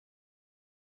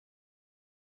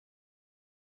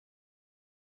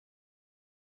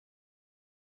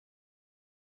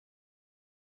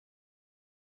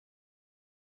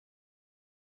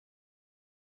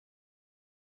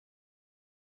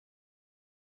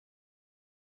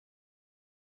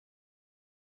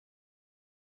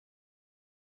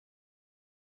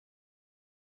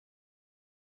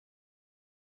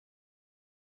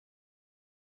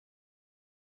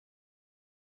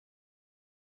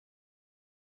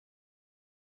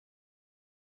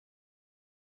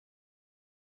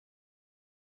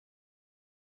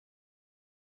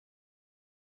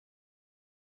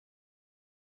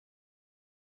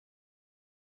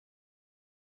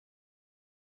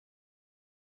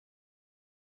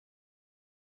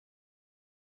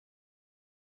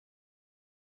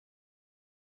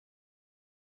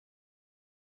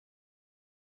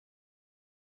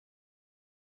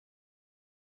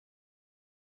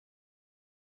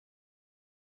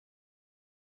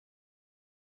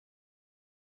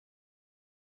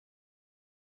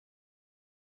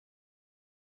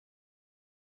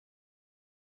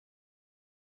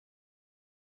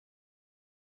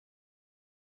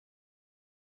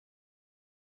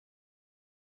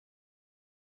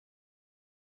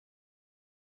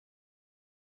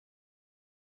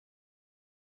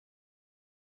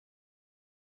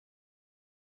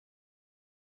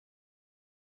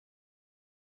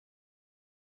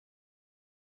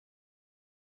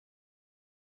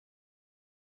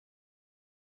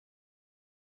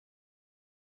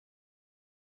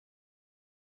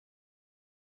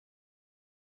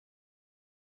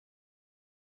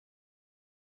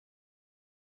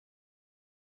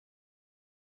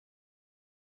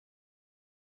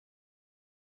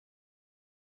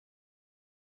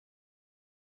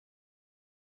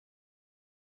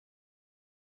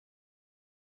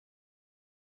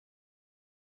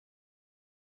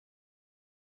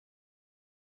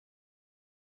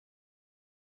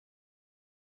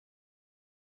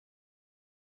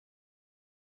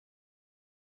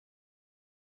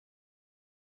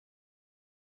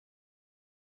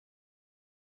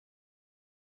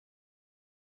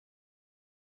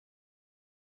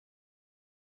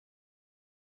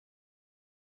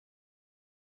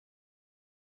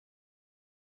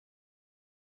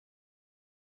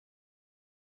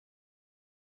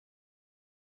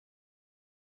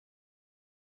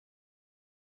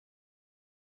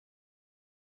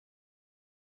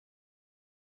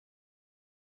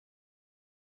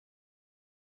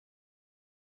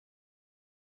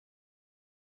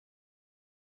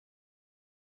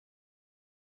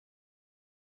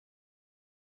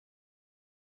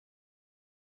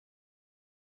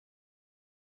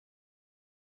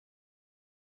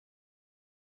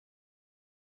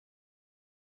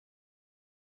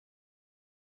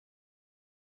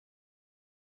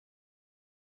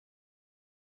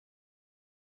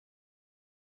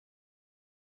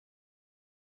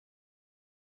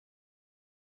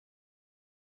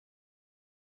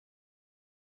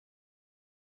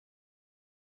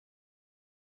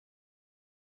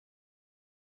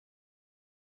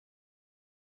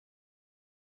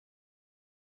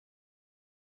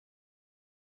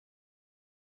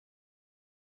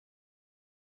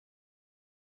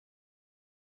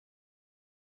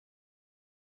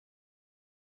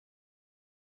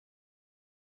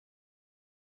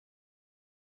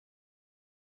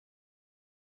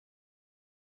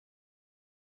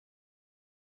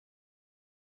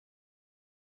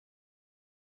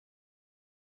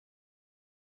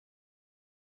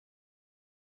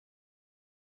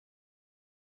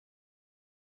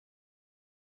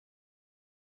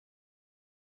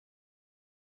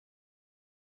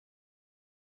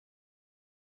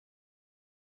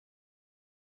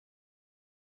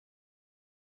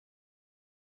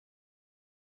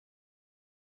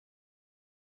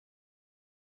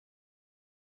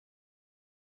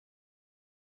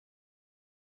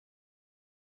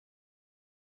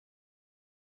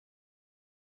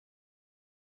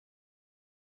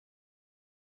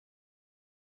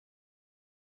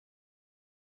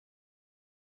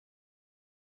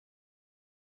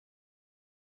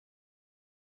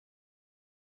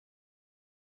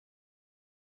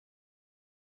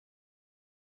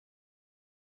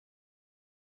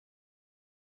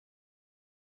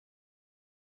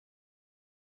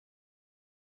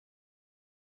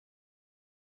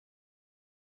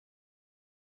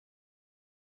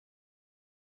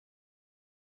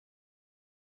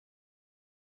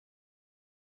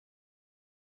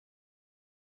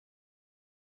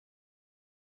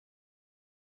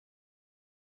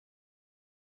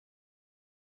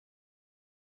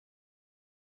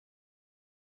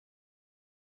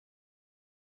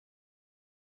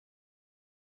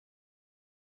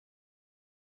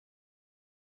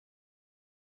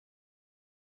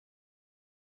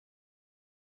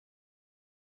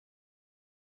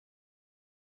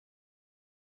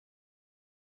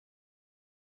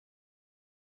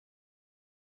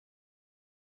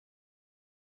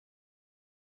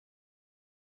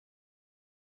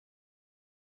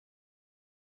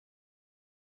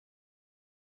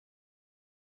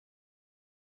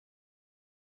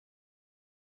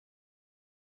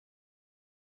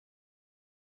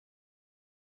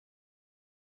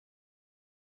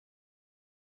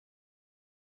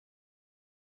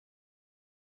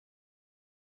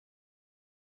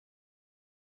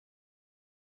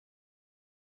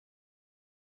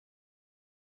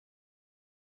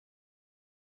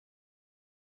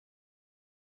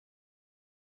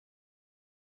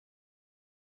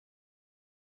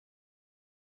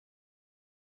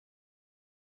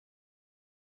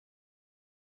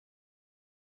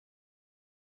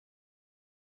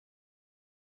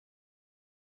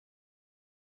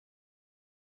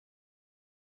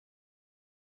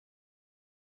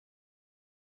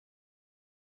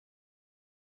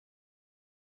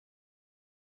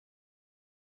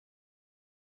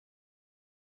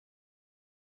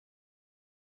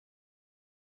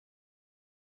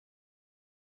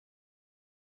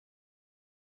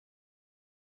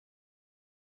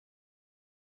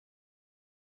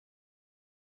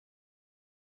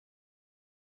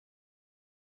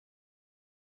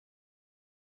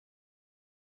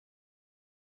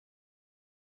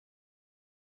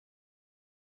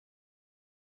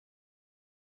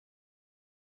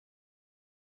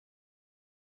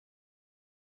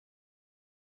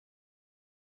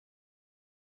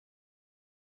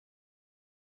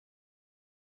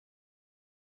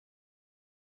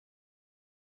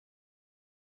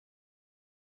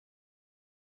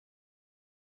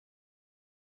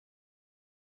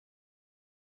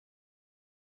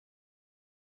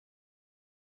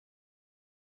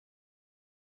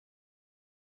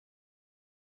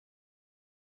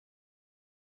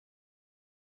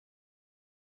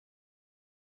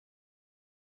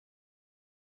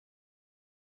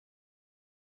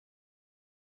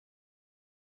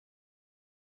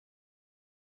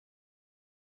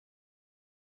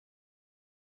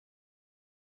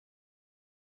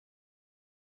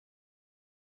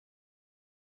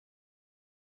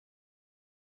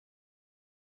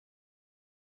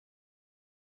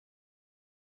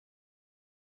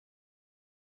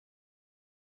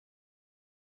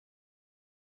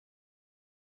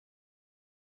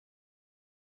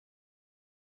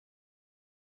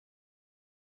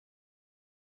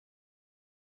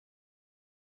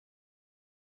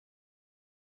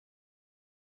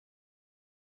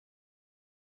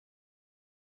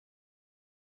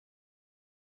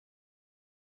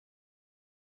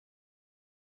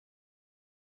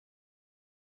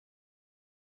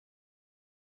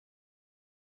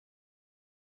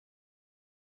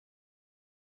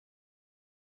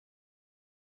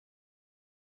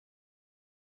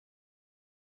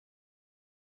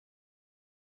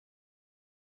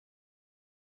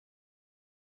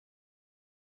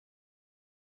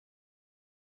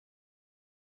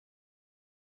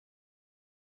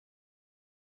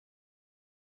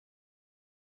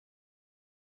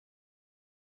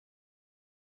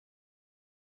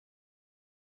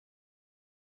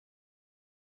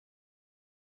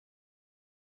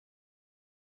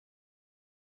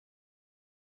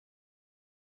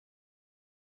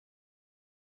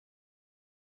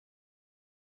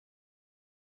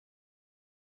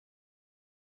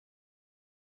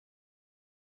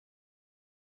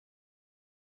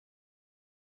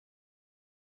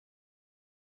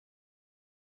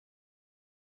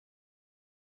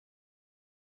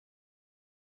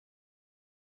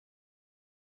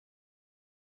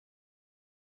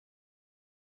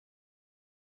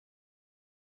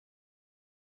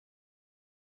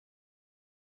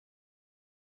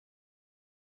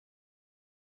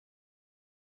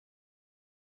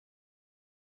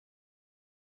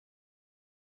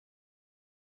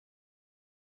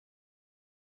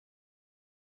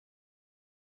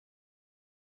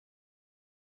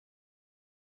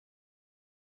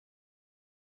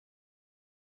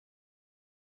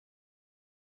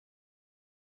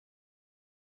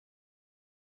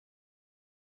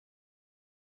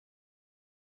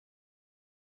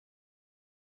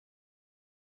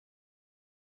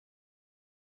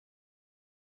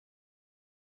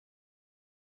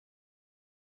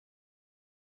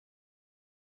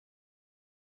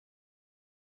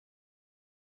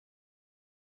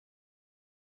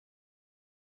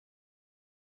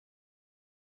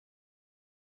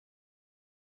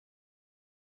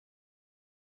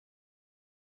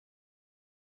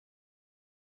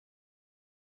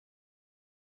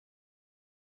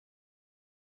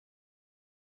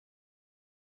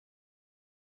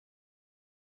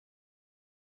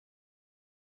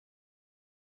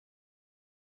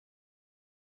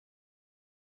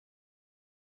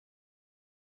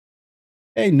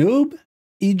Hey, Noob,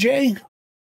 EJ,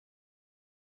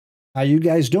 how you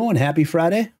guys doing? Happy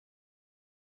Friday.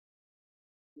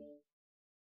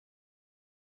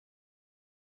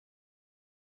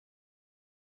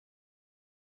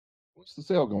 What's the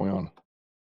sale going on?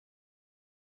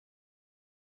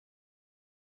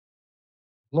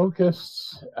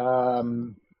 Locusts,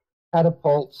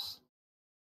 catapults,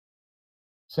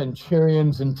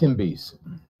 centurions, and timbies.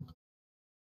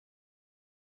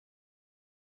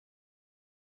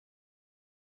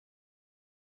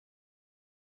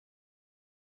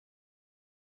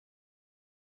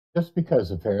 Just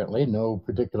because, apparently, no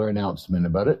particular announcement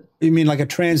about it. You mean like a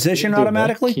transition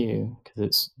automatically? Because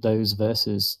it's those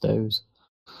versus those.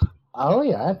 Oh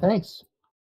yeah, thanks.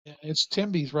 Yeah, it's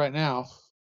Timby's right now.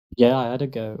 Yeah, I had a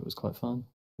go. It was quite fun.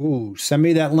 Ooh, send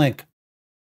me that link.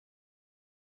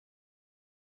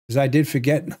 Because I did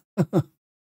forget.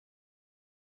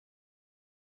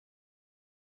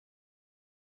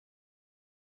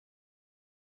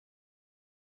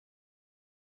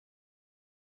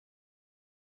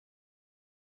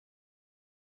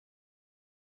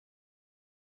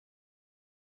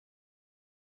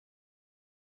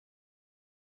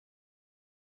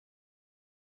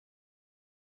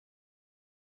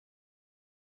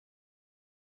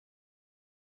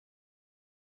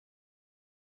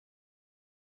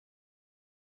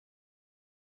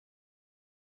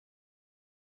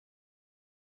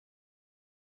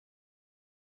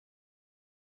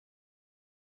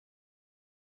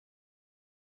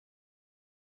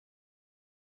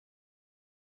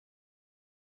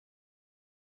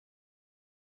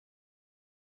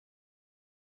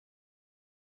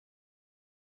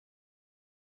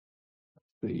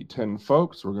 The 10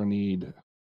 folks, we're going to need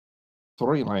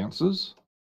 3 lances.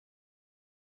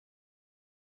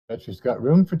 Bet she's got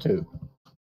room for 2.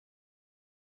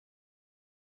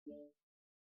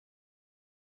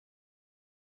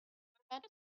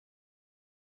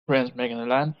 Brand's making a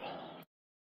land.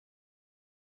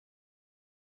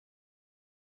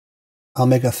 I'll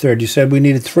make a third. You said we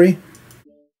needed 3?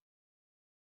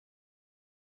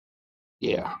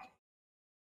 Yeah.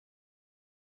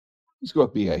 Let's go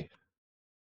with BA.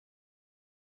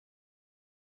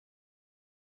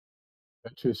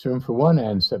 Bet she's room for 1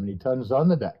 and 70 tons on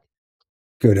the deck.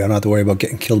 Good. I don't have to worry about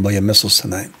getting killed by your missiles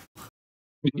tonight.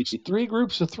 It's 3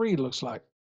 groups of 3, looks like.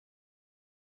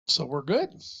 So we're good,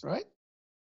 right?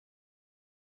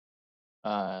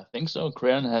 I think so.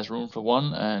 Crayon has room for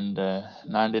 1 and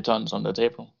 90 tons on the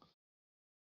table.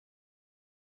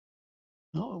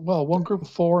 Oh, well, 1 group of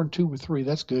 4 and 2 with 3.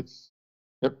 That's good.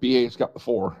 Yep, BA's got the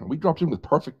 4. And we dropped in with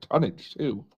perfect tonnage,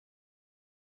 too.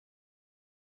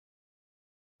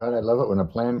 God, I love it when a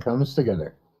plan comes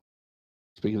together.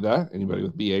 Speaking of that, anybody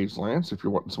with BA's lance, if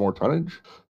you're wanting some more tonnage,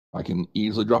 I can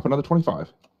easily drop another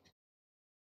 25.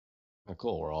 Oh,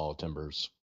 cool. We're all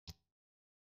timbers.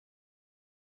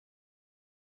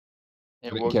 Yeah,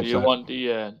 I didn't well, catch do you that. want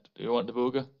the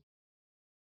Booga?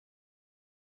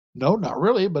 No, not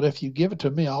really, but if you give it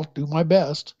to me, I'll do my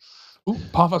best. Ooh,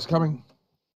 Pava's coming.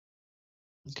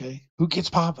 Okay. Who gets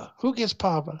Pava? Who gets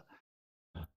Pava?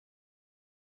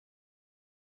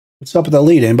 What's up with the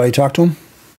lead? Anybody talk to him?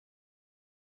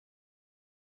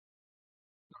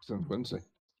 Since Wednesday.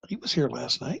 He was here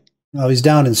last night. No, he's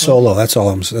down in solo. That's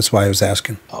all. That's why I was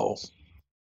asking. Oh.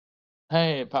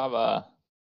 Hey, Pava.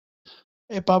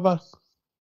 Hey, Pava.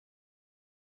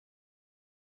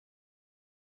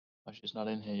 Oh, she's not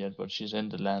in here yet, but she's in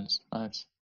the lands. Nice.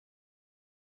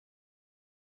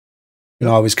 You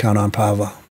can always count on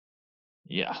Pava.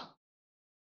 Yeah.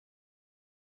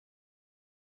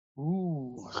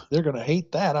 Ooh, they're going to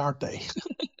hate that, aren't they?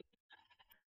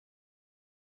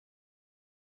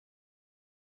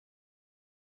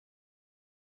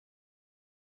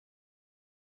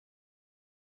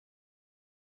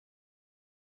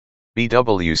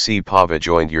 BWC Pava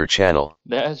joined your channel.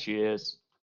 There she is.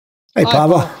 Hey, Hi,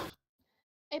 Pava.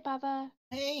 Hey, Baba.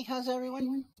 Hey, how's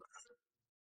everyone?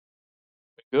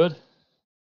 Good.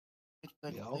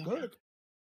 Good, Yeah, all good.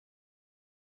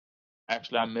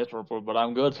 Actually, I'm miserable, but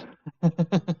I'm good.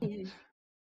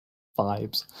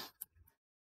 Vibes.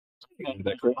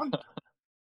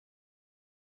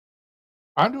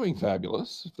 I'm doing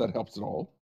fabulous, if that helps at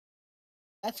all.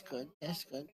 That's good. That's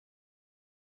good.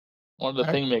 One of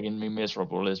the things making me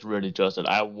miserable is really just that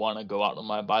I want to go out on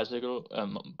my bicycle.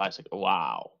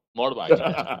 Wow.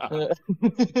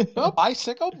 Motorbike. Well,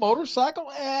 bicycle, motorcycle,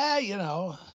 you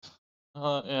know.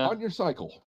 Yeah. On your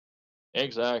cycle.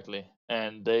 Exactly.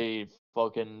 And they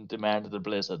fucking demanded a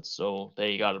blizzard, so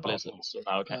they got a blizzard, so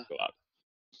now I can't go out.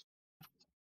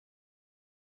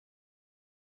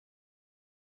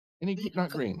 Any not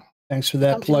green. Thanks for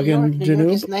that Come to New York. plug-in, New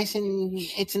York is Janub. nice and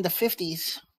it's in the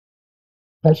 50s.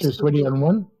 Petra's 20 on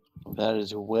 1. That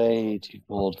is way too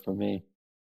cold for me.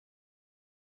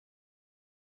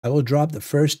 I will drop the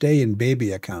first day in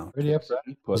baby account. Ready up.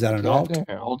 Put Is that the an cat alt?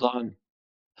 down. Hold on.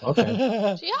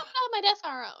 Okay. She hopped on my desk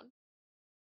on her own.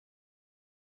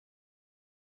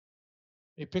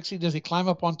 Hey, Pixie, does he climb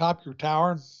up on top of your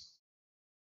tower and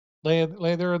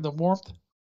lay there in the warmth?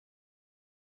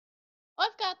 Well,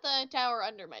 I've got the tower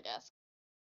under my desk.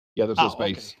 Yeah, there's no Oh,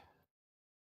 okay. space.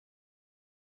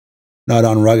 Not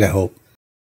on rug, I hope.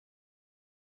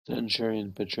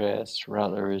 Centurion Petraeus,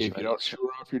 Rattler is If you ready. don't shoo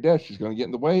her off your desk, she's going to get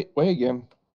in the way again.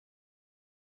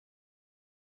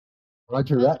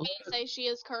 Roger I was that. going to say she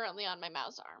is currently on my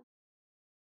mouse arm.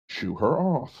 Shoo her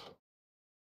off.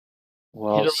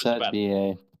 Well Hit her with said, the bat.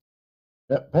 BA.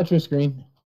 Yep, Petra screen.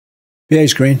 PA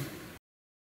screen.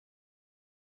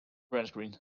 Grand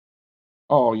screen.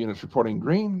 All units reporting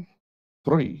green.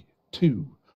 3, 2,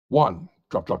 1.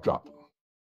 Drop, drop, drop.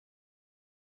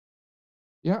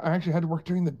 Yeah, I actually had to work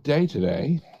during the day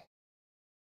today.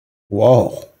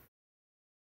 Whoa.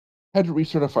 Had to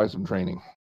recertify some training.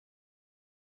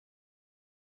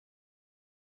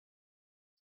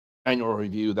 Annual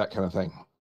review, that kind of thing.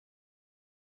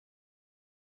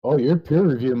 Oh, your peer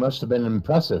review must have been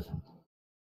impressive.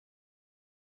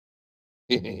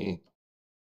 Yeah,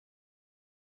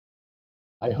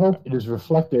 I hope it is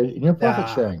reflected in your profit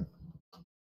Ah. sharing.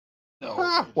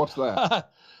 No. what's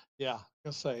that? Yeah,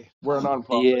 I'll say. We're a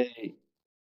nonprofit. BA,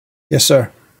 Yes,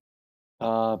 sir.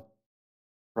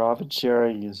 profit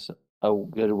sharing is a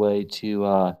good way to,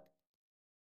 I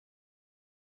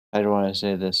don't want to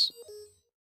say this,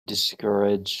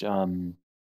 discourage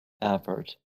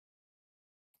effort.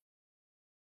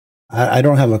 I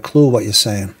don't have a clue what you're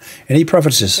saying. Any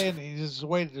preferences? Saying this is a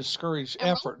way to discourage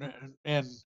Emerald? effort, and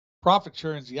profit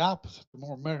sharing is the opposite. The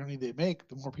more money they make,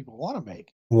 the more people want to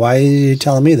make. Why are you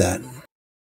telling me that?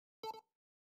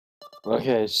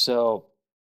 Okay, so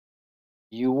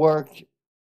you work,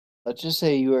 let's just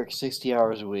say you work 60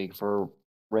 hours a week for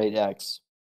rate X,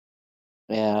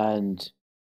 and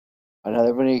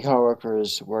another one of your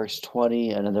coworkers works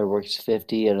 20, another works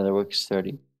 50, another works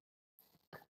 30.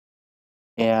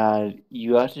 And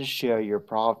you have to share your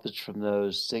profits from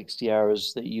those 60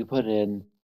 hours that you put in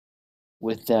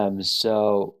with them.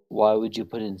 So why would you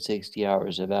put in 60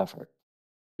 hours of effort?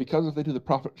 Because if they do the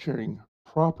profit sharing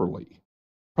properly,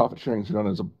 profit sharing is done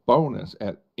as a bonus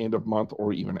at end of month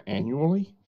or even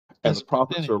annually. And As the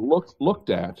profits are looked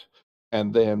at,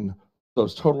 and then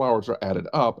those total hours are added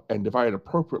up and divided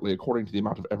appropriately according to the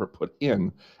amount of effort put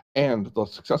in and the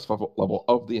success level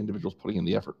of the individuals putting in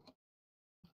the effort.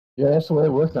 Yeah, that's the way it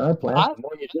worked on our plan. I- The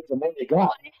more you did, the more you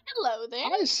got. Hello there.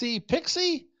 I see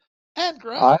Pixie and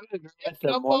Greg. I would agree with the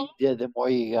Come more on. you did, the more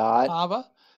you got. Pava.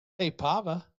 Hey,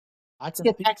 Pava. I can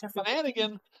get see back to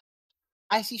shenanigan.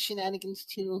 I see shenanigans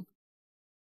too.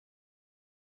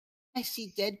 I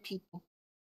see dead people.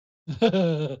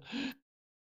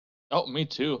 Oh, me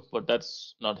too, but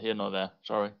that's not here nor there.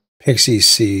 Sorry. Pixie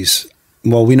sees.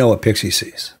 Well, we know what Pixie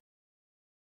sees.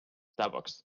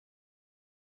 Starbucks.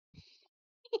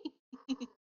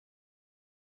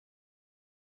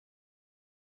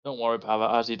 Don't worry, Pava.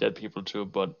 I see dead people too,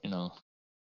 but you know,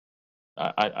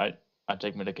 I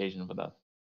take medication for that.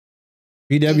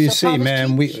 BWC, Pava's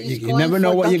man, cheap. She's you going never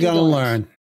know for what you're Dunkin' gonna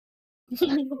Donuts.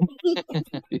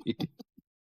 learn.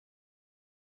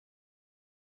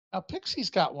 Now, Pixie's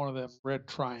got one of them red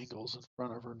triangles in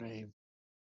front of her name.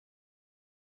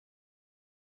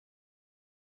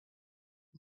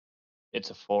 It's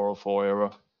a 404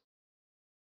 error.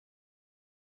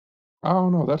 Oh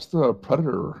no, that's the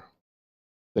Predator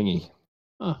thingy.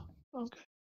 Huh. Okay.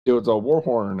 It was a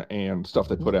Warhorn and stuff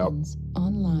they put out Weapons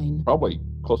online. probably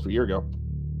close to a year ago.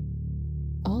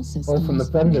 All systems. Oh, from the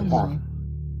Predator nominal. pack.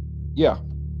 Yeah.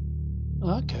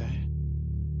 Okay.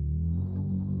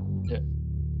 Yeah.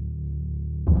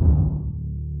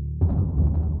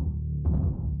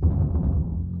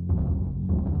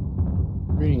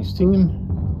 Greetings, team.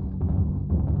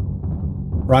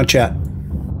 Wrong chat.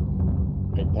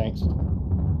 Great, thanks.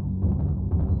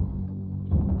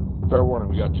 Fair warning,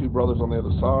 we got two brothers on the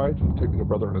other side, technically a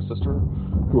brother and a sister,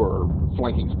 who are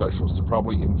flanking specialists. They're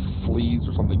probably in fleas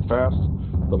or something fast.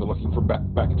 They'll be looking for back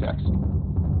attacks.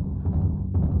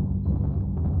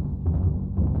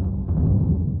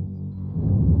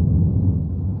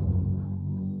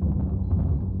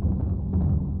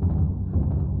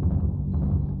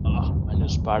 I knew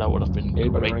Sparta would have been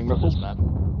Anybody great running for this missiles? map.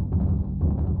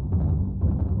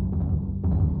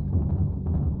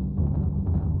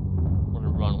 Would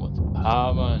have run with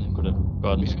Pava and could have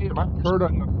gotten. Maybe am I heard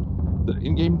on the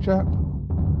in-game chat?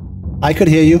 I could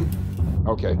hear you.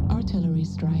 Okay. Artillery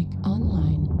strike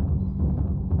online.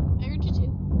 I heard you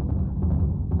too.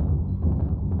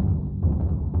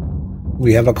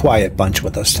 We have a quiet bunch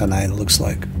with us tonight, it looks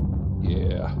like.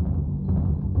 Yeah.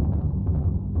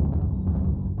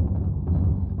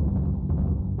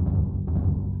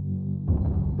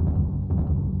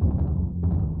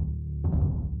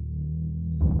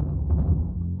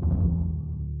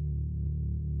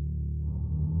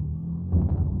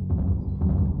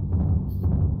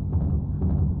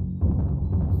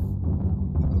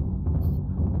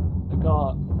 I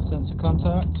got sensor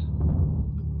contact.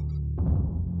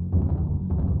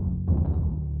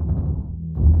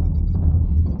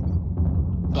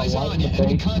 Eyes on,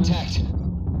 enemy contact.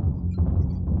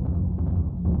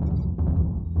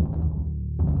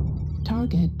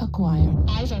 Target acquired.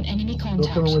 Eyes on enemy Still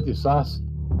contact. coming with you, Sauce.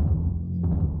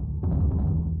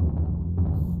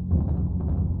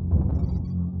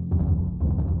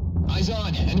 Eyes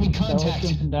on, enemy contact.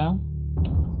 Jumping down.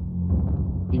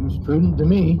 Seems prudent to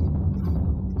me.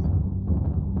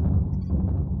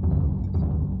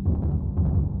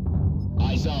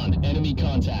 Eyes on, enemy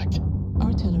contact.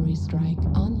 Artillery strike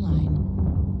online.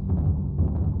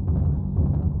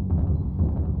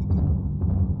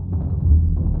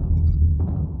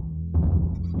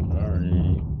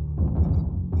 Alright.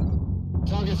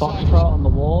 Target Foxtrot sighted. on the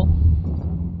wall.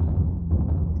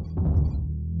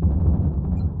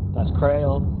 That's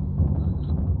Crail.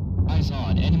 Eyes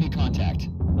on, enemy contact.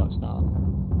 No, it's not.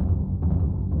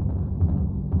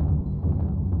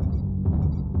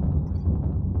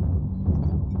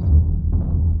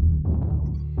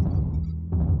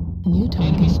 New Enemy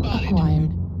target spotted.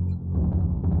 acquired.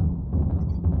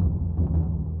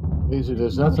 Laser,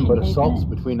 there's nothing but assaults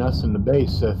between us and the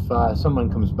base. If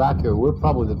someone comes back here, we're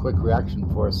probably the quick reaction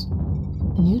force.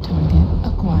 New target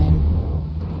acquired.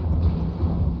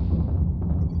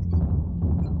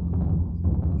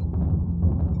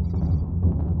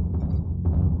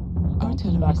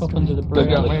 Artillery Back up into the strike. bridge.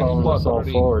 They got They're land calling plus us all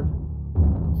already. forward.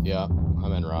 Yeah,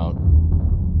 I'm en route.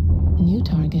 New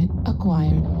target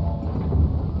acquired.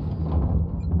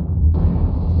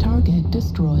 Target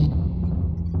destroyed.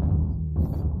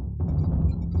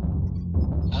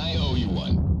 I owe you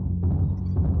one.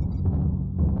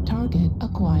 Target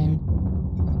acquired.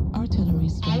 Artillery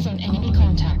strike. Eyes on enemy online.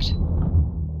 contact.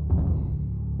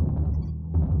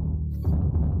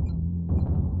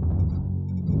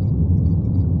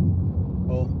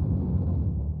 Oh,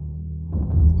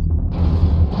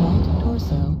 Right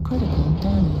torso critical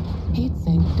damage. Heat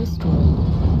sink destroyed.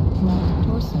 Right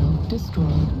torso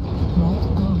destroyed. Right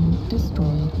arm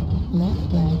destroyed.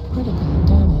 Left leg critical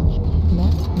damage.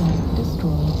 Left leg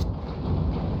destroyed.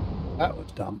 that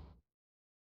was dumb.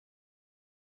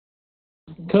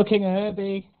 Cooking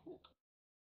Herbie.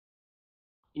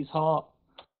 He's hot.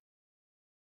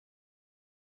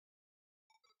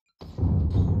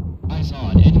 Eyes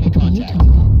on, enemy New contact.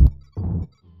 target.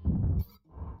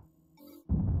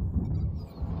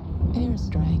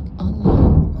 Airstrike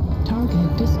online.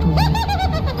 Target destroyed.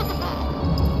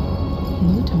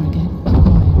 New target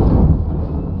acquired.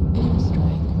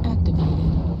 Airstrike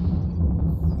activated.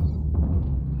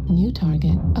 New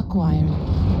target acquired.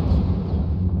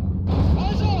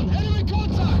 Eyes on, enemy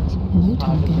contact. New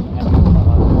target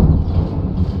acquired.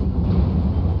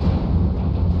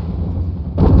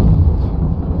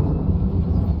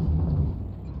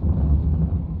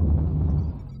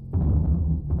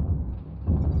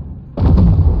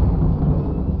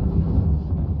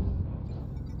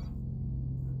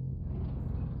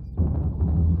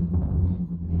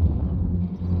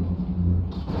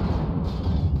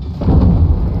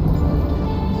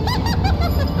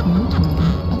 New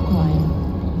target acquired.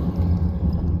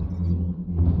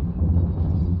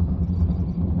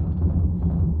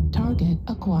 Target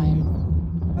acquired.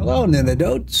 Hello,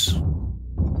 Ninidotes.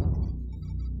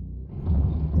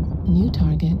 New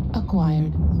target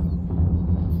acquired.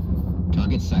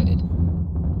 Target sighted.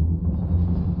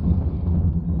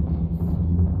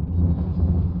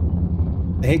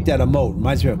 I hate that emote.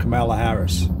 Reminds me of Kamala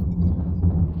Harris.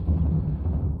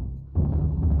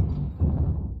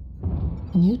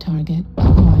 New target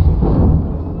acquired.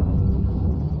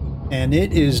 And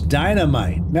it is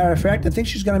dynamite. Matter of fact, I think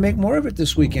she's going to make more of it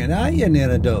this weekend. Ah, you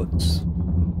Ninidotes.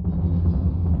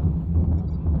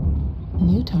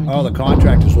 New target. Oh, the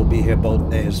contractors will be here both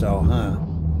days, though, huh?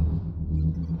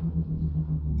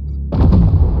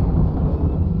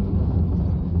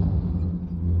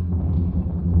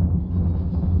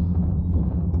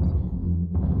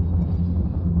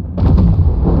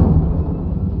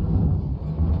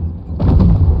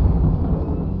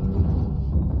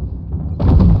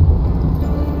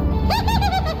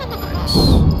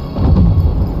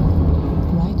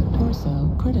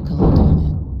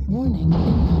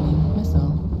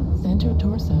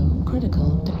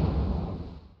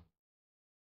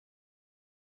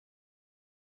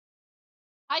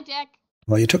 Bye, Jack.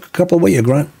 Well, you took a couple with you,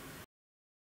 Grunt.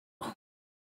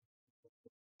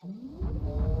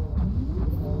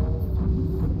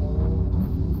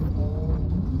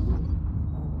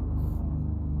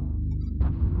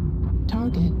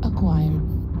 Target acquired.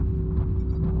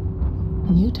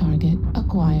 New target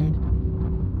acquired.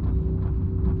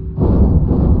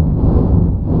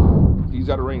 He's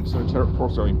out of range, so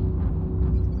torso him.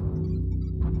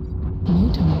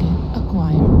 New target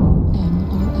acquired.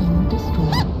 MLM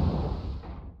destroyed.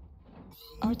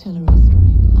 Artillery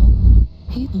strike online.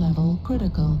 Heat level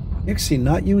critical. Pixie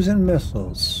not using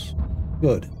missiles.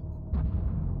 Good.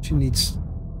 She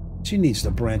needs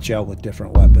to branch out with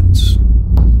different weapons.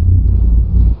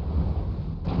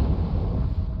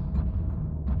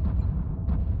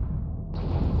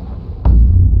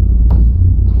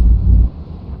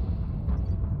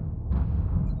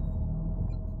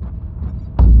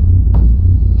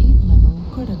 Heat level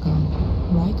critical.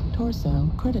 Right torso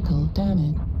critical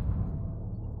damage.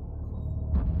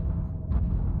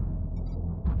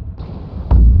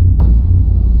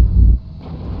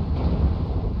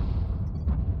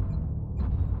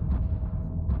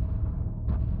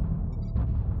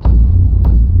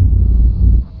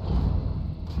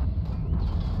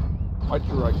 Fight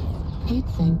your right. Heat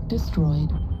sink destroyed.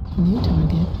 New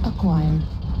target acquired.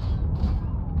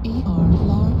 ER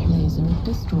large laser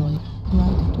destroyed.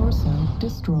 Right torso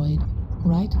destroyed.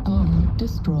 Right arm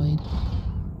destroyed.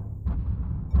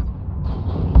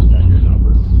 Got your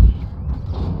number.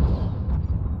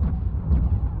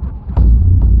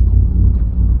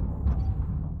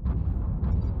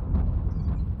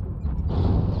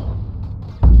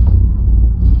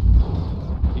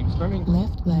 Keep spinning.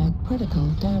 Left leg critical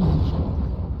damage.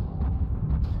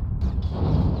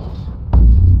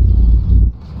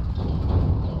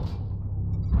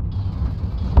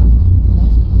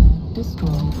 Left leg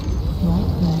destroyed.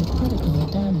 Right leg critical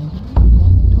damage.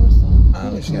 Left torso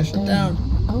Oh, he's critical got shut damage.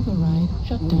 down. Override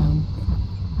shut down.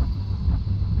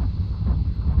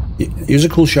 Use a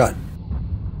cool shot.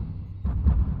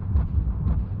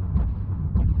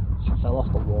 She fell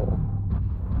off the wall.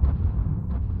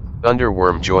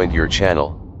 Thunderworm joined your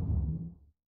channel.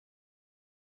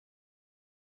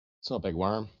 What's up, Big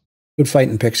Worm? Good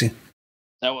fighting, Pixie.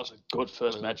 That was a good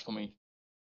first match for me.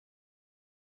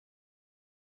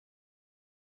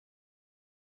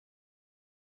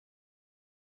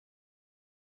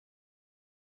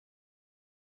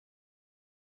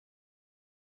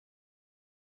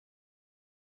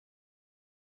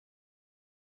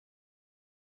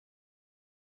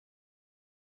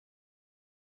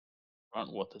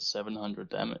 Run with the 700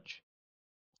 damage.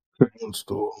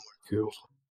 Stole all my kills.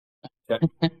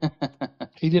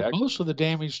 He did Tech. most of the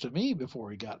damage to me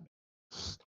before he got me.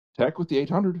 Tech with the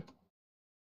 800.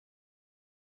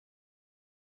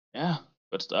 Yeah,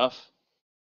 good stuff.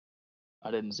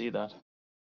 I didn't see that.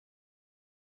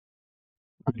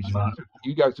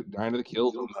 You guys took 9 of the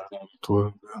kills.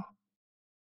 12 now.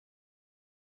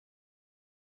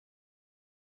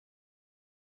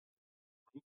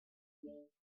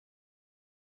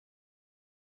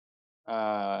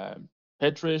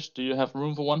 Petrish, do you have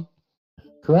room for one?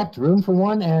 Correct. Room for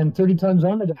one and 30 tons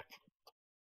on the deck.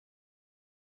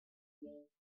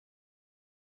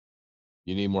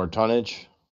 You need more tonnage?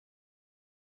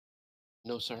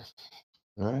 No, sir.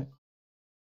 All right.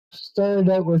 Started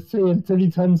out with 3 and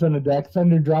 30 tons on the deck.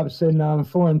 Thunder drops in on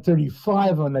 4 and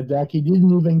 35 on the deck. He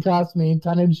didn't even cost me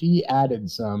tonnage. He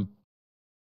added some.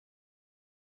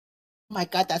 My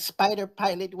God, that spider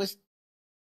pilot was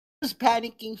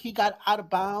panicking. He got out of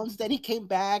bounds. Then he came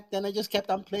back. Then I just kept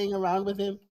on playing around with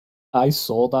him. I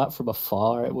saw that from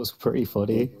afar. It was pretty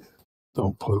funny.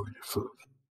 Don't play with your foot.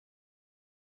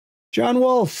 John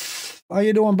Wolf, how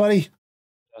you doing, buddy?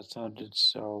 That sounded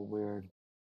so weird.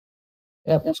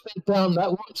 Yeah, spit down.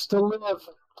 That one still live.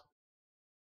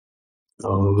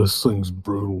 Oh, this thing's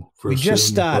brutal. For We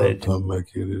just 75 started. ton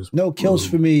mech, it is No kills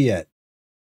for brutal. me yet.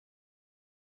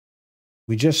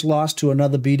 We just lost to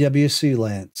another BWC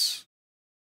Lance.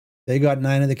 They got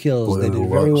 9 of the kills. Boy, They there's a did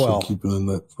very lot, so well. keeping in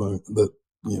that,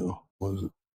 what is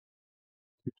it?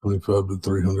 25 to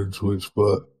 300 sweet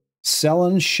spot.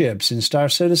 Selling ships in Star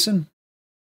Citizen.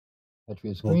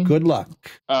 Well, good luck.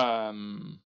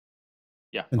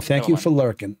 Yeah. And thank you for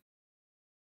lurking.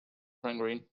 Frank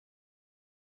Green.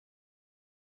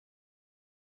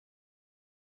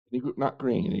 Any group not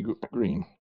green? Any group not green?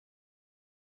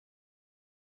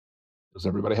 Does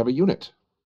everybody have a unit?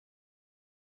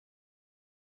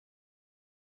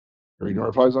 Hearing no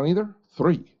replies on either.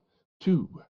 3, 2,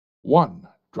 1.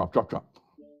 Drop, drop, drop.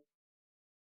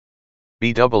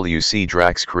 BWC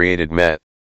Drax created Met.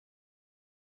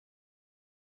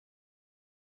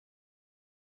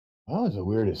 Oh, it's the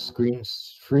weirdest screen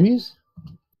freeze.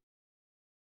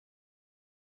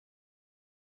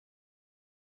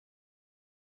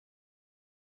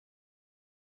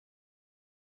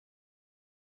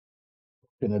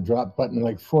 Gonna drop button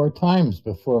like 4 times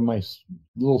before my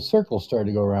little circle started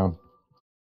to go around.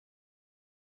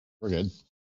 We're good.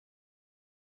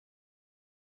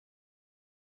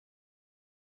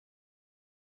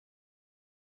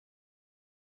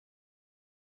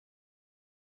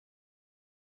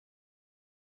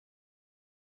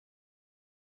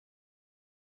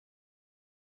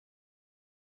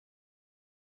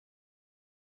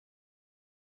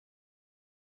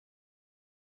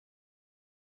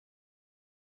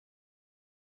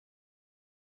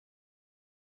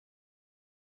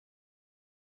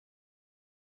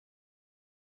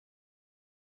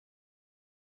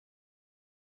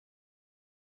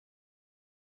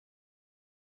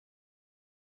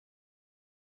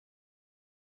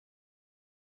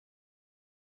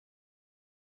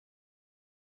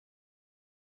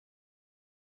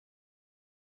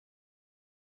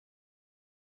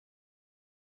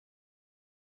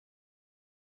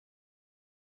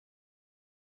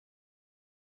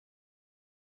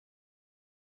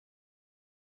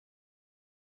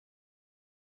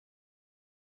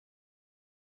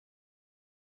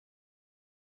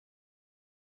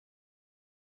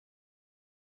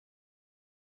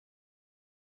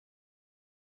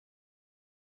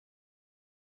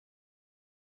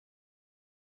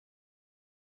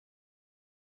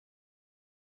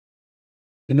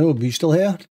 Danube, you still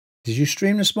here? Did you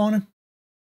stream this morning?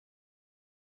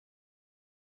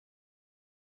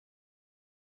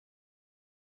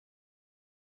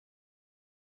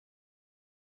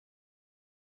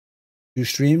 You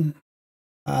stream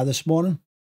this morning?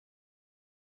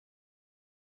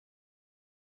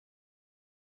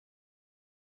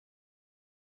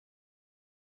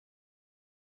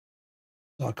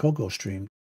 Coco streamed.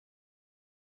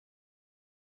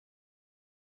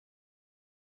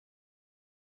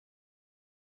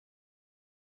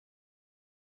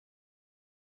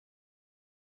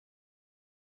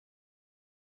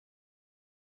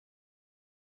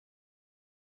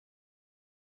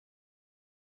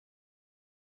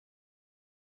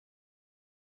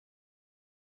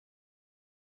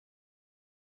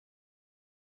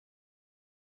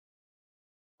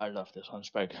 I love this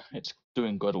hunchback. It's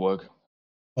doing good work.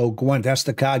 Oh, Gwent, that's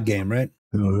the card game, right?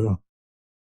 Oh, yeah.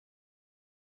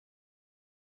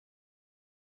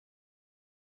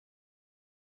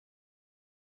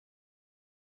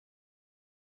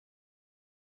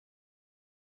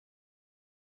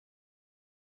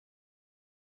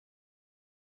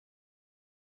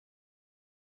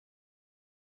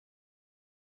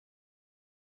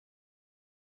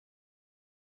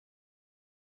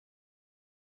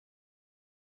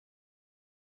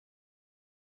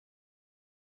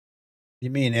 You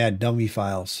mean add dummy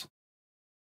files?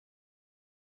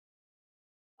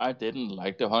 I didn't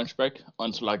like the hunchback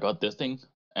until I got this thing,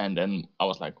 and then I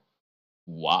was like,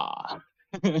 wow.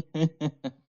 It's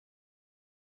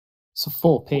a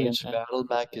 4p. Which battle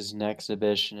mech is an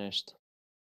exhibitionist?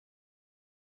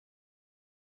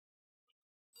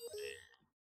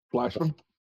 Flashman?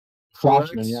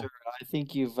 Flashman, Correct, yeah. sir. I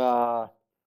think you've by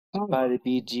the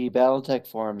BG Battletech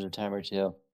forums a time or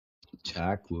two.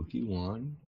 Attack Wookie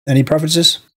 1. Any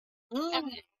preferences?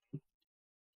 Penetrate,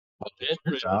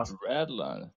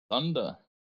 Rattler, Thunder,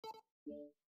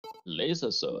 Laser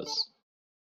Source.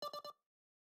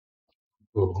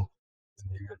 Oh,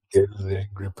 and you got Gator the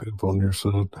Angry Pimp on your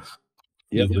side.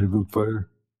 Yep. You leave it fire.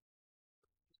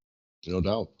 No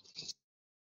doubt.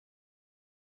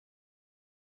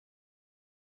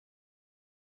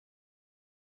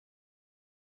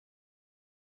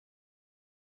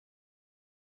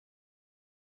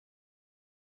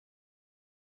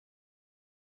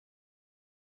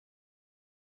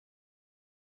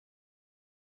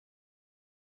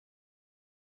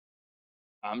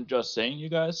 I'm just saying, you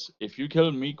guys, if you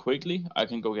kill me quickly, I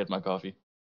can go get my coffee.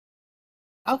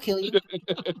 I'll kill you.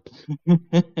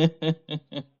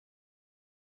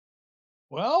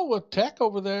 Well, with Tech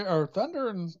over there, or Thunder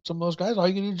and some of those guys, all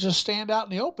you need is just stand out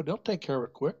in the open. They'll take care of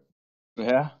it quick.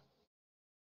 Yeah.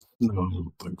 No, I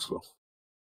don't think so.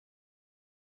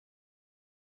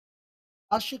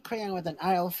 I'll shoot Crayon with an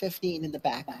IL-15 in the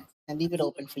back and leave it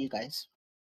open for you guys.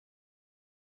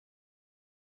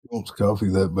 He wants coffee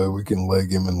that bad, we can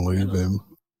leg him and leave him.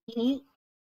 Mm-hmm.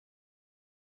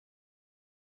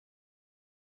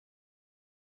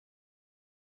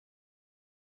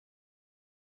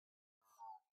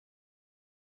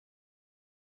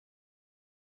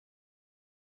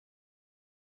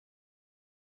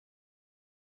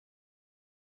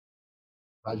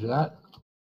 Roger that.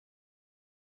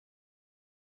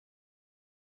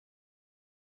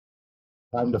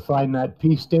 Time to find that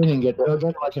pea stain and get filled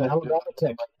up like an Alabama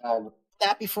tick.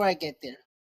 That before I get there.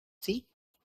 See?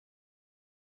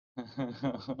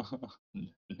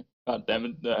 God damn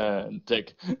it,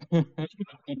 Dick.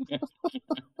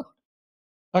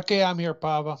 Okay, I'm here,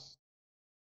 Pava.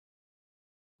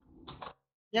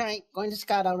 All right, going to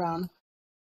scout around.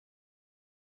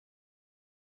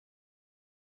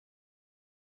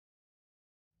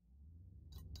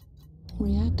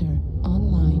 Reactor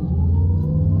online.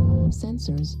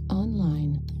 Sensors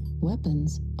online.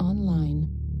 Weapons online.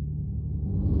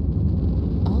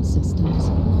 All systems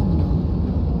nominal.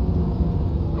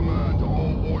 Command to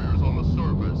all warriors on the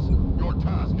surface. Your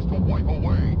task is to wipe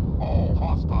away all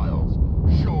hostiles.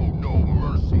 Show no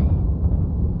mercy.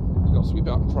 I'll sweep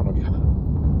out in front of you.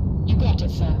 You got it,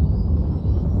 sir.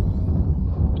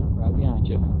 Right behind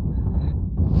you.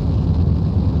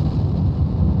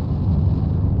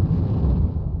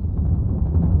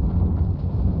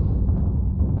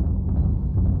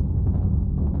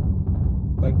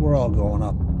 Like we're all going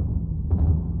up.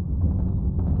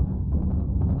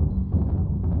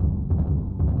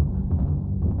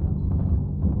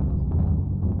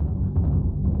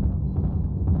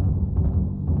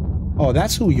 Oh,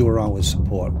 that's who you were on with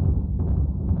support.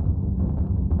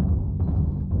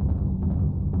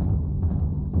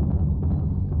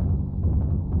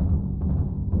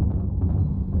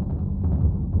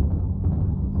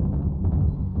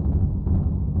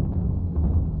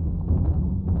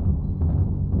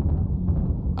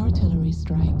 Artillery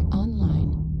strike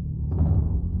online.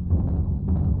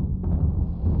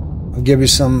 I'll give you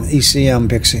some ECM,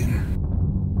 Pixie.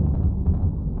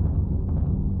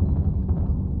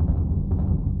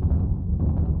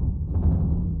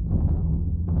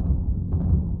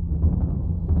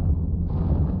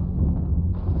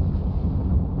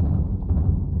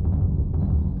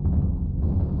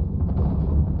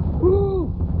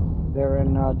 Woo! They're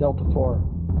in Delta 4.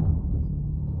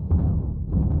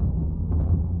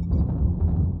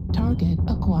 Target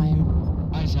acquired.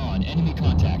 Eyes on. Enemy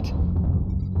contact.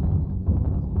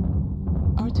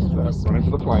 Artillery strike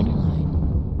running for the flank. online.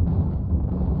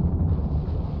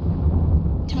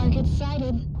 Target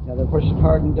sighted. Yeah, they're pushing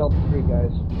hard in Delta 3,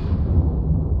 guys.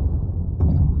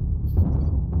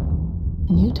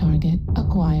 New target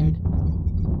acquired.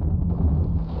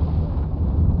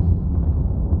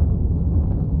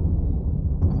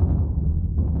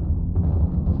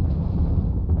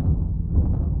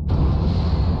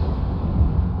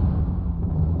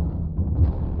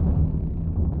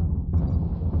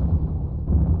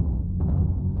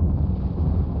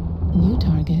 New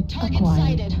target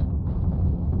acquired. Sighted.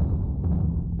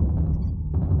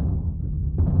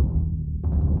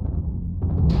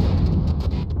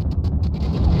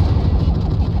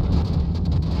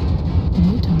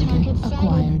 New target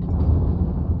acquired.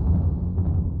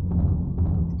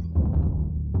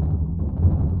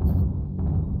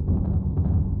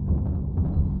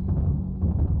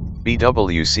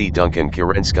 BWC Duncan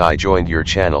Kerensky joined your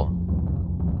channel.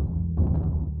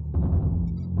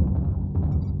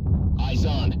 Eyes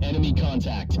on. Enemy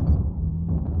contact.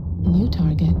 New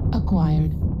target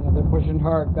acquired. Yeah, they're pushing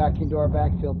hard back into our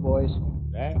backfield, boys.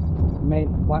 You might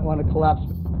want to collapse.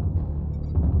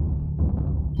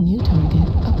 New target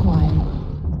acquired.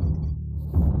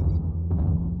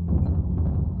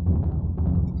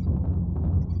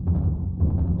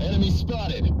 Enemy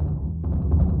spotted.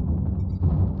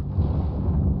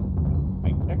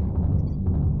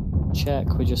 Check,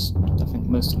 I think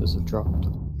most of us have dropped.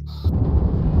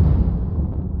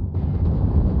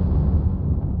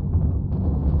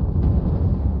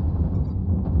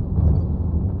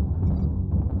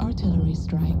 Artillery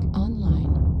strike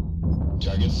online.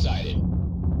 Target sighted.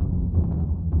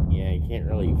 Yeah, you can't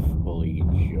really fully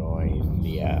join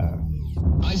the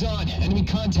Eyes on. Enemy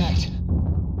contact.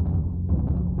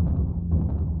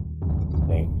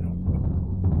 thing.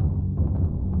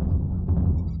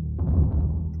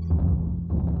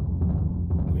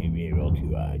 I may be able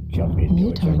to jump into New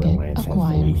whichever target lance has the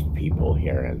acquired. least people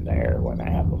here and there when I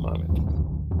have a moment.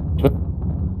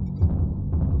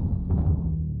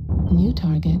 New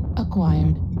target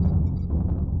acquired.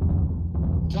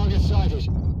 Target sighted.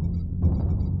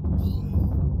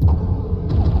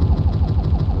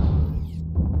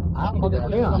 Oh, they're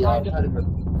behind us.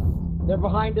 They're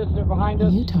behind us. They're behind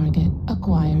us. New target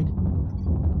acquired.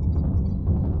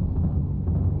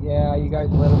 Yeah, you guys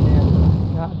let them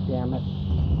in. God damn it.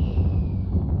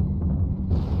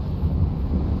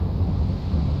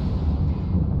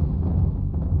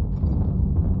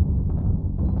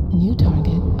 New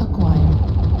target acquired.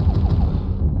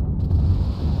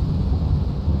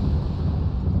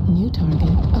 New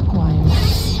target acquired.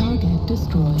 Target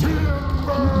destroyed. Heat level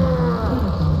critical.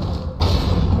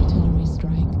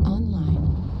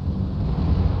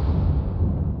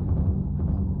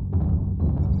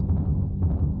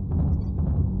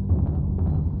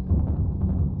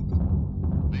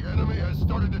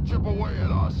 starting to chip away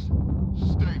at us.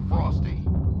 Stay frosty.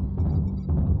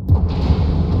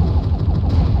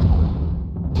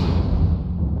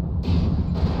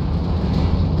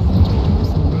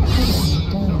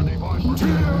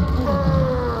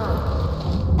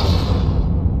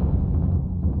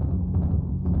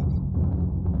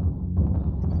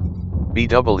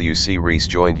 BWC Reese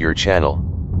joined your channel.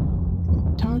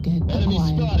 Target Enemy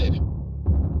acquired. spotted.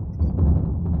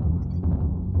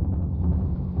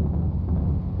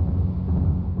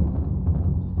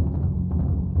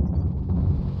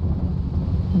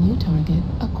 New target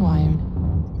acquired.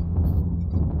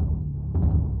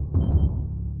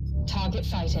 Target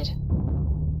sighted.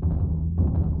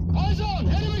 Eyes on!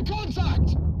 Enemy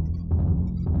contact!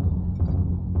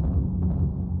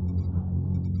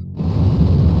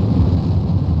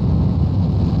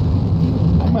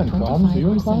 I'm on comms. Are you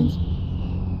on comms?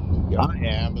 I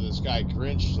am, but this guy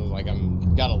Grinch, so like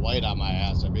I'm got a light on my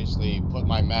ass. I basically put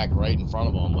my Mac right in front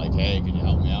of him. Like, hey, can you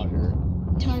help me out here?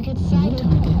 Target New sighted.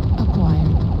 target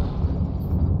acquired.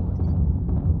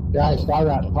 Yeah, I saw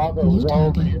that. Papa was all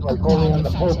over you, like holding on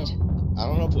the post. I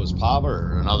don't know if it was Pava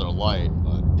or another light,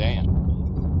 but damn.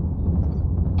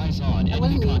 Eyes on. That Enemy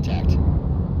wasn't me. contact.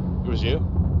 It was you?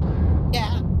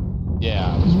 Yeah.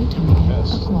 Yeah. New target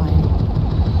Yes. acquired.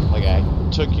 Like I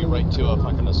took you right to a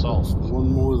fucking assault. One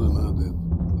more than I did.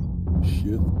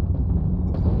 Shit.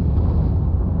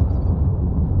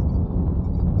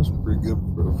 That's pretty good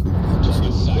for a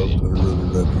 50% I'd rather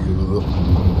not give it up.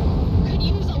 Could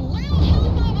use a little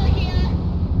help over here.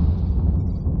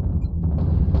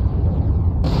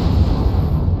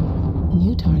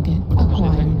 New target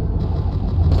acquired.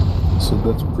 So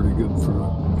that's pretty good for a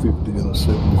 50 and a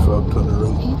 75 tonner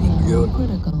run Heat together. level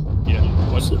critical. Yeah.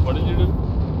 What did you do? Do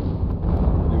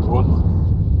what?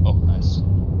 Oh, nice.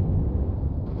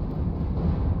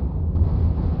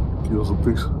 Kills a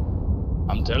piece.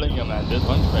 I'm telling you, man, this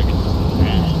hunchback is just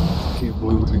mad. Can't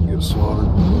believe we didn't get slaughtered.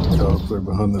 Caught up there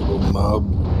behind that little knob.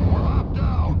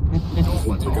 I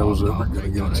didn't think I was ever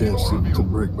going to get a chance to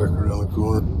break back around the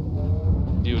corner.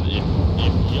 Dude,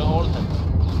 if y'all had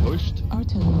pushed,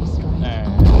 Artillery strike.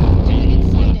 we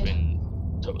would have been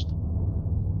toast.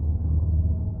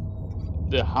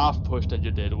 The half push that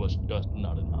you did was just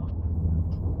not enough.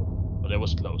 But it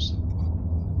was close.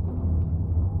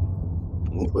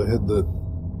 Well, they had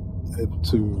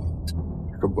two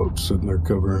boats sitting there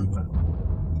covering that.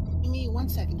 Give me 1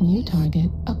 second. New please. target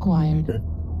acquired. Okay.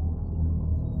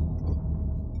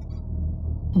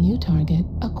 New target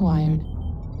acquired.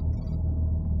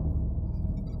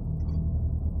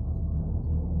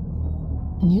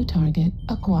 New target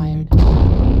acquired.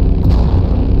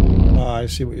 Oh, I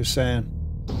see what you're saying.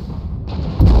 Heat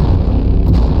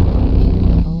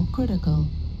level critical.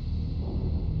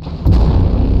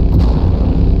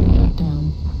 Shut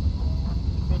down.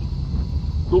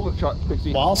 Cool it shot,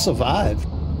 Pixie. Well, I'll survive.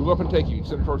 Move up and take you.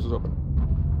 Center torch is open.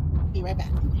 Be right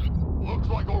back. Looks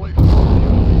like only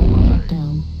Shut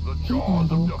down. the Heat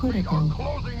jaws level of defeat critical. are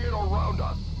closing in around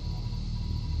us.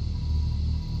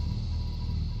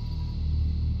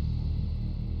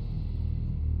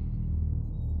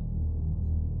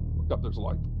 Look up, there's a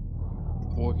light.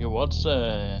 Okay, what's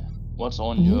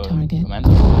on New your target. commander?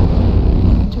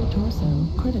 Center torso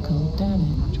critical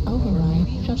damage. Override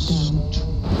shut down.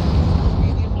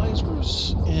 Medium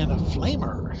lasers and a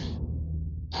flamer.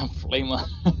 Flamer.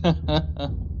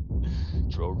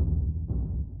 Troll.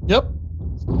 Yep.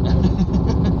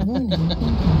 Warning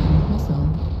incoming missile.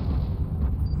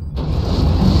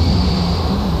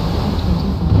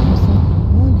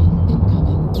 Warning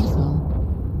incoming missile.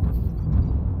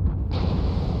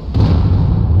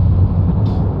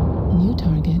 New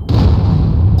target.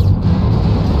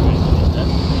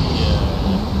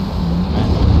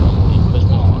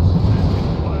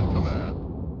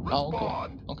 Oh,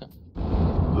 okay.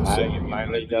 Okay. You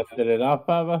finally dusted it off,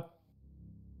 Pava?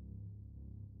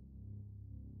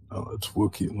 Oh, it's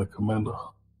Wookiee and the commander.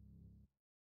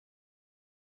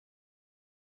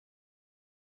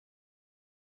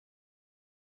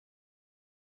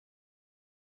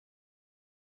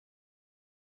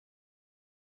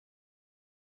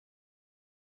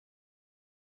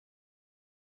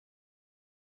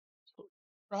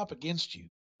 Drop against you.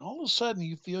 All of a sudden,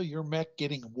 you feel your mech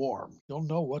getting warm. You'll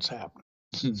know what's happening.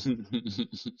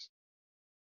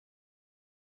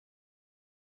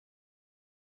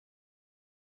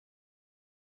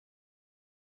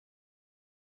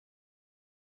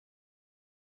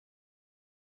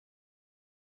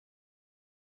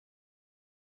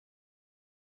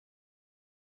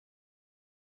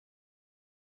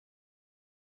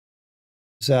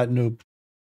 Is that noob?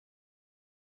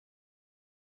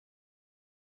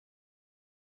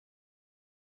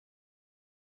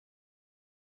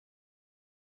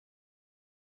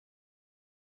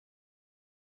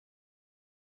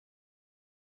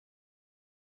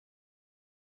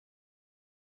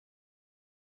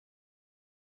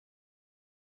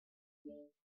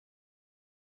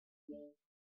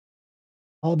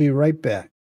 I'll be right back.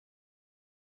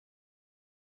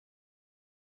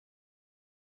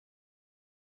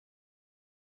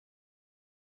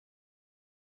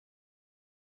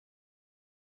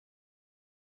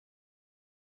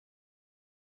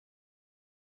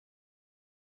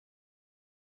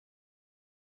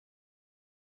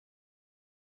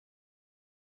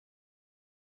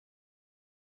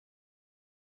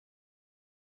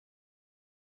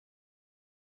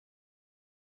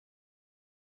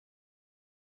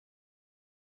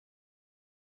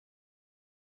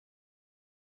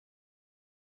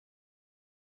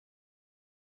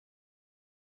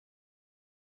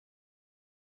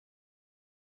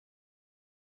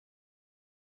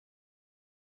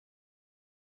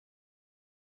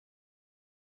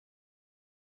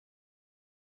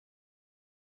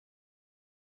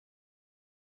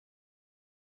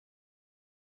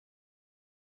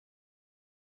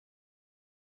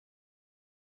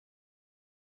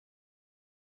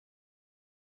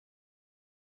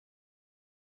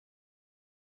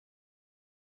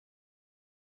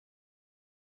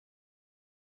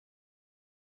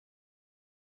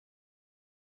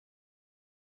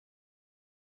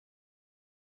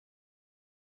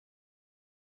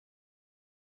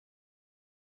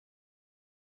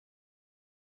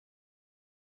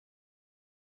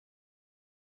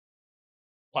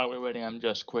 While we're waiting, I'm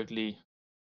just quickly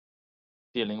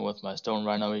dealing with my stone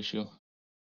rhino issue.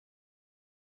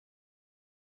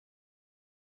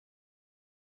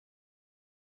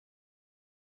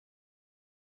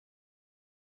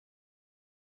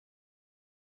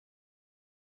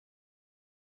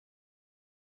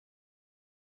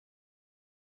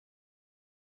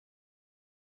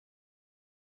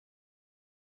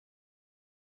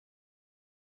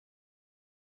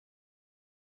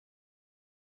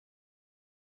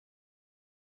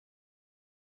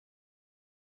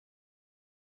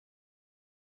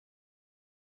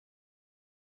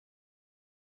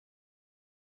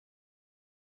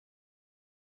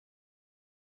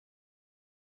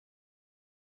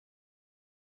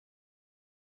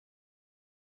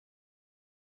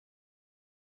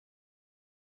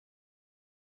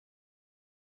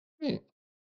 Hey.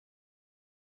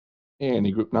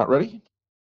 Any group not ready?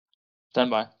 Stand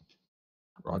by.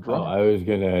 Roger. Oh, I was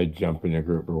gonna jump in a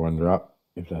group for one drop,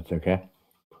 if that's okay.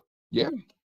 Yeah.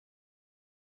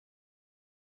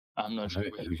 I'm not sure.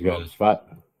 Who's got a spot?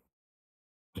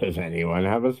 Does anyone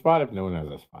have a spot? If no one has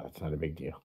a spot, it's not a big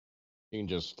deal. You can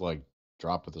just like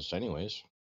drop with us anyways.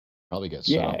 Probably get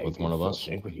set up with one of us.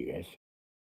 Sync with you guys.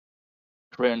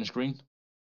 Clear on the screen.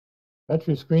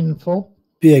 Battery screen and full?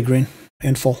 Yeah, green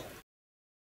and full.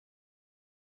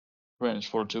 Clear is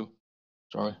full too.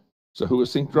 Sorry. So who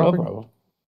is sync No dropping? problem.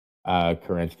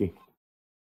 Kerensky.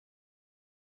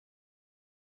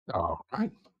 All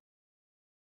right.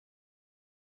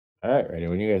 All right, ready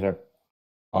when you guys are.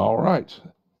 All right.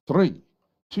 3,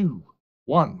 2,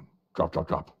 1. Drop, drop,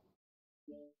 drop.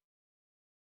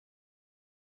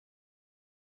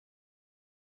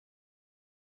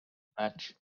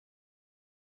 Match.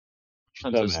 The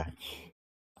Princess.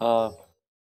 match.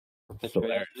 If you're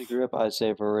in the group, I'd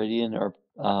say Viridian or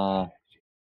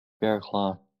Bear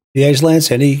Claw. The Ice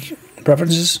Lance, any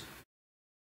preferences?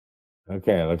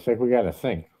 Okay, looks like we got a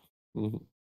thing.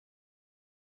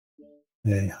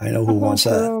 Hey, I know who wants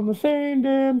We're that. on the same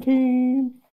damn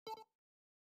team.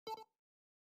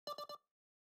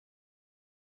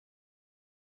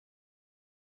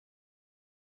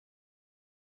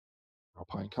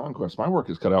 Alpine Conquest. My work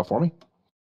is cut out for me.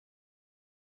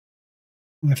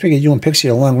 I figured you and Pixie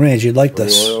are long range. You'd like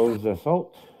this. Orioles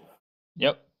assault.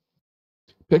 Yep.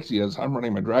 Pixie is. I'm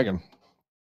running my dragon.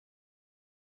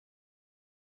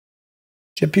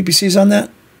 Do you have PPCs on that?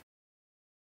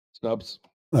 Snubs.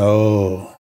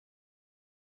 Oh.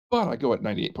 But I go at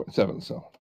 98.7, so.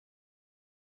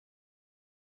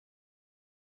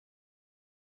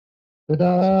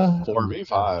 Ta-da!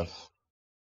 4v5.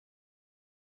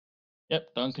 Yep,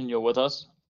 Duncan, you're with us.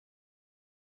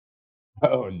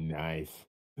 Oh, nice.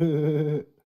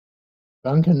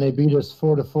 Duncan, they beat us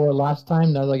 4-4 last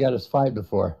time. Now they got us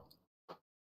 5-4.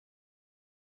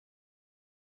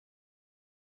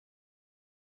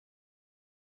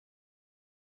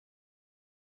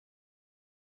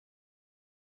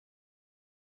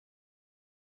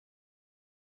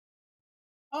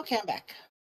 Okay, I'm back.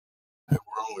 We're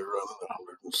only running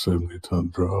a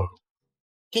 170-ton draw.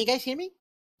 Can you guys hear me?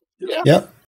 Yeah.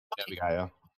 Yep. Yeah, we got ya.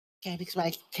 Okay, because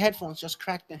my headphones just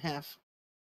cracked in half.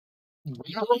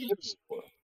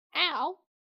 Ow.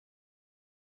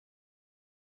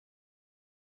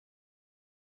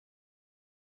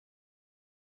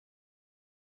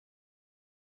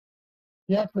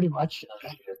 Yeah, pretty much.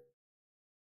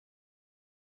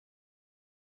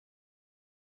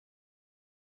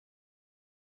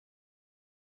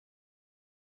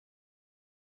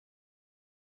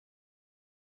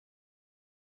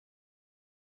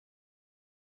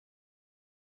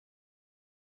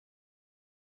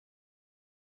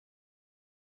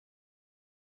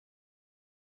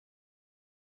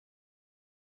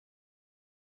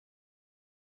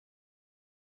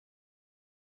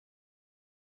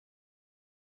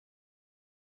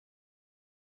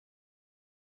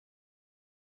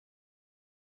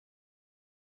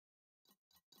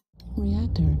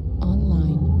 Reactor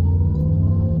online.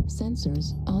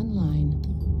 Sensors online.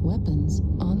 Weapons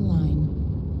online.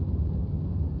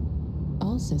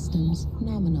 All systems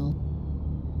nominal.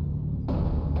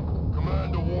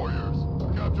 Command to warriors.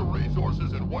 Capture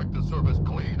resources and wipe the surface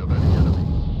clean of any enemy.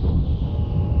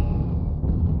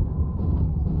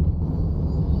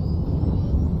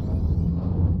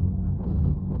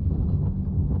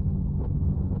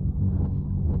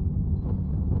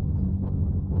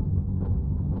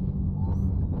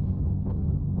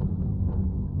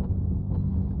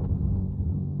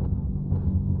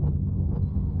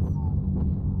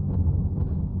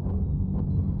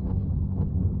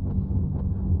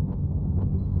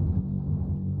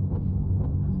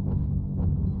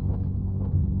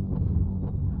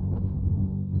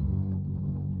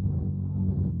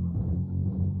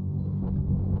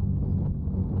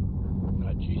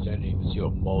 Geez, I didn't even see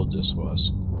what mode this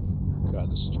was. God,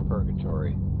 this is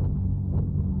purgatory.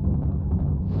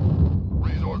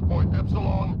 Resource point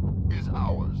Epsilon is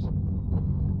ours.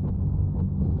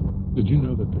 Did you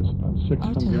know that there's about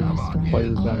 600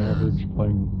 players on average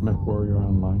playing MechWarrior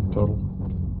Online total?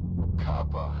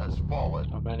 Kappa has fallen.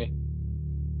 How many?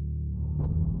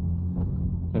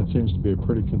 And it seems to be a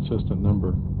pretty consistent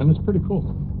number. And it's pretty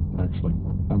cool, actually.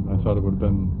 I thought it would have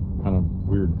been kind of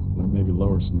weird, maybe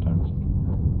lower sometimes.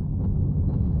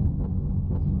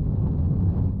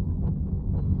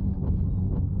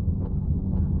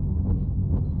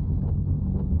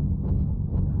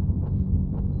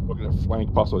 Looking at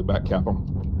flank, possibly back cap them.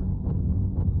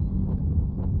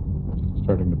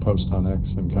 Starting to post on X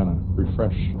and kind of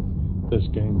refresh this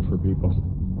game for people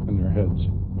in their heads.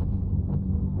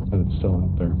 And it's still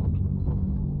out there.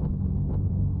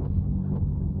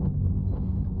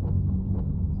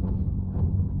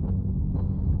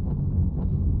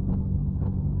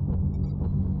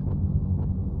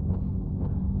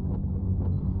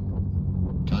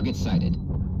 Target sighted.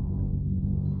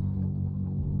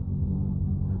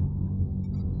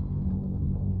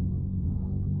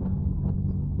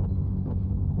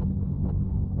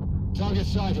 Target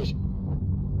sighted.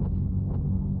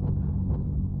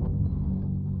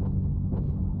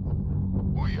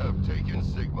 We have taken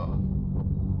Sigma.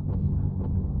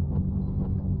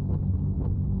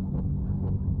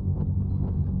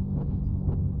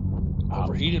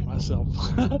 Overheated myself.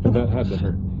 That had to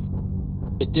hurt.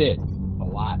 It did. A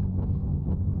lot.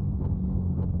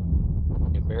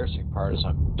 The embarrassing part is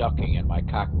I'm ducking in my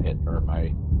cockpit or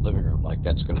my living room like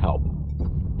that's going to help.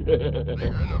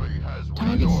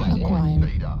 Target acquired.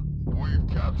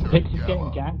 Pixie's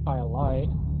getting ganked by a light.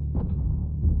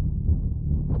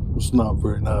 It's not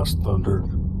very nice, Thunder.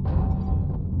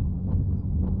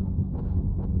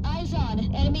 Eyes on.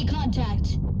 Enemy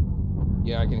contact.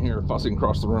 Yeah, I can hear fussing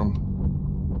across the room.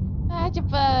 I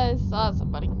saw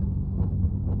somebody.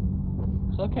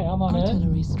 It's okay, I'm on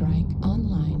Artillery strike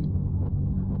online.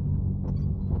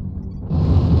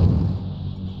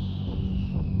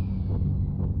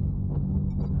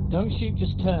 Don't shoot,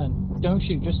 just turn. Don't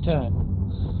shoot, just turn.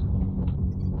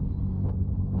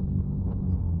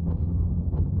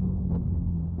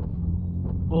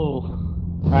 Oh.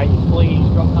 Right, please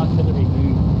drop artillery,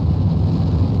 move.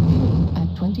 At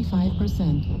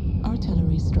 25%.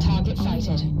 Artillery strike Target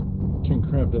sighted. online. King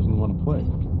Crab doesn't want to play.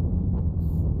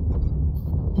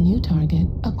 New target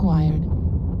acquired.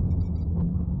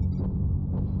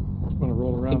 Want to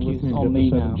roll around with me on and me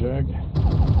get the now. 7 Jag?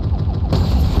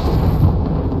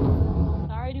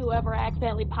 Sorry to whoever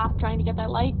accidentally popped trying to get that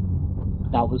light.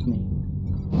 That was me.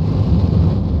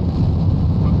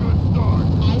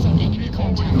 Eyes on enemy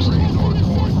contact.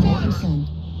 5%.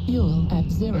 Fuel at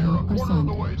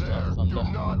 0%. Do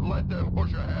not let them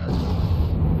push ahead.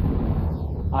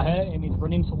 I hurt him, he's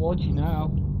running towards you now.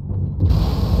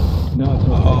 No, it's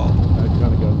okay. I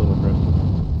kind of got a little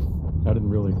aggressive. I didn't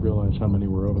really realize how many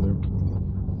were over there.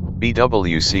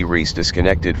 BWC Reese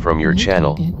disconnected from your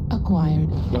channel. Acquired.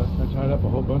 But I tied up a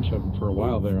whole bunch of them for a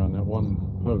while there on that one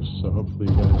post, so hopefully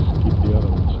you guys keep the other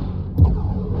ones.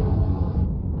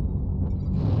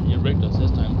 You rigged us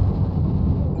this time.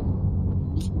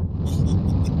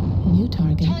 New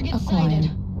target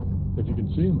acquired. If you can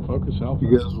see them, focus alpha.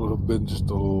 You guys would have been just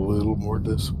a little more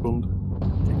disciplined.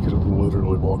 You could have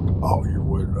literally walked all your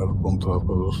way right up on top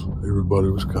of us. Everybody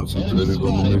was concentrated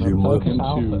on the medium left.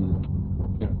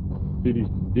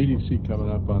 DDC coming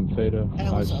up on Theta,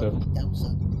 I-7.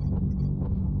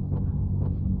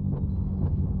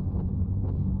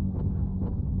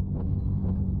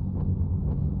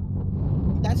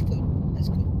 That's good. That's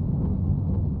good.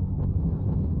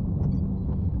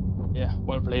 Yeah,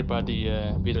 well played by the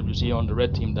BWC on the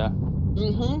red team there.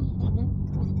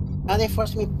 Now they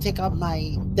forced me to take out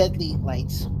my deadly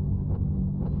lights.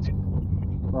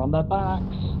 We're on their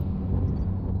backs.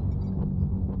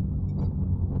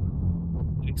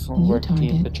 Excellent New work, Team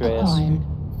target Petraeus. acquired.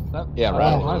 Yeah, Oh,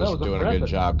 Rattler that was was doing a good impressive.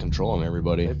 job controlling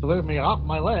everybody. They blew me off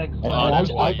my legs. Oh, that's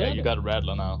why. Yeah, you got a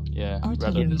Rattler now. Yeah, Rattler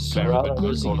Artillery is So very strike good Rattler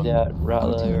was controller. that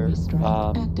Artillery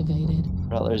strike activated.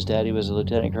 Rattler's daddy was a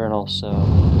lieutenant colonel, so it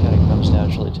kind of comes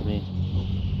naturally to me.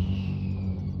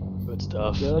 Good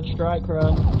stuff. Good strike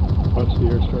run. What's the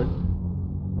airstrike?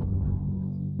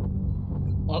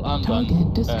 Well, I'm Target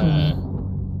done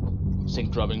destroyed.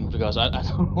 sync dropping because I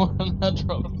don't want to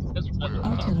drop this Rattler.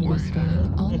 Artillery strike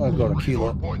I'll go to online.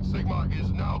 Kilo.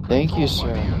 Thank you,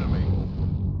 sir.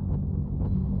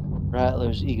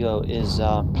 Rattler's ego is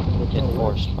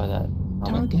enforced by that.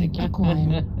 Target Thank you.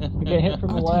 acquired. You get hit from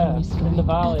the Artillery left, strike in the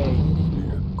valley.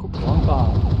 activated. One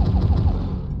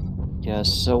bomb.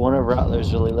 Yes, so one of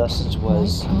Rattler's early lessons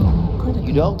was Critical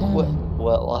you don't quit. damage.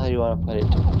 Well, how do you want to put it?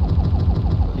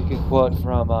 Take a quote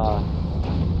from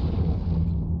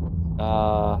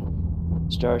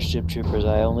Starship Troopers.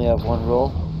 I only have one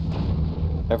rule.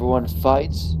 Everyone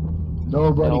fights.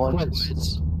 Nobody no one quits.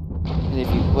 quits. And if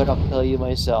you quit, I'll kill you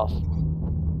myself.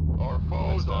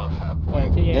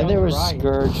 Then there was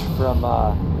Scourge from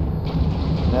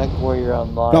Mech Warrior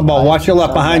Online. Gumbo, watch your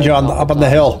left behind you up on the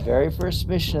hill. The very first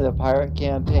mission of the pirate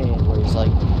campaign, where he's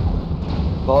like,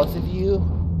 both of you,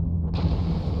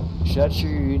 shut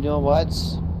your you know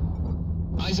whats.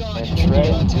 And Trey,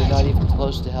 you're not even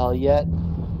close to hell yet.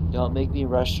 Don't make me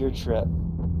rush your trip.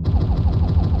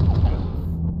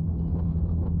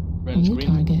 New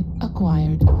target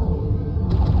acquired.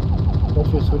 What's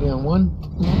your switching on one?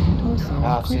 Left torso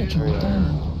Half critical century.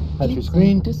 damage. Touch Heat your sink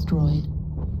screen. destroyed.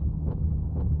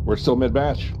 We're still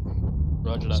mid-batch.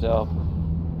 Roger that. So,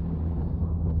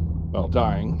 Well,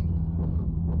 dying.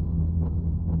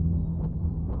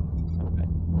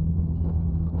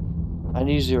 I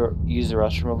need to use the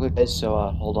restroom real quick, guys, so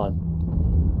hold on.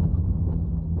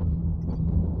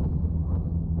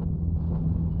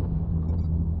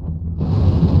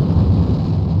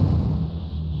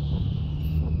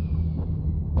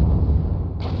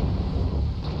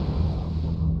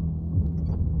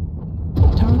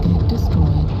 Target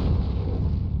destroyed.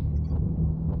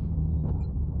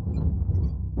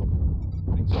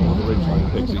 Thanks all the ridge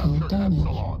line Pixie. Critical damage.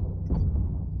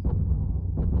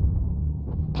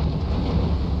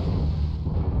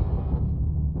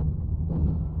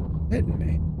 Hitting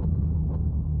me.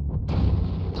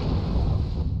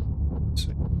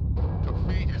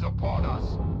 Defeat is upon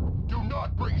us. Do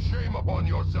not bring shame upon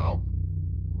yourself.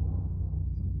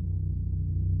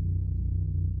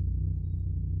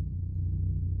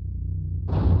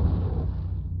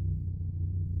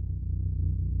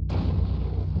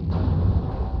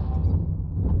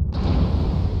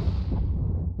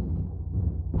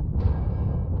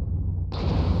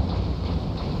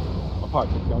 Pod,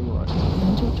 down your right.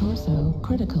 Center torso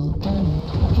critical damage.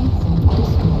 Heat sink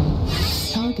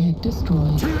destroyed. Target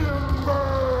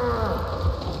destroyed.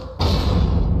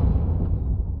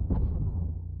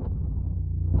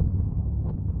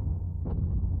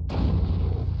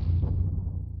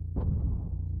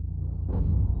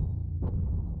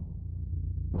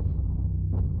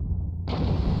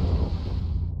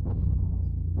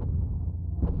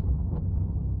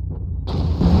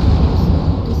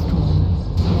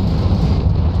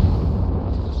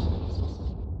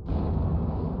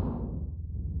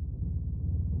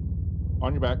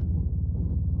 On your back.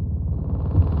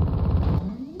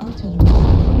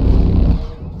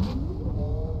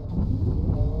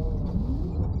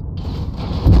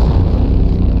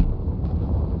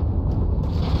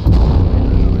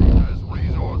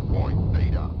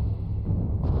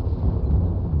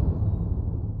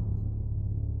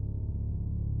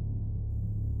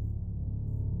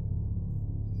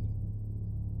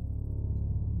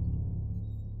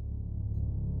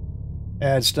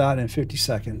 Ad start in 50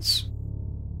 seconds.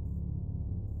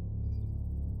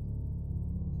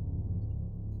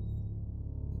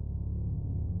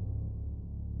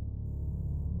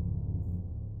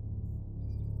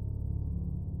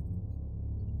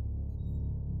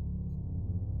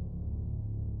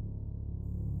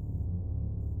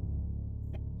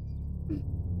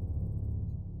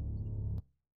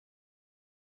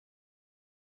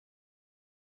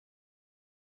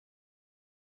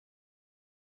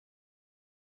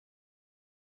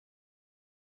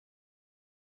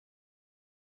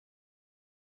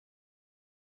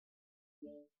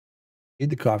 Need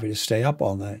the coffee to stay up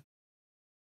all night.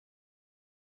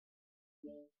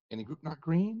 Any group not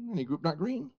green? Any group not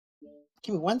green?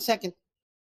 Give me 1 second.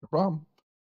 No problem.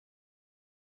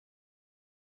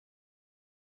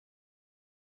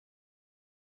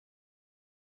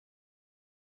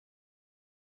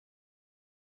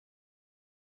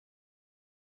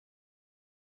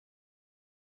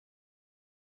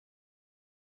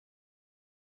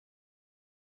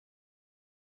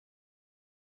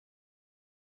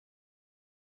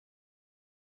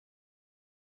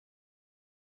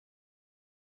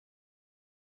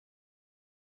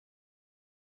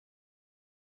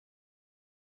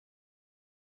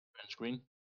 screen.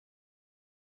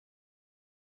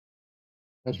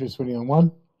 Petri swinging on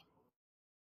 1.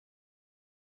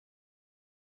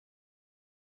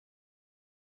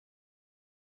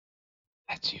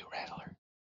 That's you, Rattler.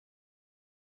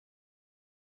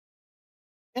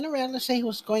 Didn't Rattler say he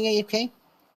was going AFK?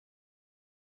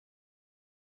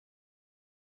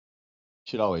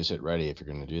 Should always hit ready if you're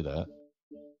going to do that.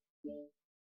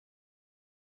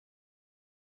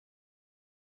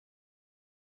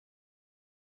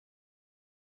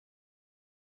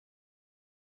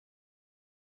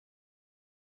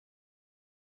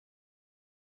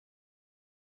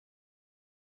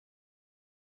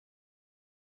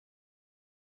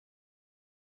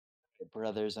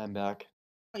 Brothers, I'm back.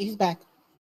 He's back.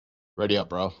 Ready up,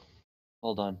 bro.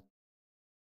 Hold on.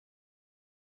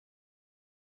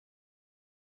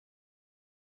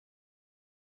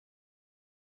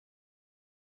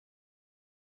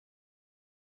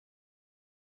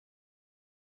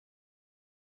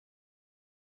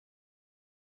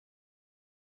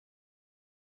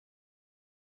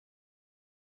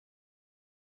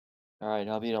 All right,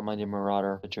 I'll be on Monday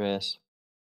Marauder, Atreus.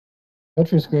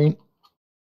 Petri screen.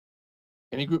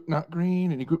 Any group not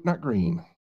green? Any group not green?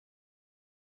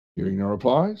 Hearing no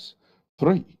replies.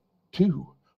 3, 2,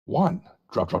 1.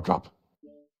 Drop, drop, drop.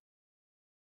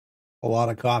 A lot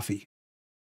of coffee.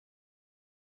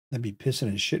 I'd be pissing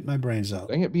and shitting my brains out.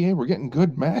 Dang it, BA, we're getting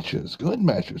good matches. Good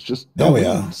matches. Just Oh, no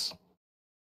yeah. wins.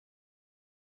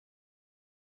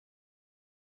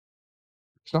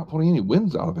 It's not pulling any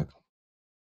wins out of it.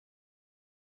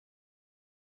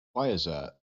 Why is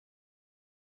that?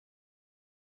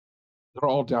 They're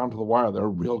all down to the wire. They're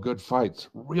real good fights.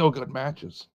 Real good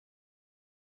matches.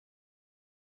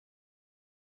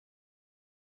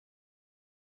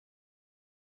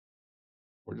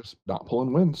 We're just not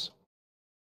pulling wins.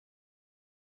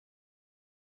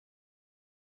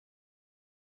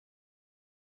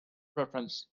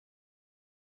 Preference.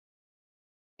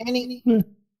 Any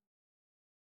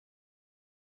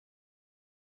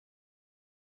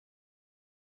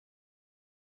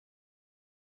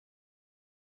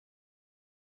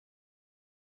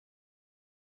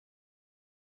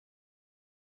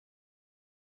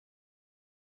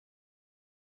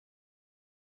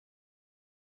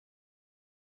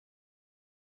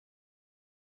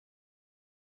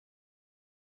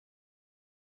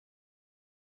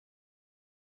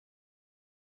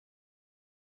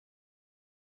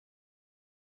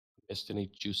Missed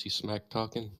any juicy smack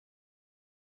talking?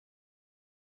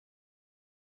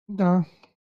 No.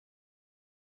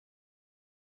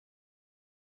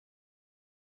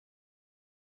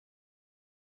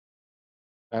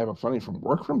 I have a funny from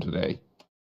work from today.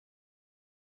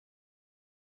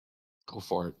 Go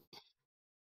for it.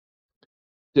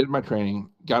 Did my training,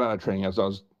 got out of training as I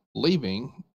was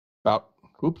leaving. About,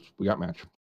 oops, we got match.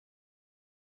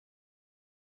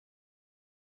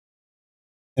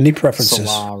 Any preferences?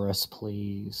 Solaris,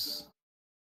 please.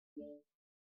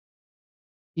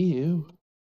 Ew.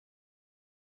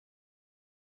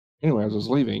 Anyway, as I was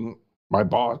leaving, my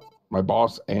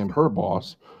boss and her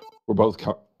boss were both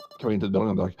coming into the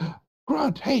building. They're like,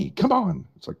 Grunt, hey, come on.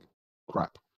 It's like,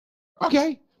 crap.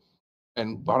 Okay.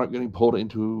 And wound up getting pulled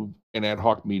into an ad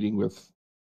hoc meeting with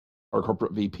our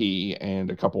corporate VP and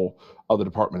a couple other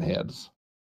department heads.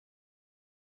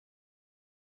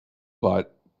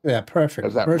 But yeah, perfect.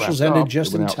 as that Commercials wrapped ended up,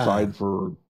 just we in went outside time.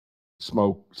 for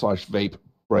smoke/vape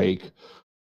break,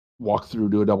 walk through,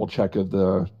 do a double check of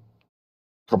the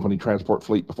company transport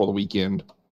fleet before the weekend.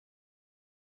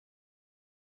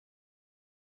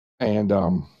 And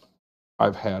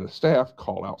I've had a staff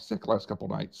call out sick last couple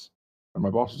nights. And my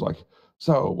boss was like,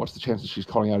 so what's the chances she's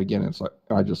calling out again? And it's like,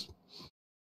 and I just,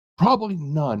 probably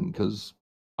none, because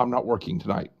I'm not working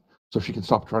tonight. So she can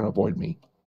stop trying to avoid me.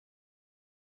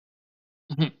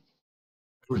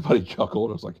 Everybody chuckled.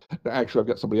 I was like, actually, I've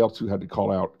got somebody else who had to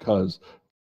call out because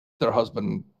their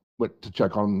husband went to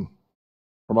check on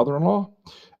her mother-in-law,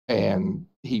 and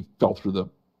he fell through the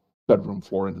bedroom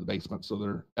floor into the basement. So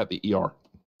they're at the ER.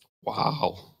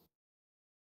 Wow.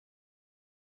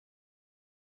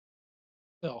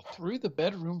 Fell through the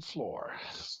bedroom floor.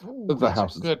 Ooh, The that's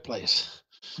house a is good place.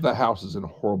 The house is in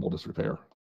horrible disrepair.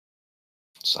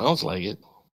 Sounds like it.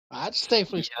 I'd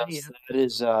safely say Yes, it. that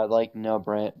is like no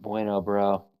bueno,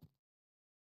 bro.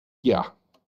 Yeah.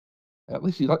 At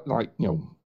least he like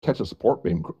catch a support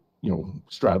beam,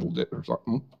 straddled it or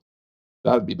something.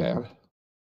 That'd be bad.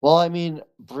 Well, I mean,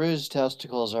 bruised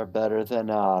testicles are better than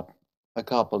a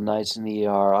couple nights in the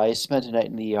ER. I spent a night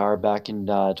in the ER back in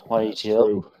 22.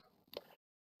 True.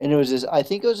 And it was this, I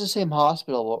think it was the same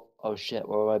hospital, oh shit,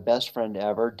 where my best friend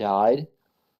ever died.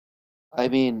 I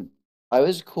mean, I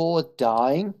was cool with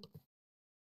dying,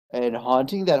 And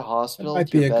haunting that hospital might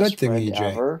with your be a best good thing, friend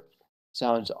EJ. ever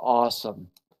sounds awesome.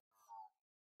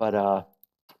 But all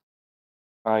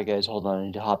right, guys, hold on. I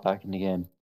need to hop back in the game.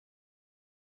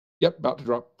 Yep, about to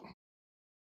drop.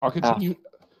 I'll continue.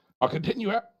 I'll continue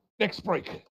at next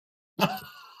break.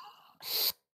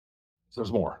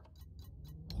 There's more.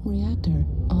 Reactor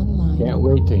online. Can't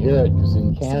wait to hear it, because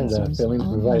in Canada, Sensors failing to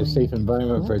provide a safe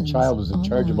environment for a child is a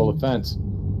chargeable offense.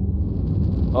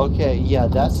 Okay, yeah,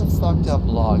 that's a fucked up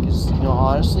law, because, you know,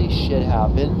 honestly, shit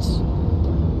happens.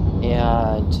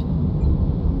 And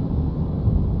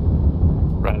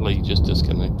Riley just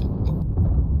disconnected.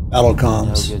 Battle no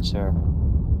comms. good, sir.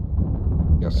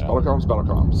 Yes, Battlecoms,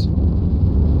 Battlecoms.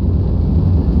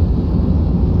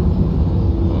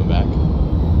 Coming back.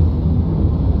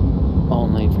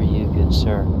 Only for you, good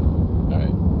sir. All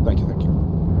right. Thank you, thank you.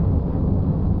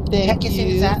 Thank you,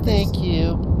 thank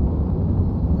you.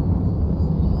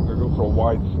 I'm gonna go for a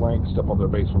wide flank, step on their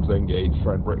base once they engage,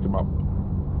 try and break them up.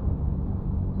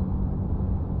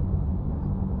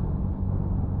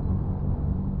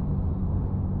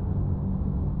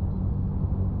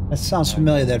 That sounds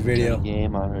familiar, that video.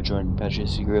 Game, I'm gonna join the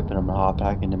BWC group and I'm gonna hop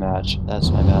back into match. That's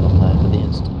my battle plan for the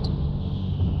instant.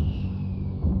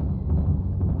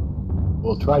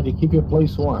 We'll try to keep your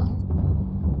place warm.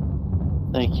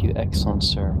 Thank you, excellent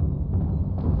sir.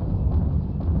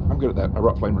 I'm good at that. I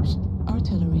brought flamers.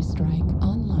 Artillery strike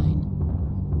online.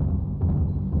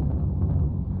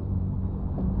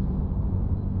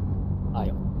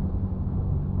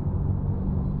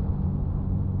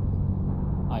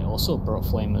 I also brought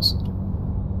flamers.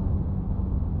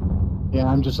 Yeah,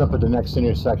 I'm just up at the next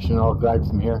intersection. I'll guide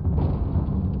from here.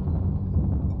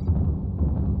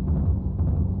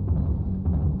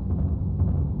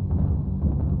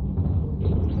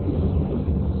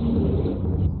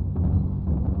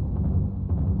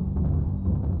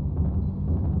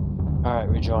 Alright,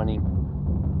 rejoining.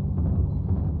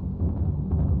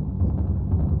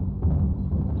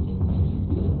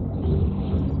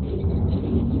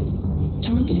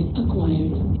 Target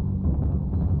acquired.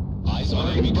 Eyes on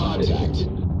enemy contact.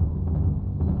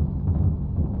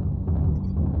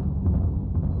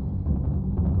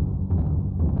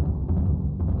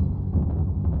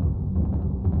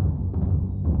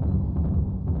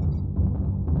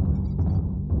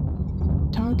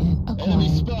 Target Enemy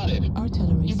acquired. spotted.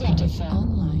 Artillery You got this, strike Sam.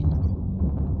 online.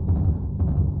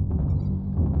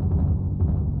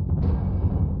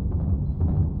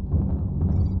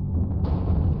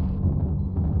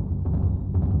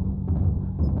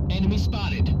 Enemy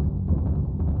spotted.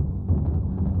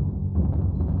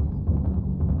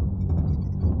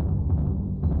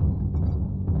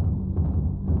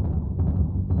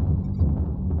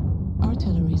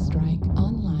 Artillery strike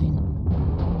online.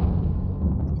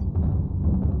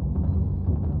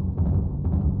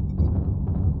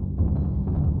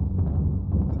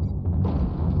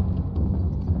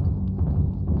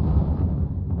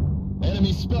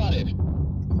 Enemy spotted.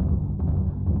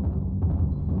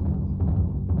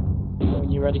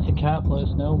 When you're ready to cap, let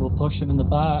us know. We'll push him in the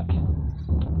back.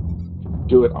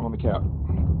 Do it. I'm on the cap.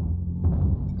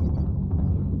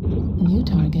 New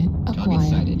target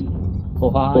acquired.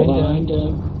 Behind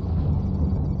him.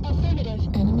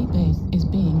 Enemy base is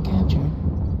being captured.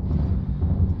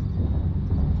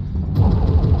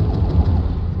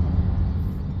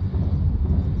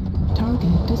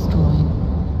 Target destroyed.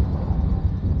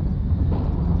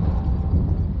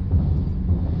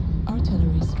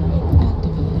 Artillery strike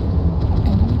activated.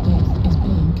 Enemy base is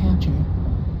being captured.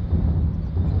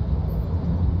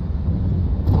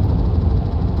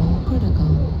 All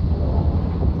critical.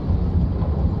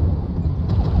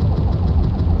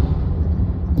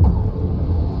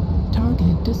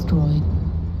 Target destroyed.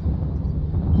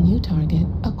 New target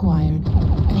acquired.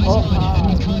 Enemy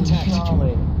base is being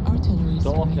captured. Artillery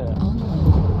strike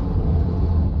online.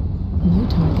 New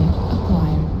target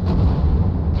acquired.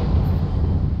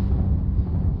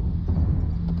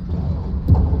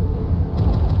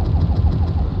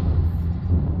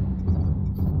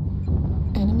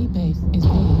 Enemy base is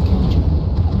being captured.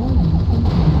 Warning,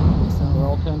 incoming missile. We're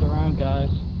all turned around,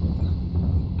 guys.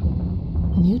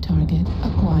 New target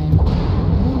acquired.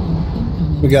 Warning,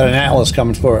 incoming. We got an Atlas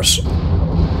coming for us.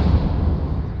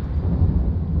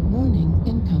 Warning,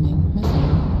 incoming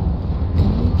missile.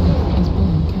 Enemy base is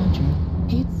being captured.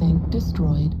 Heat sink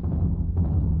destroyed.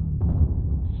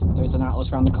 There's an Atlas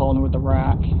around the corner with the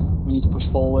rack. We need to push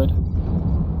forward.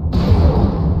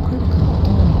 Critical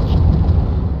damage.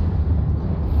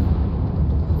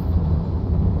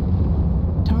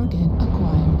 Target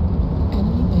acquired.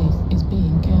 Enemy base is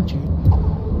being captured.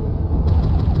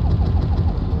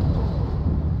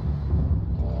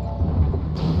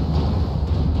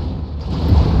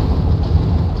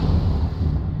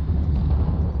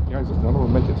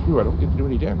 Ooh, I don't get to do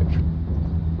any damage.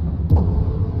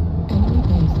 Enemy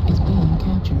base is being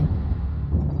captured.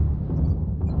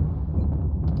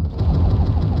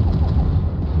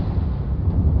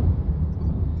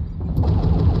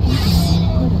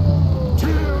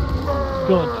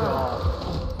 Good job.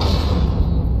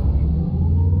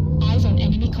 Eyes on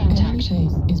enemy contact. Enemy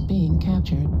base is being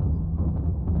captured.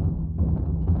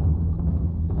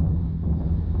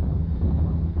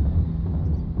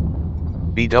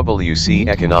 BWC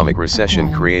economic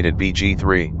recession created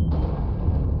BG3.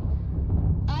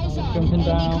 Eyes on Jumping enemy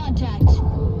down. contact.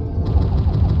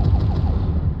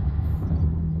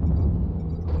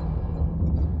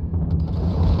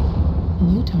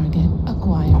 New target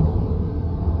acquired.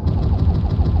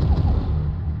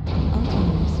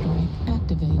 Artillery strike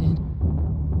activated.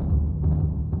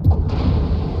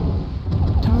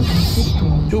 Target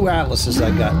destroyed. 2 atlases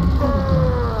I got.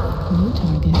 New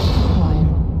target acquired.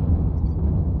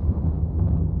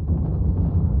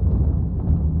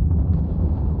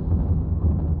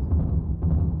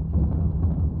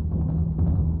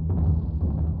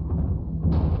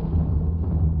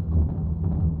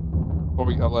 What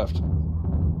we got left?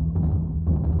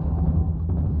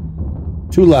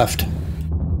 2 left.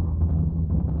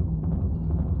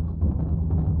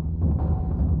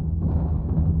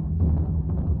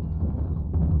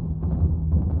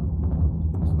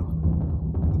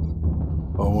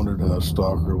 I wondered how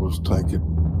Stalker was tanking.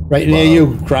 Right near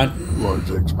you, Grunt. Large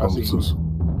exponences.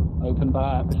 Open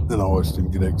back. And I always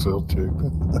didn't get Excel checked.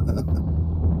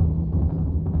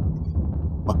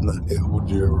 Why the hell would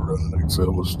you ever run an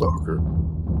Excel with Stalker?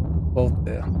 Both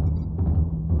there.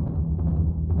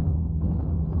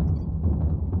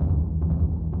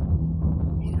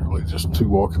 Literally just 2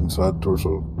 walking side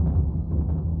torso.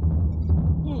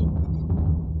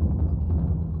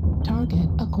 Target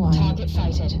acquired. Target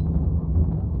sighted.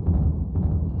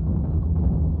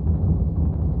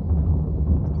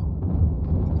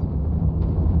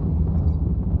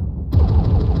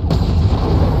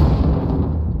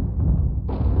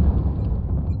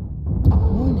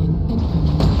 Warning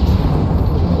incoming.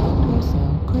 Right torso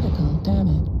critical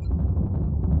damage.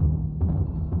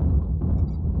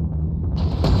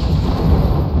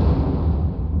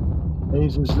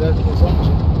 Lasers left his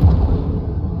action.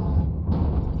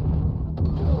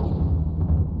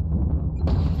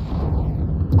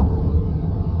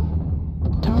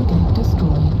 Target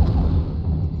destroyed.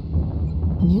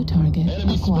 New target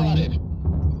Enemy acquired. spotted.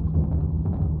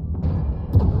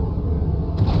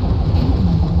 Heat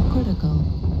level critical.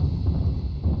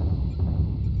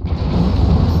 Right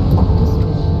torso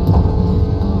destroyed.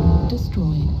 Left arm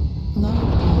destroyed.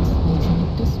 Large pulse laser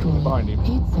destroyed. Behind him.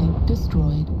 Heat sink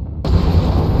destroyed.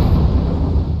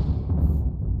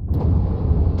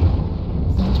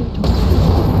 Center torso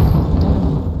critical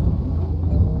damage.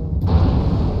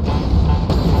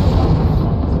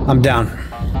 I'm down.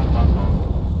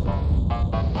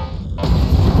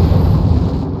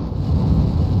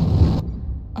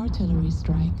 Artillery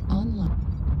strike online.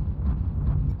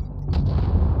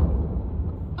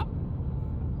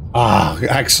 Ah,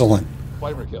 excellent.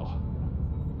 Flavor kill.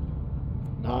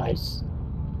 Nice.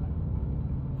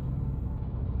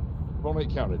 Only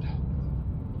counted.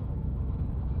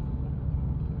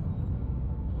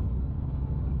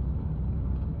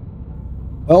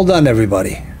 Well done,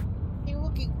 everybody. Hey,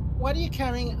 Wookie, what are you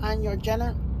carrying on your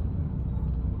Jenna?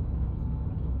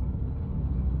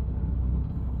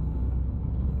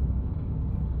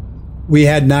 We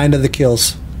had 9 of the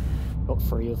kills. Got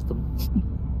 3 of them.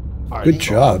 Good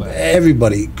job,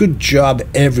 everybody. Good job,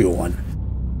 everyone.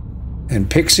 And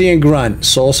Pixie and Grunt,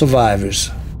 sole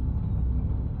survivors.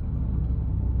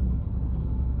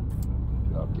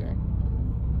 Good job, gang.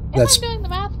 If I'm doing the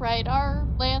math right, our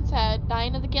Lance had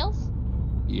 9 of the kills.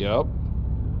 Yep.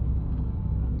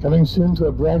 Coming soon to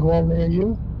a brag wall near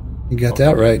you. You got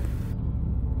that right.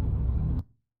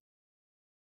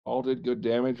 All did good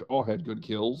damage. All had good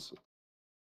kills.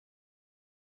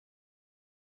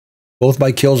 Both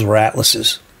my kills were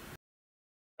atlases.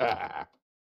 Ah.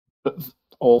 But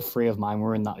all 3 of mine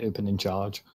were in that opening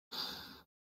charge.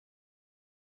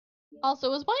 Also,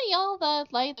 was one of y'all the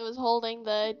light that was holding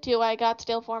the 2 I got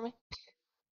still for me?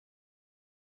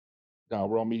 No,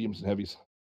 we're all mediums and heavies.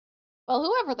 Well,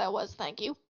 whoever that was, thank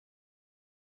you.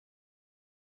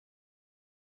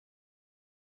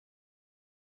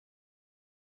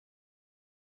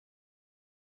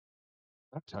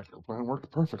 That tactical plan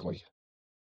worked perfectly.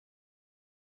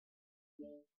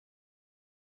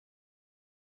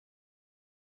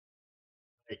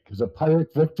 Because a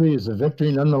pirate victory is a victory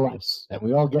nonetheless. And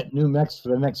we all get new mechs for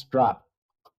the next drop.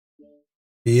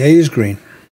 EA is green.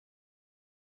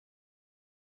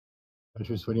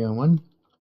 Treasure Sweetie on 1.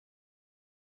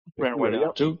 Ran away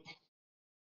down too.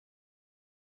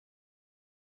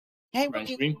 Hey, Ran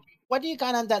screen. what do you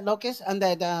got on that locust, on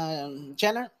that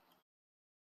Jenner?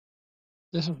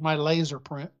 This is my laser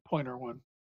pointer one.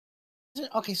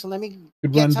 Okay, so let me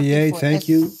Good get run, something BA. for Thank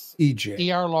you,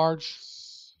 EJ. ER large.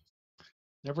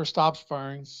 Never stops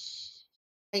firing.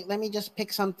 Hey, let me just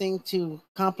pick something to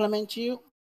compliment you.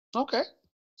 Okay.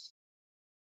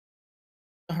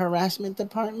 The harassment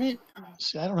department.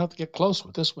 See, I don't have to get close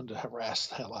with this one to harass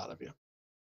the hell out of you.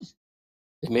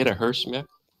 They made a hearse mech.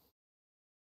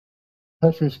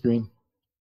 Touch your screen.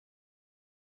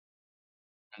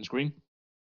 Ran screen.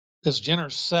 This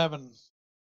Jenner's 7.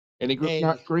 Any group Hey.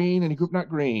 not green? Any group not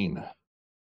green?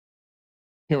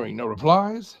 Hearing no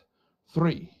replies.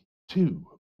 3, 2,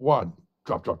 1.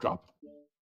 Drop, drop, drop.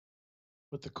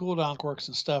 With the cooldown quirks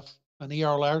and stuff, an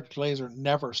ER large laser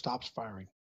never stops firing.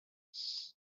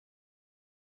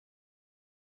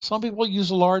 Some people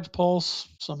use a large pulse.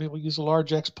 Some people use a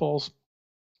large X pulse.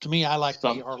 To me, I like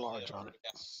the ER large on it.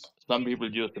 Some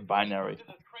people use the binary.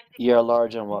 ER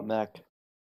large on what mech?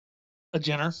 A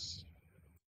Jenner.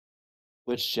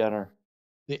 Which Jenner?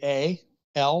 The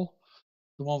AL,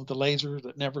 the one with the laser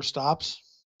that never stops.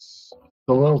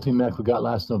 The loyalty mech we got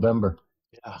last November.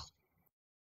 Yeah.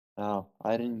 Oh,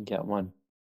 I didn't get one.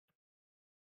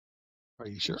 Are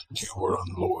you sure? You were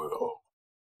unloyal.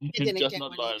 You're just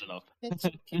not loyal enough. That's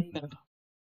okay.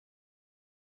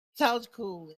 Sounds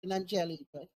cool and angelic,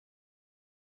 but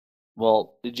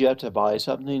Well, did you have to buy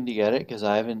something to get it? Because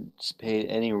I haven't paid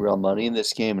any real money in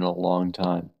this game in a long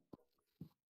time.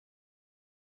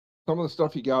 Some of the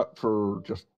stuff you got for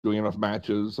just doing enough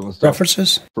matches, some of the stuff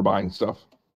References? for buying stuff.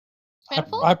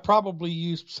 I probably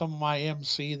used some of my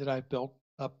MC that I built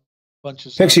up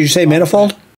bunches Pixie, of. you say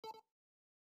manifold?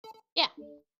 Yeah.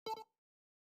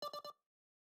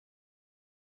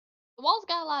 The wall's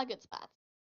got a lot of good spots.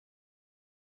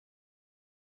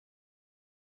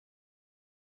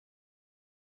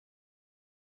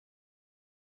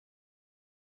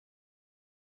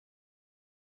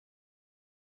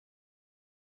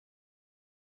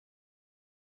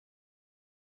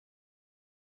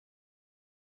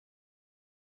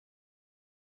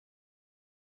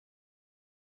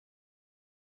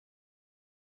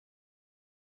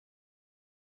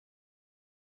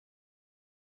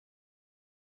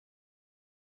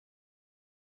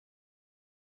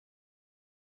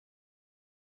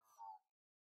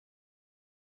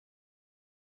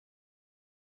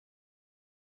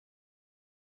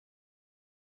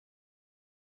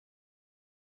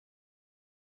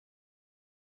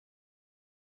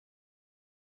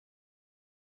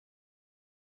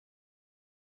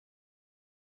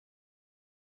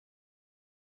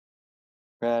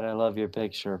 Brad, I love your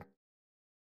picture.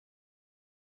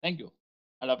 Thank you.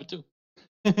 I love it too.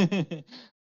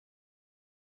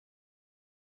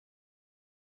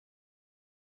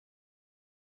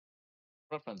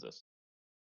 References.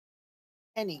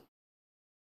 any.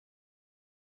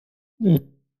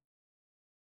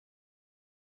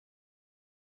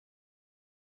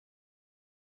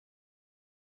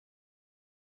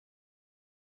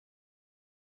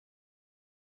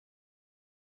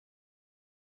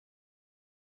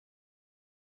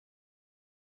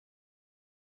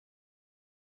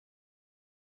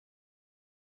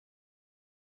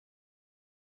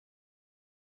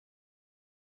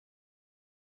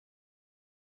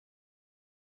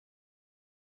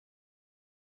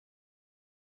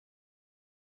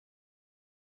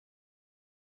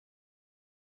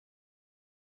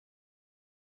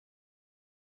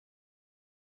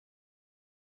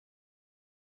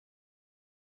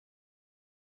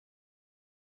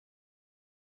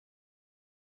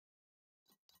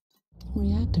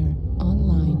 Reactor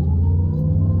online.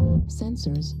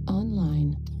 Sensors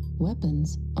online.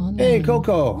 Weapons online. Hey,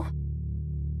 Coco.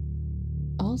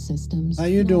 All systems. How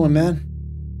you doing, man?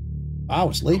 I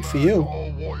was late for you.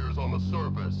 All warriors on the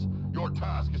surface. Your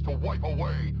task is to wipe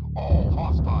away all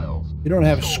hostiles. You don't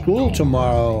have school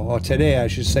tomorrow, or today, I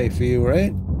should say, for you,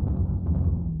 right?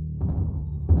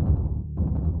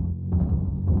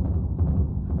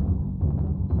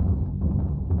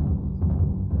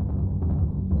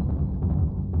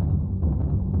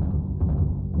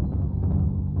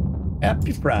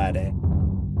 Happy Friday.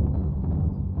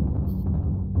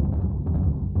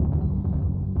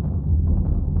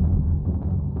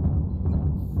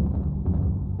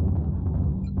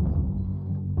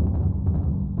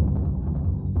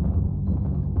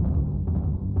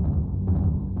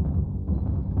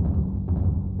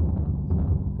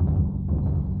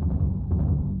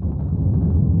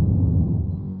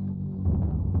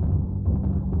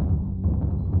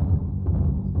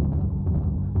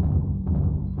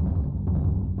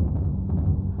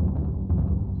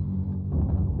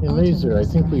 Laser, I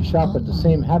think we shop at the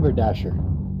same haberdasher.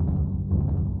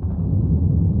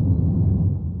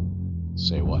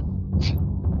 Say what?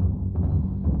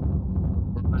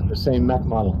 The same mech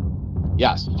model.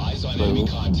 Yes. Eyes on enemy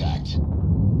contact.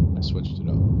 I switched it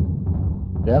up.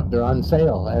 Yep, they're on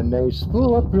sale, and they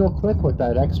spool up real quick with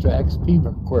that extra XP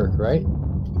quirk, right?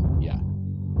 Yeah.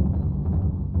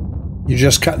 You're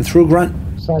just cutting through, Grunt?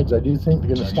 Besides, I do think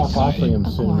they're going to stop offering them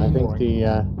soon. I think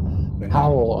the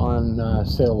Howl on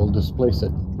sale will displace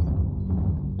it.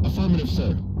 Affirmative,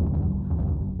 sir.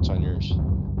 It's on yours.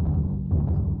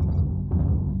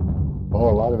 Oh,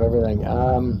 a lot of everything.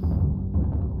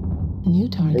 New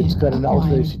target It's got an Ultra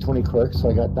acquired. AC-20 quirk,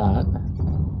 so I got that.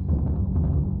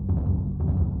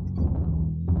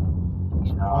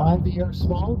 5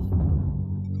 small.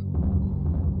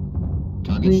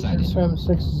 Target sighted. From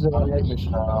 6 is about right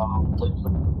mission.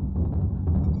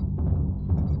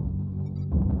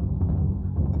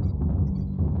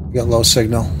 You got low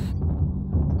signal.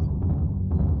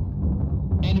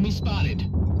 Enemy spotted.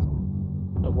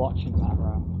 They're watching that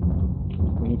ramp.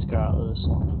 We need to go out of this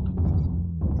one.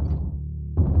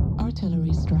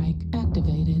 Artillery strike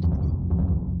activated.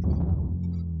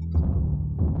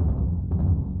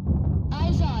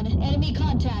 Eyes on. Enemy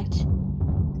contact.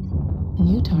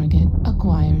 New target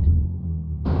acquired.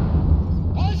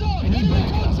 Eyes on! Enemy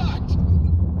contact!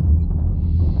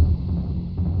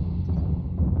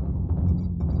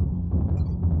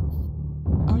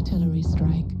 Artillery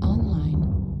strike online.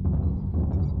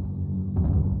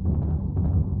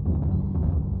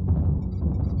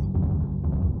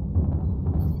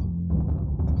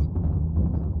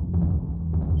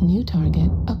 New target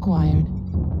acquired.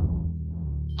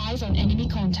 Eyes on enemy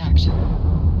contact.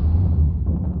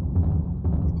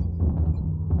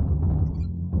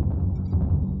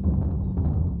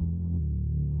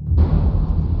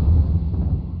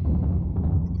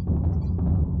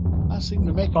 I seem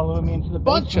to make Follow me into the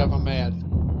bunch of basement. them mad.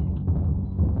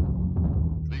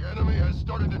 The enemy has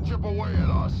started to chip away at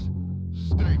us.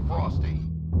 Stay frosty.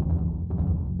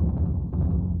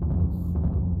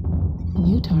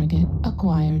 New target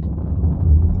acquired.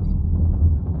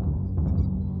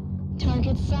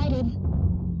 Target sighted.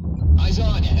 Eyes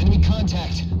on! Enemy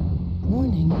contact!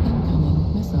 Warning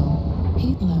incoming missile.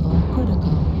 Heat level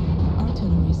critical.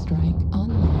 Artillery strike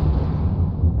online.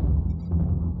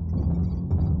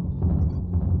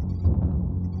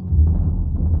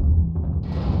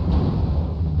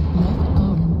 Left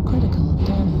arm critical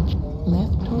damage.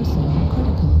 Left torso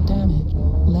critical damage.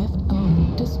 Left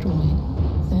arm destroyed.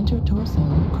 Center torso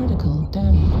critical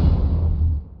damage.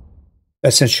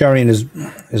 That Centurion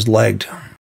is legged.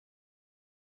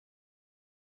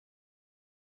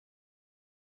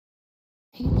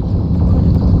 Heat level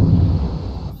critical.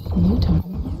 New target.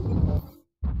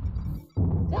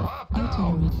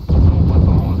 Artillery. Let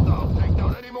the hostiles take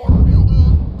down any more of you.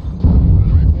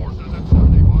 Enemy forces at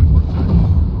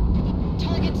 75%.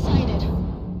 Target sighted.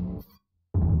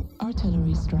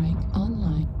 Artillery strike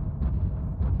online.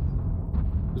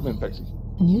 Who's been Pixie?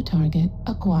 New target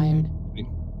acquired.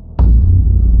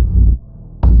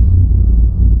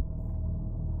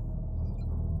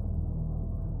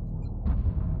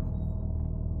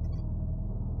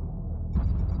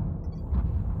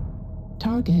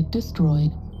 Target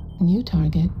destroyed. New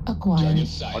target acquired.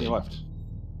 On your left.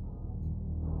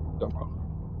 Don't go.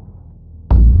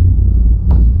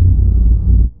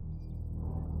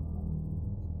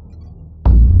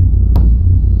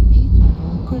 Heat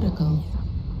level critical.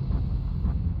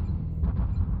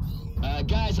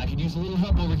 Guys, I could use a little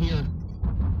help over here.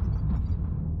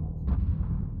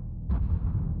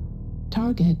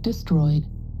 Target destroyed.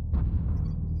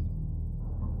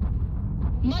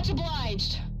 Much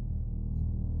obliged.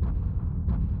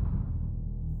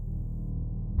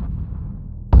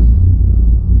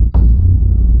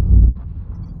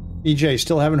 EJ,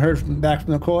 still haven't heard back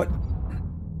from the court?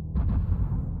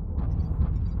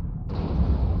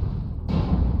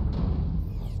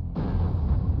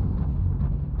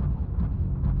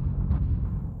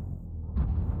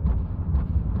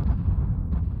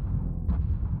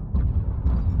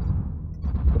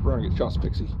 We're gonna get shots,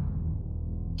 Pixie.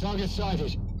 Target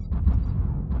sighted.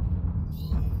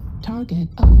 Target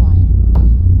acquired.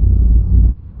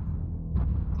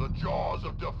 The jaws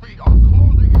of defeat are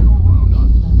closing in around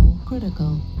us. Level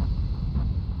critical.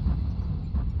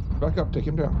 Back up, take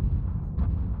him down.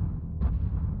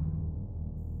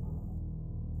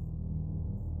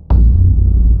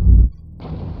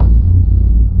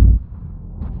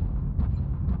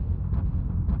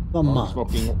 Come on.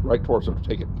 Smoking right torso,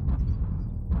 take it.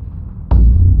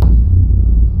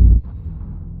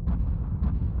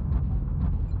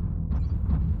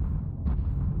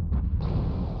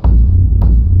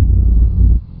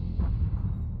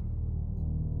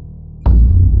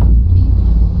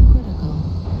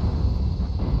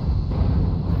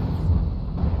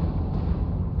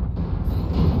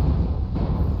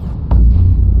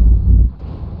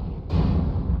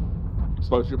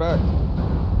 Close your back.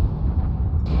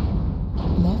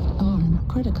 Left arm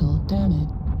critical damage.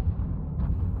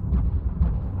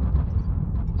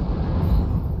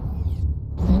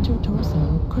 Center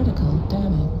torso critical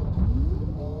damage.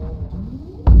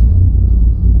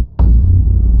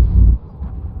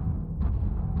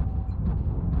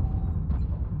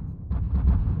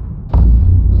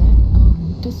 Left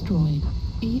arm destroyed.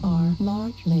 ER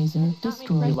large laser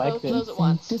destroyed. You like both them. those at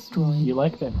once. Destroyed. You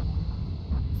like them.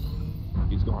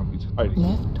 He's gone. He's hiding.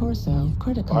 Left torso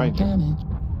critical Behind you. damage.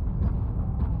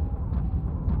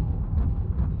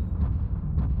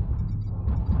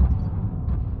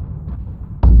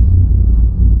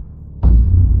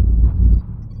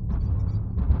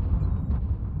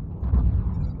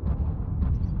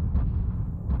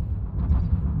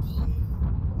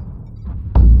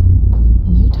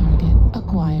 New target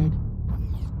acquired.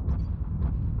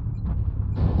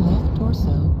 Left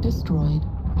torso destroyed.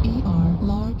 ER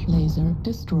large laser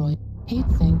destroyed.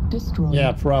 Heatsink destroyed.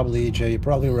 Yeah, probably, EJ. You're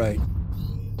probably right.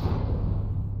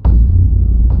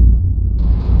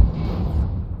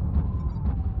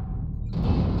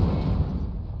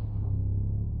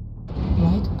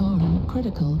 Right arm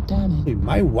critical damage. Hey,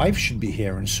 my wife should be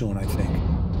hearing soon, I think.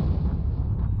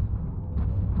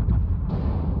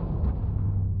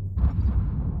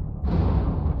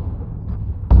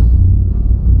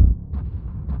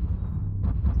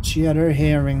 She had her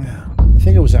hearing, I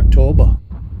think it was October.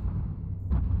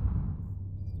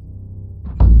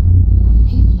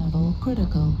 Heat level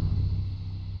critical.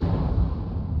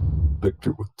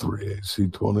 Victor with 3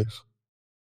 AC-20s.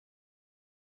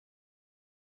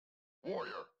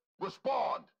 Warrior,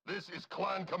 respond. This is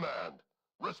Clan Command.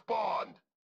 Respond.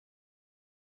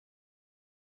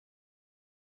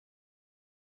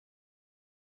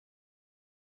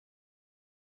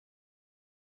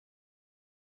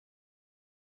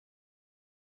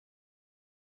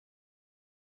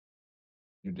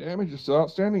 Your damage is still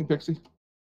outstanding, Pixie.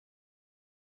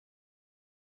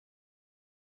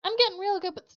 I'm getting real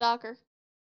good with Stalker.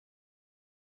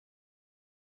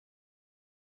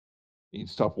 You need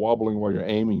to stop wobbling while you're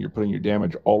aiming. You're putting your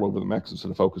damage all over the mechs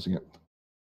instead of focusing it.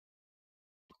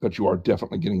 But you are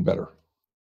definitely getting better.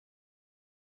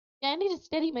 Yeah, I need to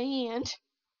steady my hand.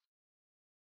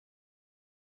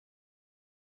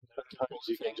 Sometimes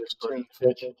you can just turn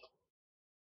pitch.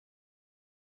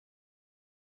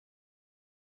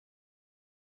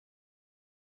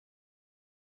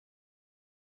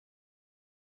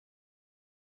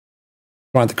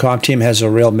 The comp team has a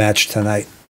real match tonight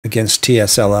against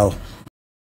TSLL.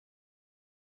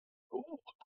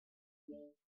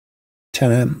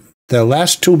 10M. The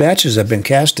last two matches have been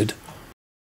casted.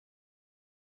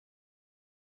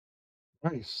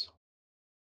 Nice.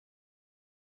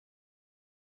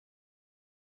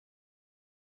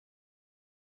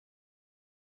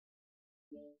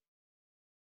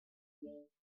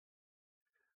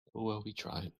 Well, we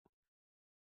tried.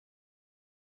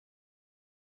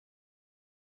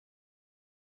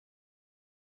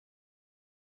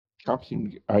 Comp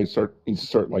team, need to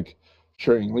start like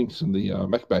sharing links in the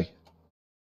mech bay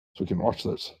so we can watch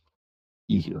those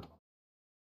easier.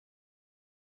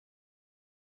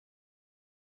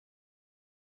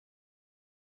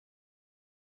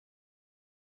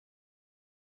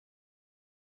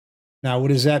 Now, what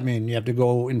does that mean? You have to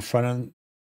go in front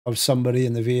of somebody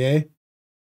in the VA?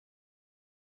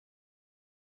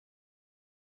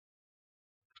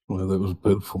 Well, that was a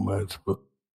pitiful match, but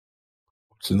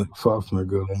watching that Fafner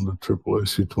go down to triple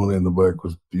AC-20 in the back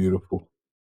was beautiful.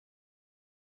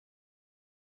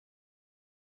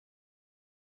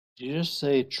 Did you just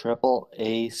say triple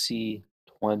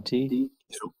AC-20?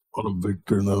 Yep, on a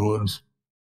Victor, no less.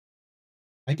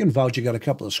 I can vouch you got a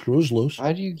couple of screws loose.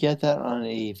 How do you get that on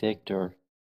a Victor?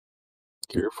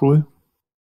 Carefully.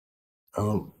 I don't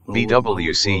know what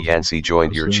BWC Yancey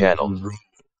joined your channel.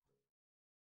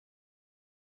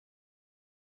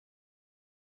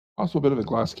 Also a bit of a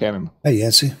glass cannon. Hey,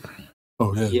 Yancey.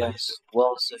 Oh, yeah. Yes.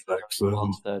 Well said.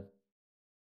 Well said.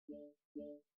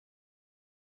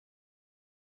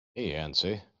 Hey,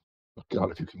 Yancy. Oh, God,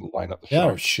 if you can line up the Yeah,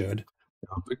 shot. it should.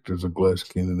 Yeah, Victor's a glass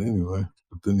cannon anyway.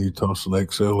 But then you toss an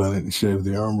XL in it and shave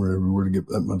the armor everywhere to get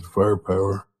that much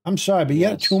firepower. I'm sorry, but you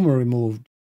had a tumor removed.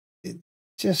 It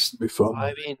just be fun.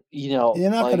 I mean, you know,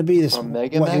 you're not like, going to be this from what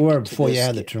Mega you were Mech to before you this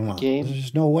had the tumor. game, There's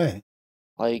just no way.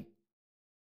 like,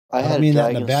 I I don't had a mean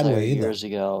that in a Dragon bad Slayer way either. years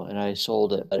ago, and I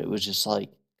sold it, but it was just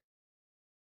like,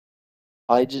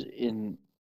 I just in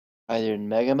either in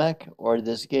Mega Mech or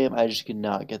this game, I just could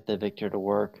not get the Victor to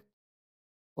work.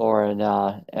 Or in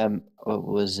what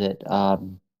was it?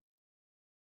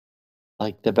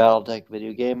 Like the BattleTech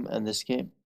video game and this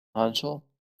game console.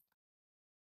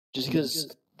 Just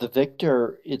because the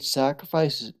victor, it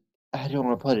sacrifices. I don't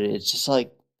want to put it. It's just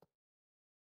like,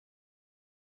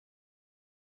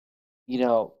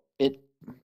 it.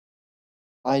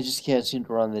 I just can't seem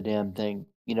to run the damn thing.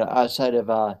 Outside of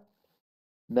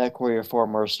MechWarrior 4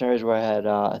 Mercenaries, where I had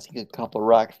I think a couple of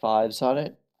Rack 5s on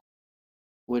it,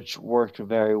 which worked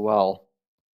very well.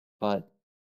 But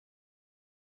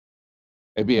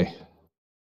ABA.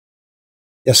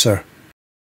 Yes, sir.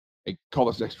 Hey, call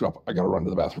this next drop. I gotta run to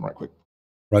the bathroom right quick.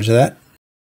 Roger that.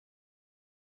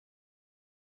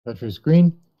 Touch your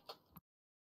screen.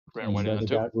 Ran They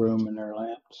got room in their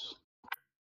lamps.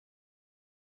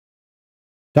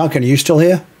 Duncan, are you still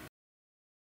here?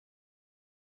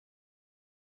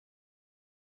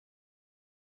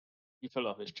 He fell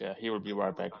off his chair. He will be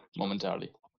right back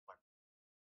momentarily.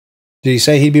 Did he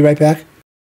say he'd be right back?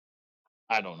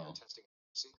 I don't know.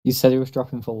 He said he was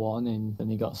dropping for one, and then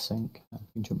he got sync.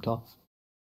 He jumped off.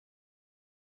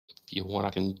 If you want,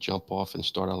 I can jump off and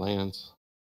start our lands.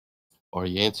 Or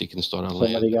Yancey can start our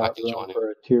Somebody land. I got can room join it.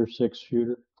 for a tier 6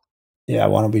 shooter. Yeah,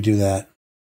 why don't we do that?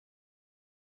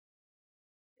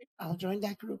 I'll join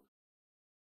that group.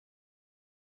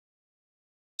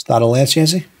 Start a lance,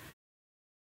 Yancey?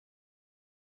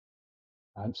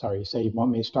 I'm sorry, you say you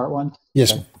want me to start one?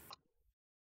 Yes. Okay.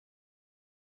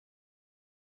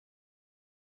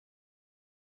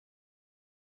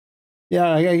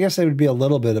 Yeah, I guess there would be a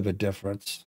little bit of a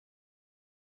difference.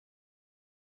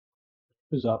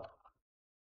 Who's up?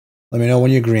 Let me know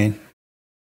when you're green.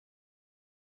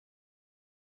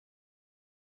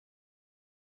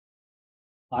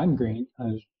 I'm green.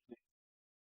 Come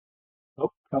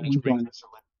and join us.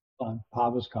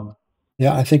 Pava's coming.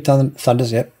 Yeah, I think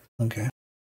Thunder's it. Okay.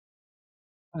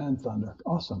 And Thunder.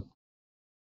 Awesome.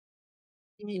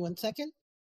 Give me 1 second.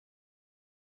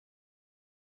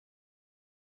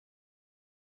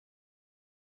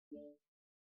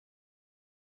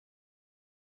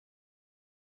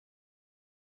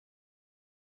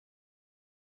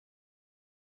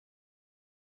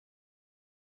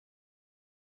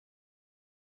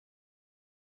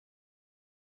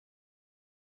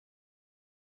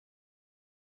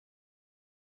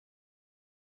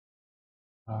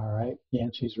 All right.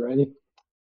 Yancey's ready.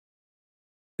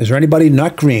 Is there anybody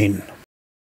not green?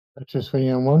 Touch your screen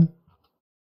on one.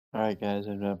 all right, guys,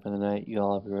 I'm done for the night. You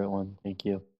all have a great one. Thank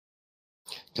you.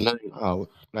 Good night. Oh,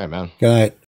 night, man. Good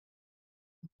night.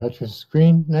 Touch your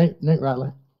screen. Night,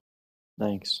 Rattler.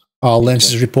 Thanks. All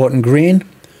lenses reporting green.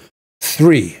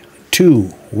 3, 2,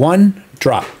 1,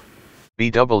 drop.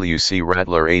 BWC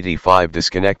Rattler 85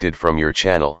 disconnected from your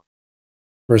channel.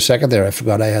 For a second there, I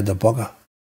forgot I had the bugger.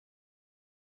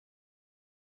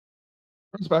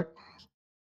 It's back.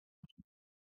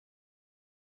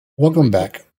 Welcome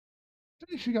back.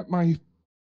 Finish you got what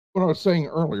I was saying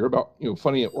earlier about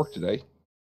funny at work today.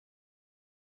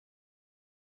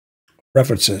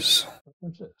 References.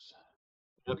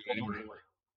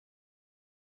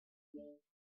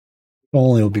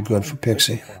 Only will be good for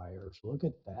Pixie. Look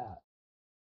at that.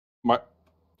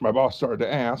 My boss started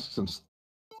to ask, since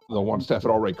the one staff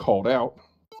had already called out.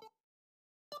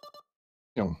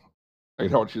 I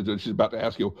could tell what she's doing. She's about to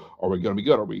ask you, are we going to be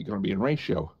good? Are we going to be in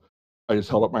ratio? I just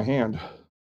held up my hand.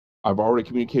 I've already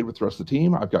communicated with the rest of the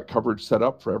team. I've got coverage set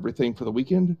up for everything for the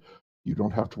weekend. You don't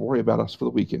have to worry about us for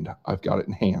the weekend. I've got it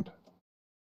in hand.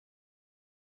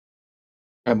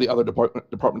 And the other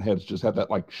department heads just had that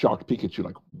shocked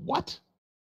Pikachu, what?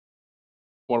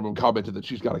 One of them commented that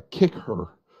she's got to kick her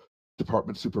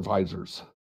department supervisors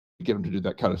to get them to do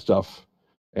that kind of stuff.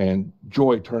 And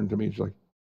Joy turned to me and she's like,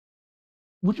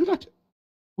 would you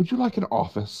like an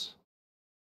office?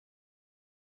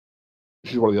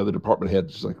 She's one of the other department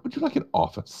heads. She's like, would you like an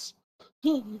office?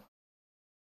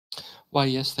 Why,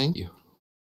 yes, thank you.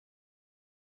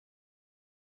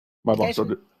 My boss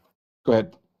started. Go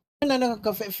ahead. No.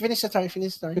 Go finish the story.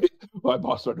 Finish the story. My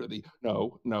boss started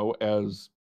no.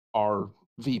 As our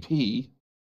VP,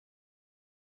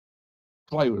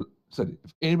 Clay said,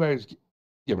 if anybody's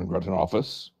giving Grunt an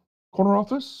office, corner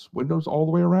office, windows all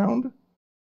the way around.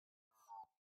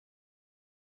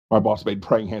 My boss made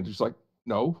praying hands. She's like,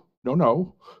 no,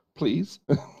 please.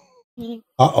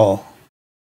 Uh-oh.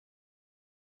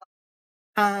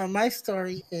 My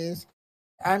story is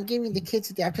I'm giving the kids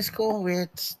at the after school where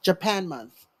it's Japan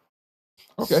month.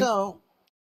 Okay. So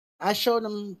I showed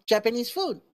them Japanese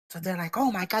food. So they're like,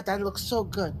 oh my God, that looks so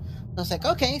good. I was like,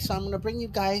 okay, so I'm going to bring you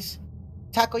guys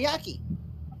takoyaki.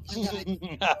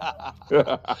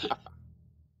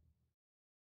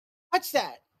 What's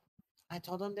that? I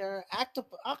told them they're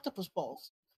octopus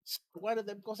balls. So one of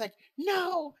them goes like,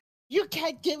 no, you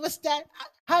can't give us that.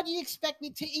 How do you expect me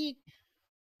to eat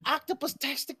octopus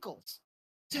testicles?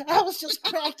 I was just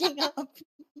cracking up.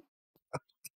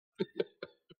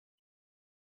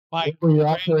 My Were you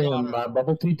offering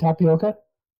bubble tea tapioca?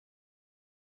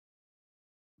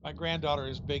 my granddaughter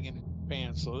is big in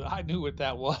Japan, so I knew what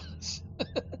that was.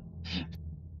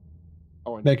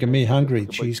 Making me hungry.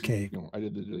 But, Cheesecake. I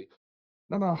did the.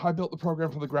 No, I built the program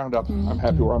from the ground up. I'm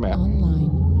happy where I'm at.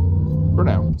 Online. For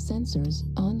now. Sensors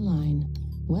online.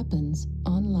 Weapons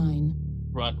online.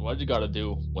 Grunt, what you gotta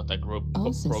do with that group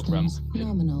All program? systems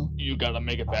nominal. You gotta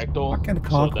make a backdoor. What kind of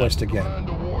conquest again?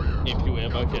 If you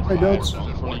ever get Hey, hacked dudes.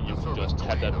 wrongfully, you can just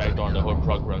have that backdoor and the whole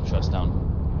program shuts down.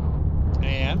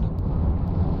 And?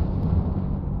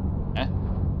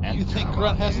 And? You think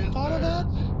Grunt hasn't thought of that?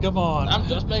 Come on. I'm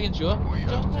just making sure.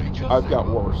 Just making sure. I've got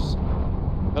worse.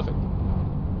 Perfect.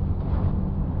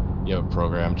 You have a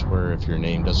program to where if your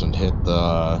name doesn't hit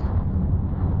the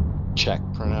check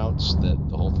printouts, that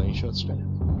the whole thing shuts down.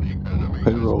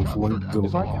 Payroll's linked to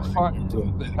If I can find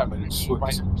how many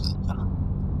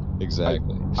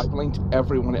Exactly. I've linked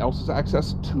everyone else's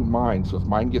access to mine, so if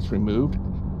mine gets removed,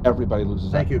 everybody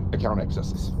loses account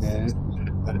accesses.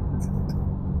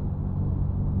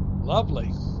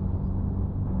 Lovely.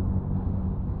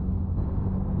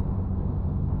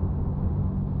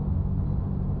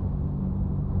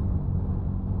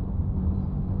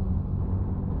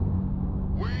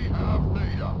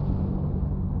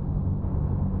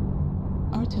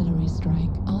 Artillery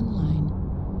strike online.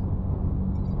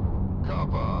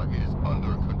 Kappa is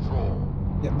under control.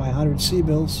 Get my 100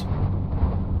 C-bills.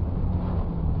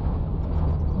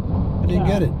 I didn't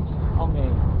get it. On me.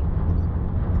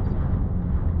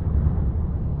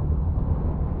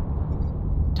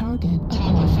 Target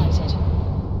sighted.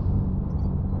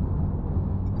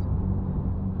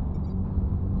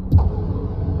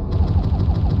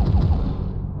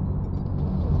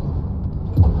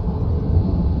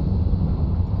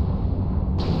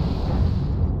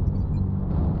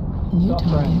 New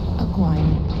target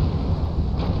acquired.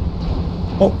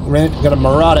 Oh, got a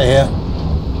Marauder here.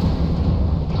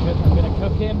 I'm gonna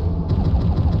cook him.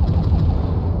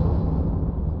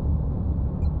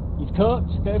 He's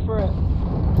cooked. Go for it.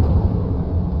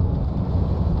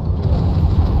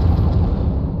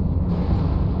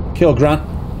 Kill Grunt.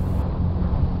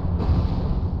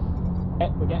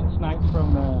 We're getting sniped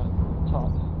from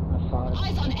top. That's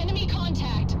Eyes on enemy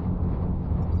contact.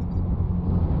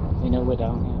 You know we're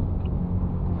down here.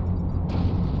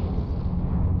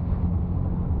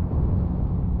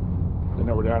 They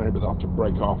know we're down here, but they'll have to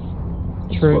break off.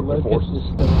 True, Split their Locust forces.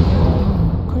 is still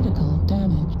Critical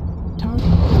damage. Target.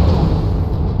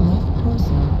 Left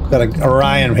torso. Got a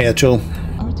Orion here too.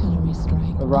 Artillery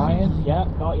strike. Orion, yeah,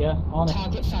 got ya. On it.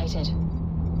 Target sighted.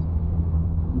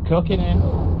 I'm cooking him.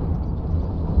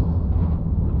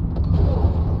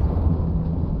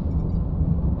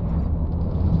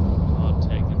 I'll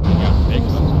take him. Yeah, big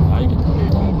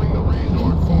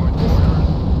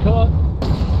Cook.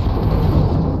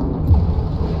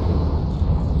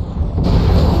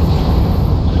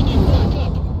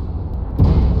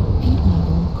 Heat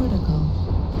level critical.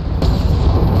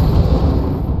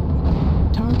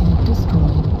 Target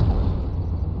destroyed.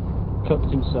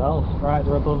 Cooked himself. Right,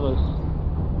 they're above us.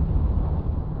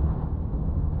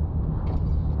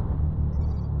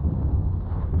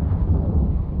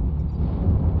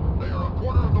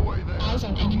 Eyes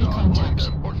on enemy contact.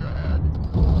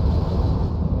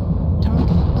 Target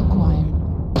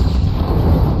acquired.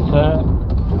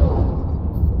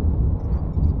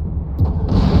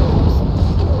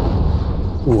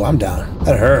 Ooh, I'm down.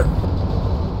 That hurt.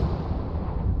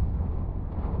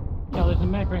 Yeah, there's a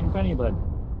mech right in front of you, bud.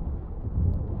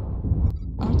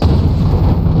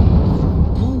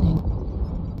 Warning.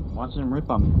 Watch him rip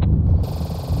on me.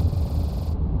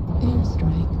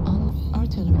 Airstrike on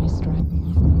artillery strike.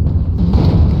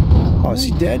 Oh, is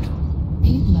he dead?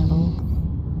 Heat level.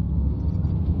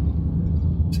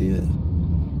 See it.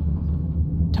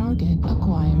 Target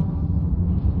acquired.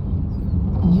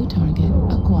 New target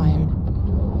acquired.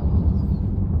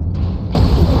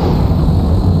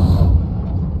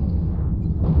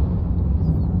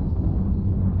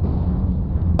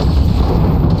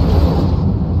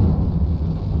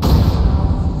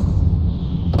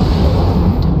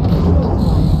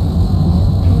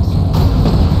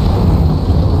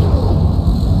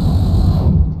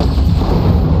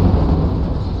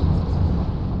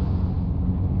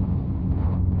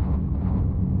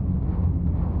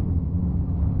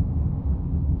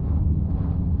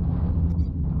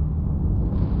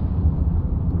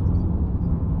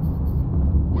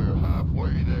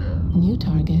 New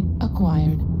target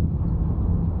acquired.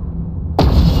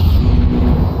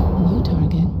 New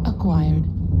target acquired.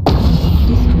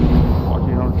 Destroyed. Watching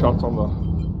your own shots on the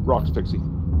rocks, Pixie.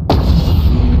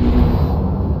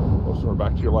 Closer,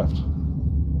 back to your left.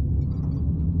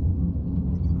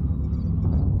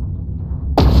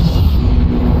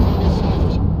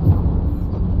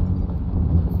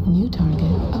 New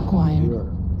target acquired.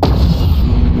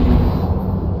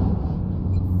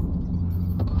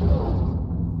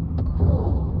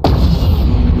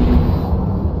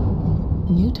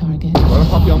 New target.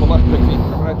 Right up you on the left, Pixie.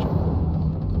 Coming at you.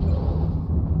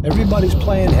 Everybody's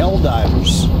playing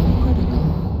Helldivers.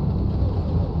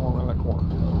 Around that corner.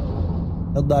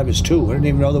 Helldivers 2. I didn't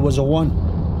even know there was a 1.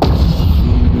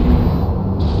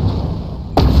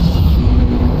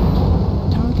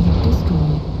 Target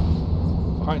destroyed.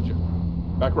 Behind you.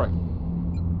 Back right.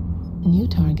 New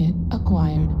target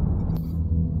acquired.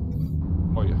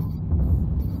 Oh, yeah.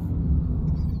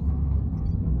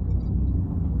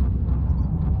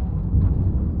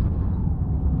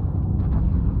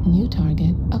 New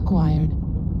target acquired.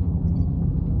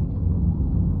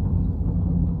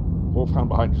 Wolfhound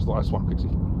behind you is the last one, Pixie.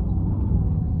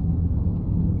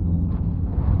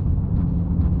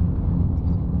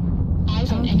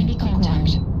 Eyes on enemy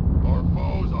contact. Our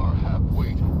foes are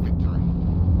halfway to victory.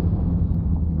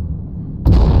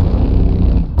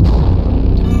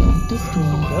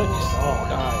 Destroyed. Good. Oh,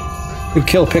 nice. Good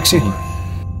kill, Pixie.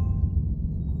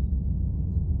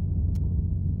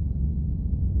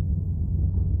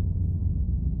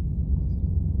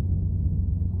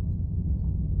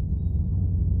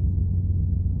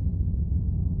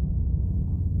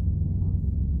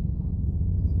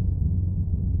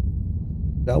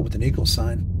 Out with an equal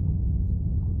sign.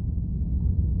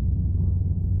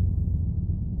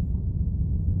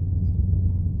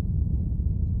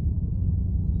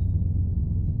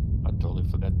 I totally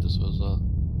forgot this was a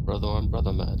brother on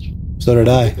brother match. So did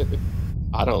I.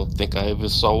 I don't think I ever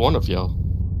saw one of y'all.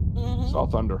 Saw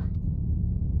Thunder.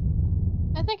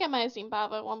 I think I might have seen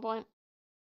Bob at one point.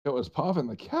 It was Pav in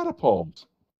the catapult.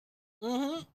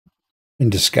 In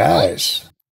disguise.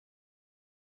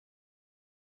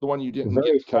 The one you didn't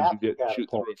Very get because you fast didn't shoot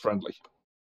catapult. through it friendly.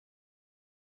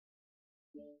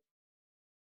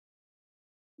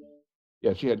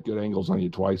 Yeah, she had good angles on you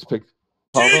twice. Pick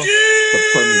Pava, but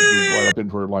friendlies moved right up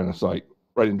into her line of sight,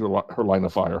 right into her line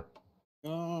of fire.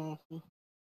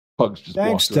 Pugs just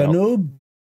Thanks, blocked her out. Danube.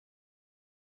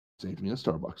 Saved me a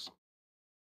Starbucks.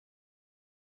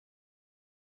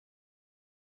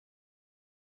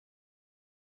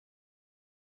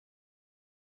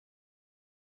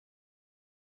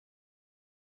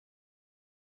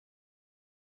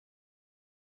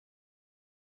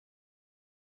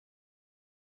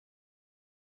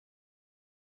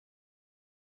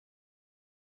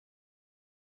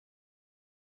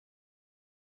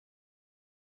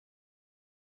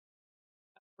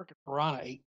 Freaking Piranha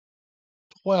ate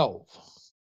 12.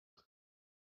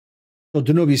 So,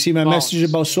 Danube, you see my message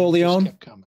about Just Soleon? kept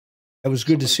coming. It was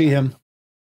good to see him.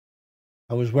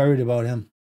 I was worried about him.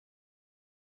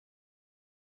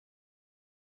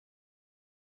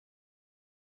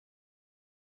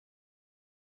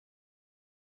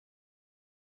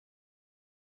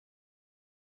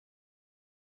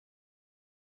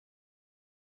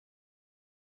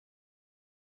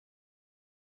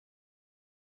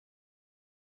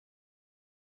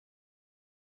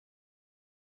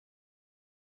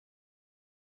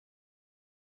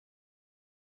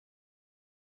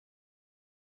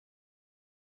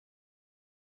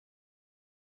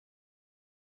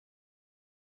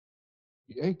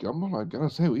 Hey, Gumball, I gotta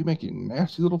say, we make a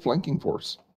nasty little flanking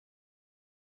force.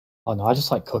 Oh no, I just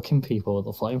like cooking people with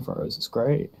the flamethrowers. It's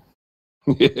great.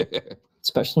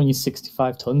 Especially when you're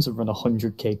 65 tons and run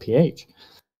 100 kph.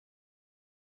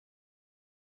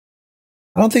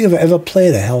 I don't think I've ever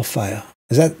played a Hellfire.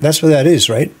 That's what that is,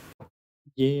 right?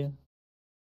 Yeah.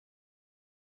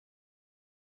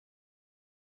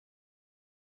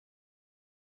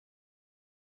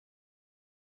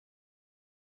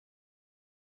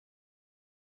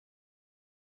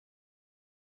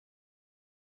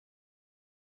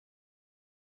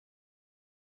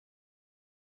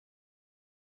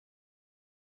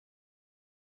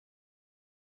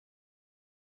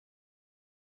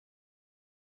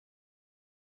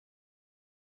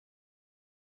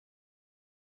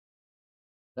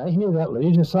 I hear that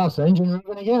Legion Sauce engine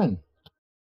moving again.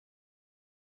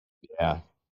 Yeah.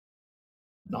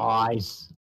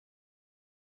 Nice.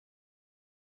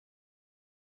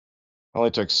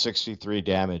 Only took 63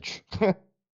 damage.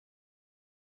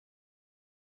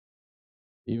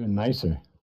 Even nicer.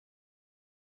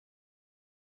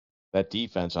 That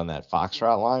defense on that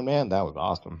Foxtrot line, man, that was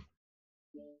awesome.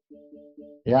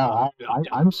 Yeah,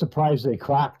 I'm surprised they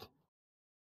cracked.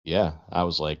 Yeah, I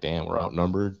was like, damn, we're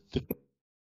outnumbered.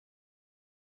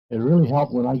 It really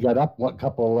helped when I got up a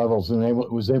couple of levels and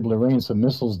was able to rain some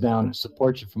missiles down and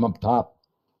support you from up top.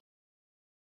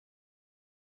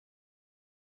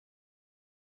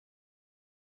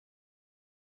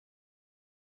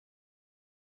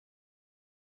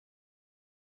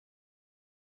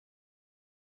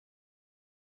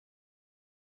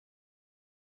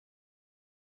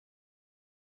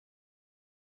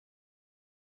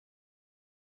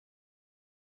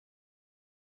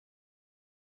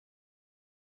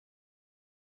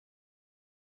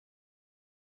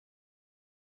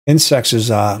 Insects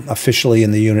is officially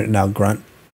in the unit now, Grunt.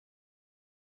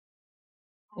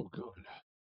 Oh, good.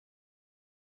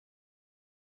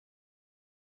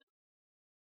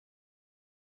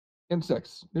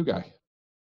 Insects, new guy.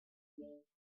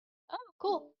 Oh,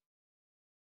 cool.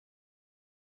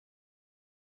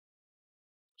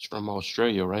 It's from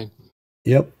Australia, right?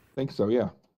 Yep. Think so, yeah.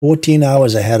 14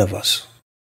 hours ahead of us.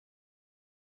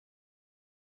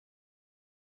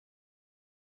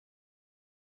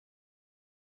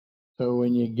 So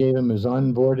when you gave him his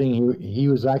onboarding, he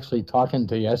was actually talking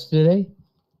to yesterday?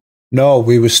 No,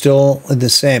 we were still the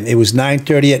same. It was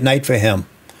 9:30 at night for him.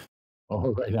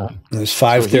 Oh, right on. It was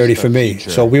 5:30 for me. future.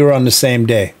 So we were on the same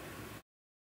day.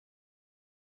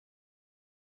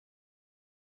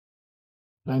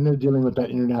 I know dealing with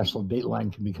that international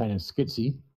dateline can be kind of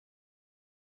skitsy.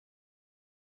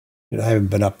 I haven't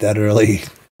been up that early,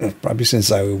 probably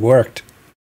since I worked.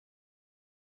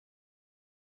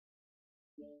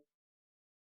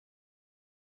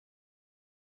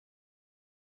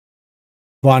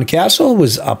 Von Castle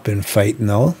was up and fighting,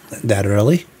 though, that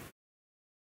early.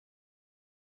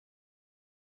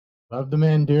 Love the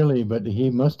man dearly, but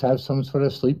he must have some sort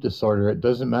of sleep disorder. It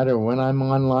doesn't matter when I'm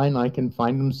online, I can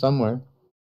find him somewhere.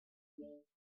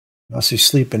 Unless he's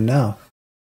sleeping now.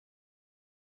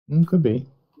 Could be.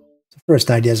 It's the first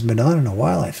night he hasn't been on in a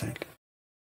while, I think.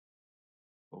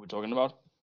 What are we talking about?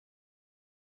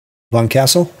 Von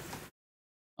Castle?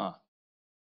 Ah.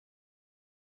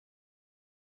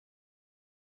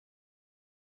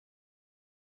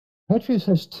 Petrus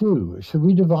has 2. Should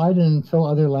we divide and fill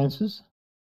other lances?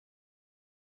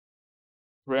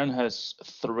 Ren has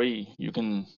 3. You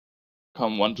can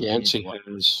come 1 to Yancey each one.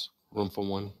 has room for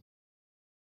 1.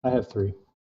 I have 3.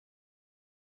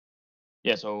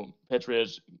 Yeah, so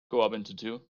Patriots go up into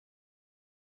 2.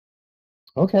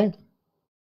 Okay.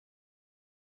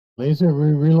 Laser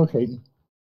relocating.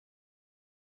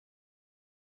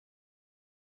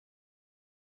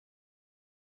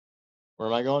 Where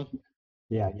am I going?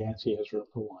 Yeah, Yancey has room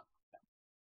for 1.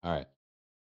 All right.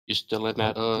 You still in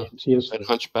that Yancey has that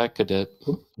hunchback cadet?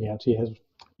 Yancey has.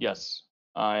 Yes,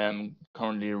 I am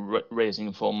currently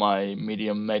racing for my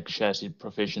medium mech chassis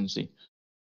proficiency.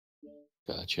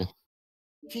 Gotcha.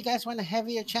 If you guys want a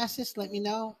heavier chassis, let me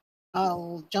know.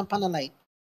 I'll jump on the light.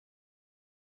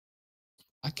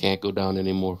 I can't go down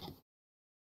anymore.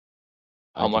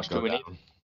 How much do we need?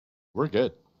 We're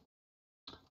good.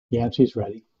 Yancey's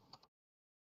ready.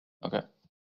 Okay.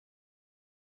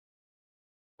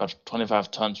 Got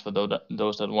 25 tons for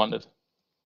those that want it.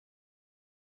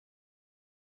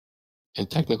 And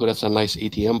technically, that's a nice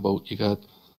ATM boat you got.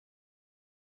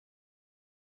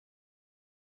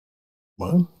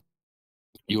 What?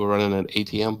 You were running an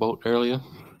ATM boat earlier?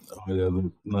 Oh, yeah,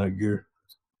 the night gear.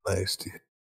 Nasty.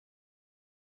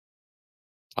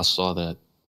 I saw that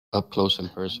up close in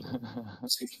person.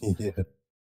 Yeah.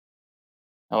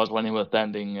 That was when he was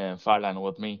standing fireline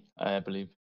with me, I believe.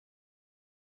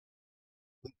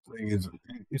 Thing is,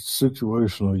 it's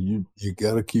situational. You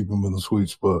got to keep them in the sweet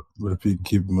spot. But if you can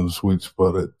keep them in the sweet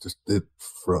spot, it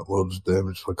front loads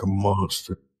damage like a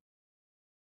monster.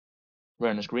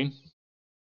 Ren is green.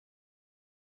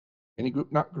 Any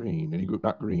group not green. Any group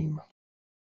not green.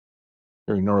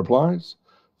 Hearing no replies.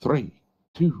 3,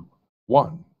 2,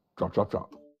 1. Drop, drop,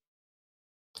 drop.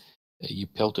 You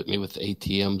pelted me with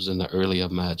ATMs in the earlier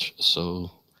match,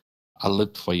 so I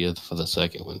looked for you for the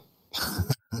second one.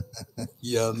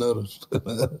 Yeah, I noticed.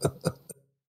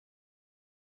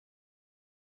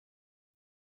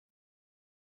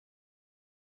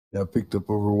 Yeah, I picked up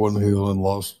over one hill and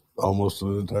lost almost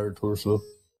an entire torso.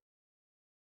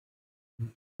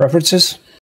 Preferences?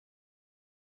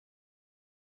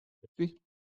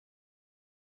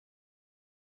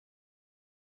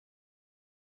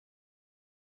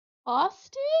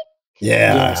 Caustic?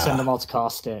 Yeah. Send them all to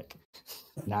Caustic.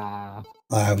 Nah.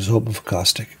 I was hoping for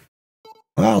Caustic.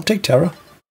 Well, I'll take Terra.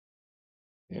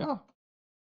 Yeah.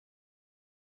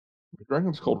 The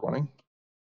Dragon's cold running.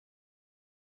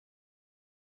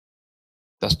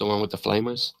 That's the one with the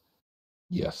flamers?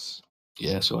 Yes.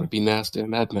 Yeah, so it'd be nasty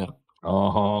in that map.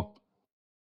 Uh-huh.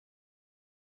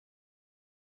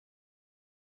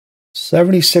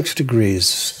 76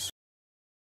 degrees.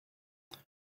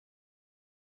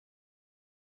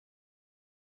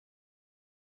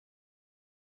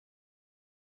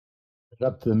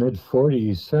 Up to the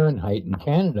mid-40s Fahrenheit in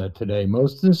Canada today.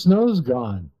 Most of the snow's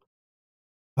gone.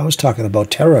 I was talking about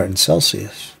Terra in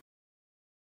Celsius.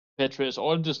 Petrus,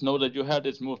 all the snow that you had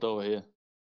is moved over here.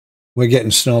 We're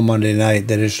getting snow Monday night.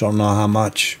 They just don't know how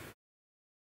much.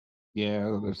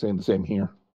 Yeah, they're saying the same here.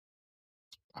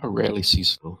 I rarely see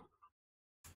snow.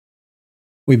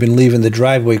 We've been leaving the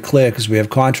driveway clear because we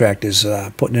have contractors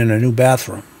putting in a new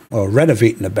bathroom. Or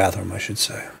renovating the bathroom, I should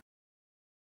say.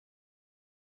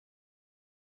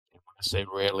 I say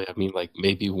rarely, I mean like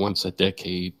maybe once a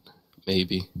decade,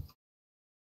 maybe.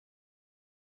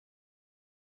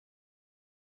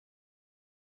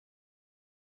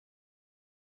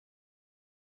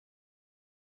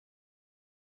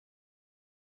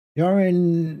 You're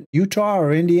in Utah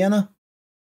or Indiana?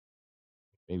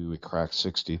 Maybe we cracked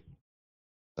 60.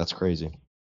 That's crazy.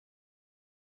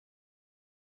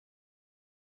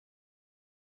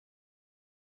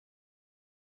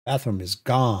 Bathroom is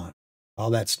gone. All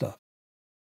that stuff.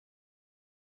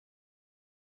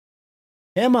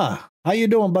 Emma, how you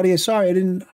doing, buddy? Sorry, I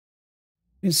didn't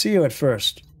see you at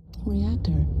first.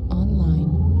 Reactor online.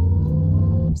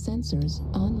 Sensors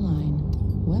online.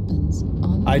 Weapons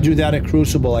online. I do that at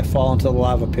Crucible. I fall into the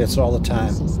lava pits all the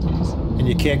time. And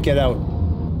you can't get out.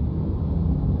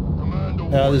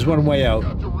 There's one way out.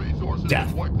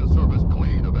 Death. Wipe the service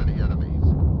clean of any enemies.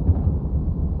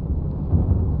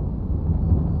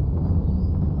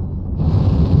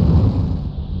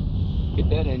 Get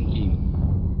that NG.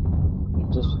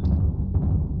 Just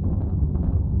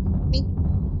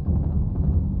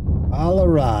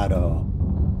Colorado.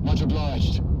 much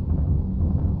obliged.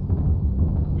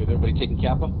 We have everybody taking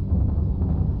Kappa?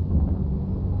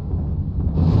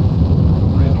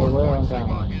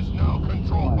 Is now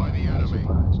controlled by the enemy.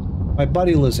 My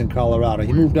buddy lives in Colorado.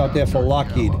 He moved out there for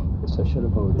Lockheed. Guess I should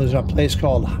have voted. Lives in a place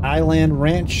called Highland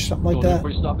Ranch, something like that.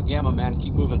 Everybody stop at Gamma, man.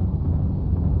 Keep moving.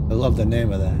 I love the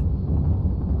name of that.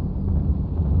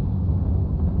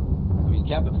 I mean,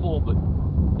 cap it full, but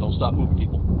don't stop moving,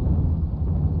 people.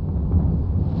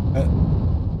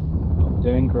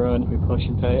 Doing grunt, we're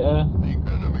pushing Peter. The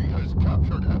enemy has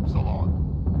captured Epsilon.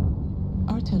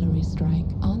 Artillery strike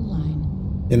online.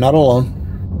 You're not alone.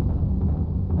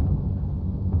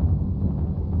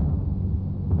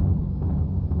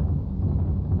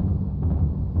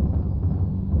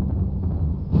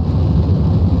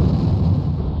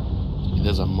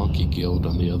 There's a monkey guild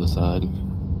on the other side.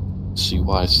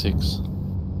 CY6.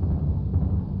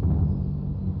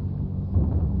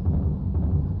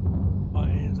 Why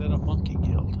is that a monkey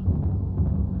guild?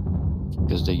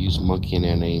 Because they use monkey in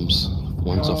their names.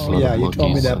 One's a flood yeah, of you monkeys,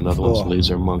 told me that another before. one's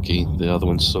laser monkey, the other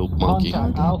one's soap monkey.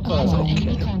 Contact Alpha.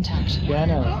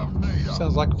 Jenna.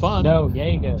 Sounds like fun. No,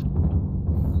 Jaeger.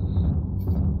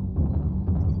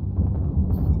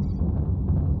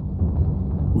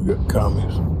 We got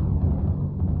commies.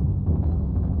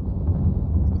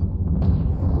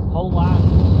 Whole line.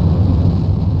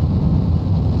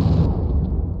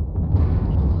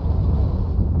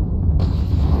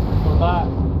 Go back.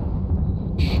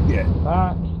 Shit.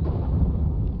 Back.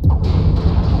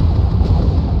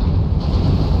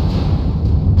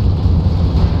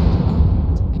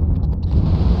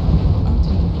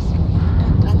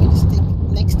 I'm gonna stick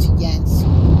next to Yancy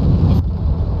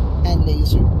and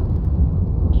Laser.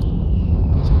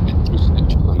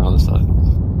 On the other side.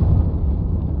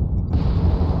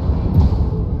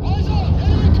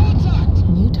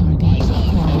 New target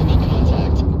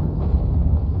acquired.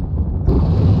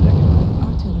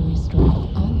 Artillery strike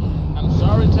online. I'm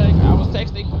sorry, Tank. I was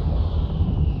texting.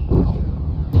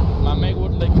 My mate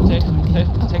wouldn't let me text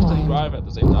and drive at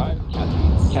the same time.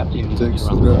 Captain, Takes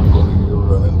some gun, buddy. You'll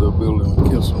run into a building and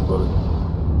kill somebody.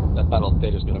 that battle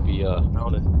state is going to be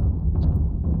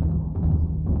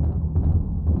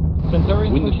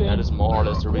Centurion That is more or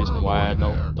less the reason why I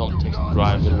don't text and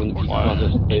drive in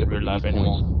real life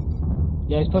anyways.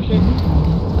 Yeah, he's pushing.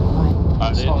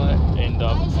 I didn't end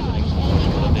up doing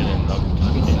something, but I did end up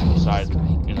inside,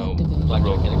 like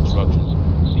road constructions.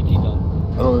 CT done.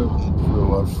 I don't have real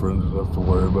life friends enough to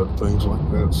worry about things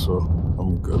like that, so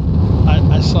I'm good.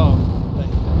 I saw a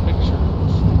picture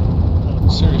of a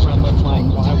series on left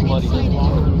flank. Why bloody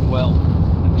doing well?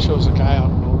 And it shows a guy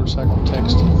on a motorcycle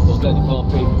texting. Those guys are well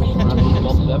paid.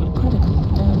 Level 7.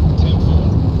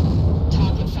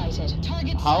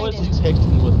 How is he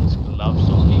texting with his gloves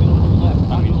on?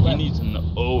 I mean, he needs an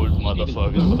old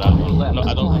motherfucker for that one. No,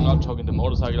 I'm not talking the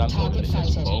motorcycle, I'm talking his phone.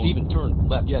 Steven, turn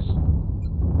left, yes.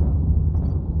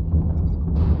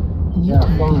 Yeah,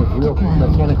 phone with real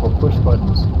mechanical push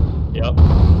buttons. Yep.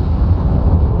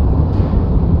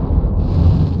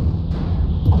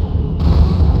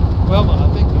 Well,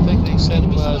 I think the thing they said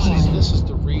was, this is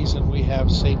the reason we have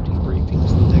safety briefings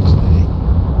the next day.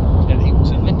 And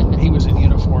he was in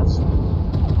uniform.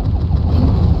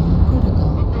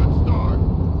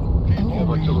 All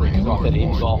artillery is off at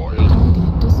Golf 8.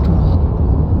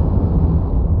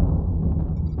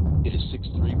 It is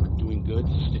 6-3. We're doing good.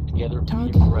 Stick together. Be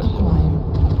aggressive.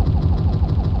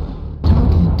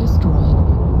 Target destroyed.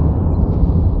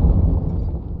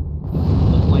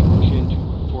 Let's flank push in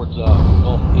towards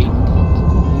Golf 8.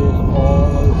 Is all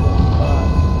over.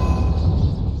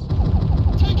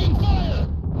 Taking fire!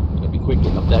 Gotta be quick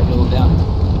getting up that hill and down.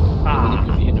 You're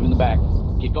gonna be hitting him in the back.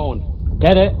 Get going.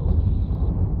 Get it.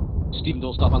 Steven,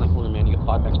 don't stop on that corner, man. You got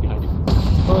 5 Max behind you.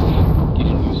 Push. Get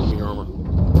in and use some of your armor.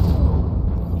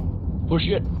 Push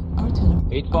it.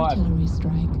 8-5. Artillery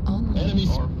strike on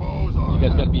Enemies. You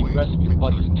guys gotta be aggressive. Your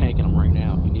buddy's tanking them right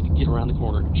now. You need to get around the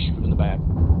corner and shoot him in the back.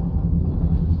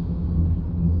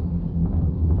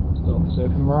 Still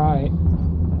serving right.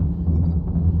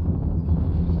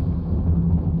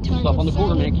 Don't stop on the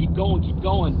corner, man. Keep going. Keep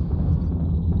going.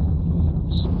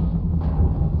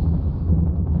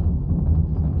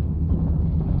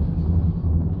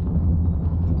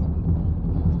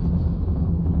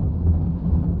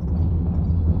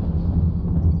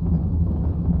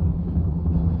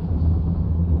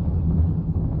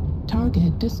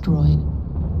 Target destroyed.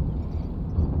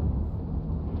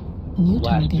 New Last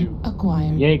target two.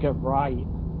 acquired. Jaeger right.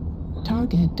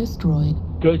 Target destroyed.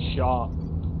 Good shot.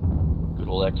 Good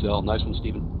old XL. Nice one,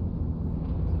 Steven.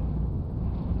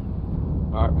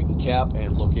 Alright, we can cap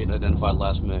and locate and identify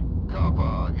last mech.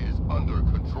 Kappa is under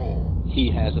control. He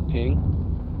has a ping.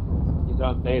 He's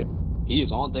on data. He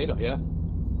is on data, yeah.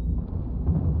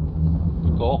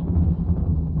 Good call.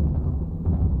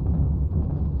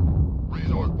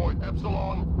 Resource point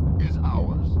Epsilon is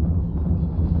ours.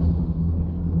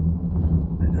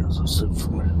 Yes, that's it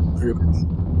for me. I gotta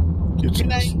get you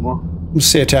some more.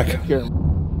 See you, Tech.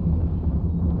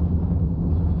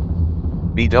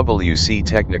 BWC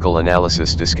technical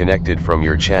analysis disconnected from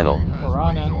your channel.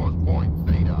 Piranha.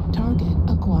 Target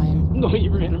acquired. No, you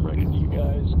ran him right into you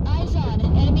guys. Eyes on.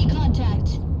 Enemy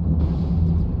contact.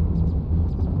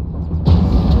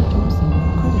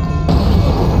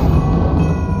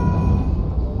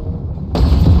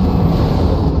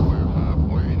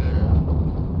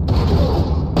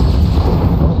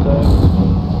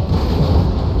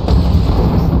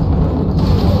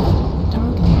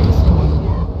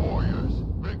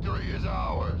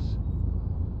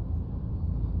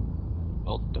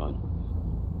 Well done.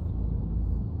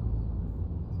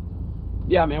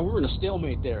 Yeah, man, we were in a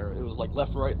stalemate there. It was like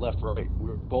left, right, left, right.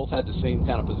 We both had the same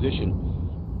kind of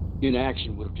position. In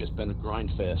action would have just been a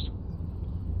grind fest.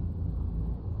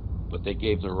 But they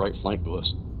gave their right flank to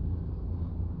us.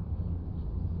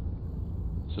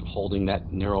 Instead of holding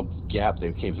that narrow gap,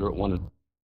 they came through it one.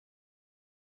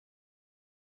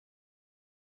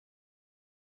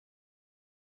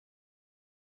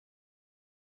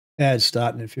 Ad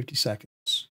starting in 50 seconds.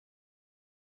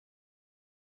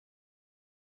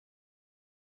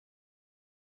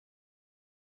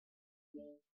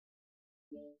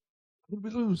 What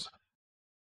did we lose?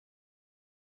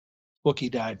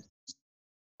 Wookie died.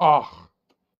 Oh,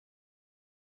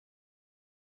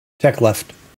 Tech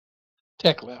left.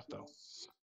 Tech left, though.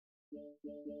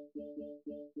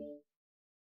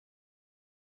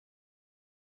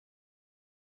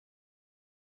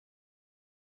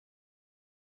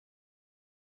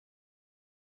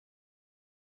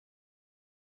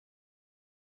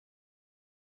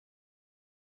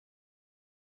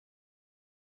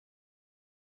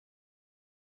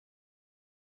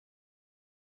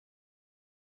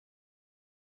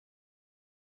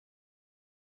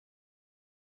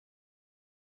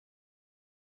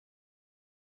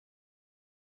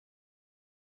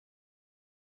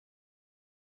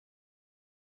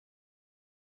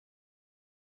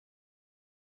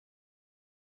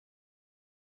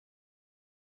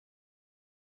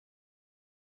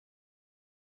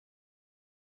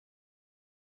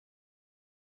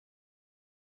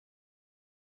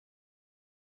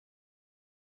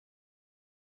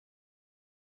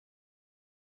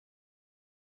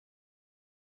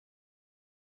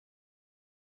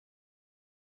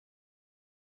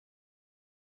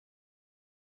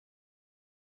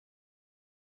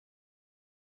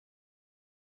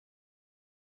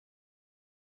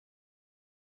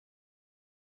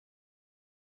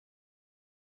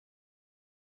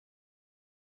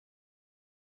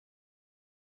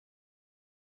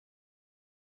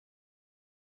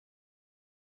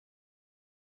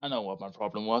 I know what my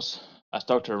problem was. I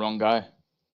stuck to the wrong guy.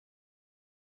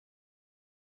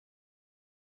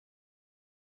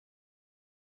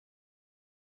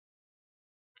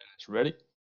 It's ready.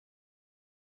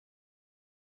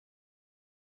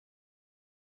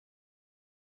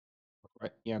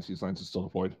 Right. Yancey's lines is still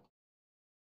deployed.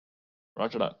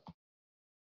 Roger that.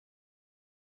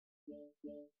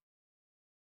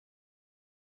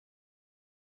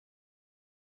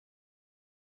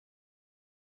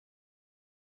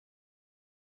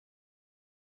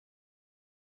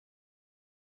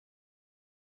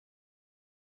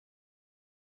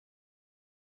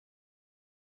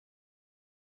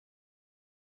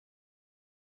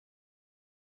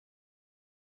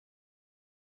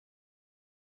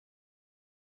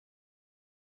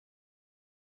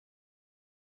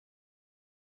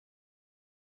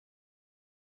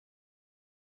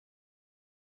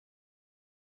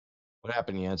 What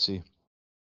happened, Yancey?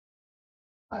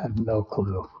 I have no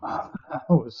clue. I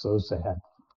was so sad.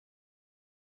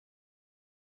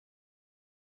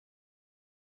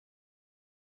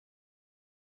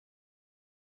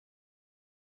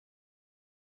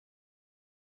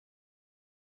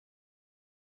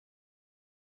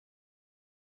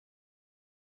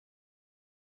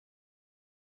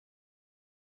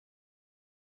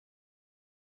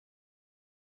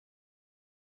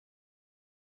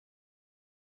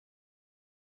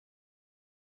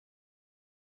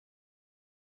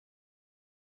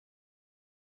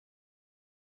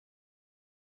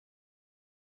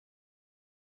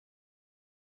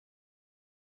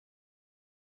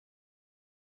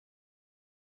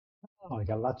 Oh, I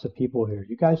got lots of people here.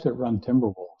 You guys that run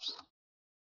Timberwolves,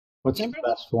 what's the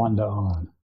best one to own?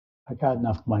 I got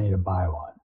enough money to buy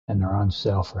one, and they're on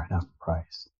sale for half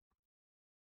price.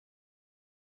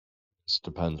 This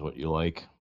depends what you like.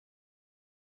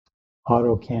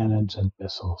 Autocannons and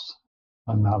missiles.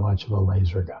 I'm not much of a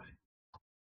laser guy.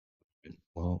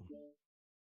 Well,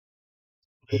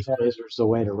 If laser's the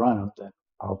way to run them, then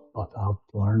I'll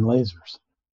learn lasers.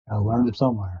 I'll learn them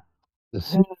somewhere. The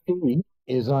CP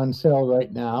is on sale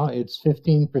right now. It's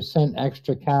 15%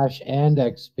 extra cash and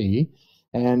XP.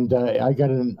 And I got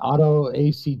an auto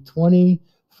AC-20,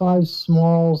 5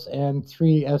 smalls, and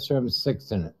 3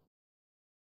 SRM-6 in it.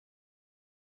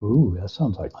 Ooh, that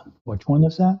sounds like fun. Which one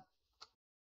is that?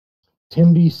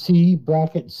 Timby C,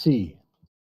 bracket C.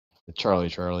 The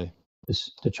Charlie.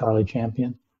 This the Charlie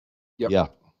Champion? Yep. Yeah.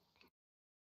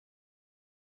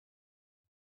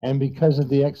 And because of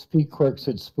the XP quirks,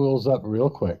 it spools up real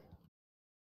quick.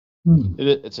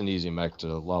 It's an easy mech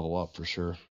to level up for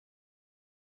sure.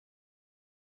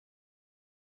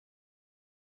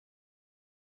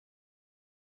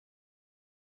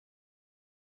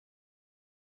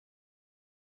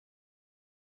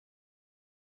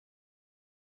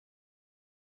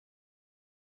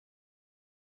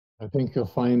 I think you'll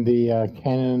find the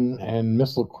cannon and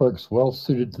missile quirks well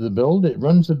suited to the build. It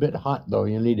runs a bit hot, though.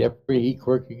 You need every heat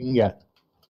quirk you can get.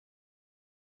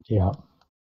 Yeah.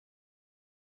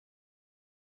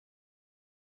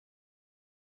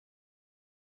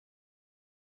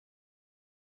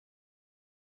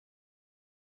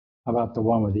 How about the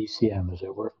one with ECM? Is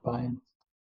it worth buying?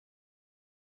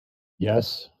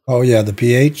 Yes. Oh yeah, the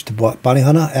PH, the bounty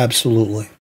hunter, absolutely.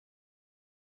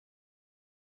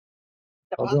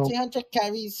 The bounty hunter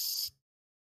carries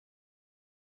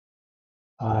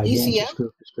Yancey's ECM.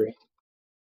 group is great.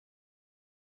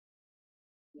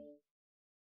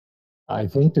 I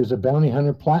think there's a bounty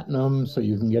hunter platinum, so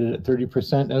you can get it at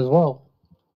 30% as well.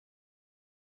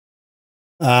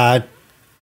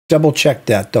 Double check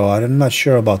that though. I'm not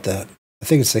sure about that. I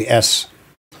think it's the S.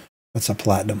 That's a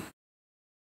platinum.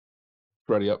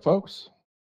 Ready up, folks?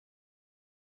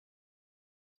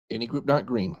 Any group not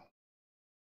green?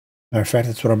 Matter of fact,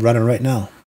 that's what I'm running right now.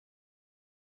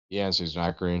 Yancey's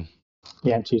not green.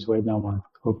 Yancey's waiting on one.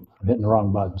 Oh, I'm hitting the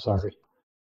wrong button. Sorry.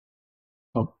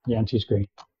 Oh, Yancey's green.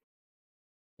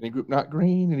 Any group not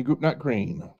green? Any group not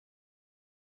green?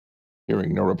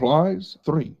 Hearing no replies.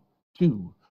 3,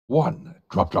 2, 1.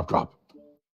 Drop.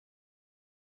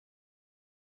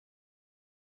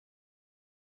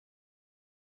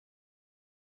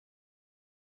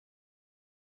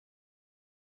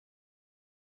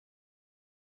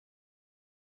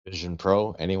 Vision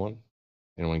Pro, anyone?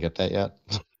 Anyone get that yet?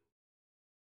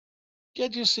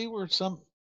 Did you see where some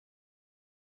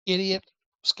idiot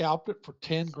scalped it for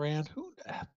 10 grand? Who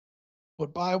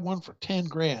would buy one for 10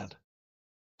 grand?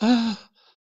 What?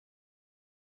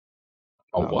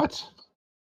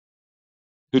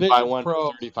 Who'd Vision buy one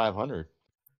Pro. for 3,500?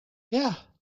 Yeah.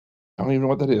 I don't even know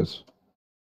what that is.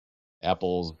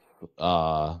 Apple's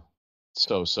VR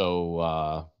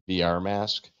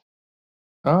mask.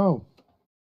 Oh.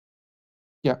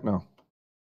 Yeah, no.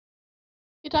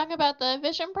 You talking about the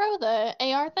Vision Pro, the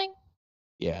AR thing?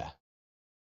 Yeah.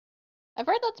 I've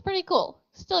heard that's pretty cool.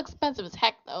 Still expensive as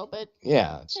heck, though, but...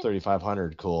 Yeah, it's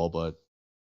 3,500 cool, but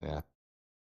yeah.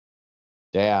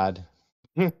 Dad.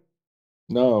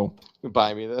 No.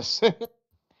 Buy me this.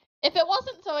 If it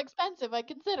wasn't so expensive, I'd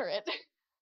consider it.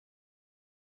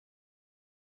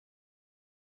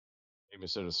 Maybe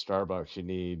instead of Starbucks, you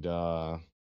need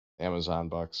Amazon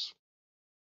bucks.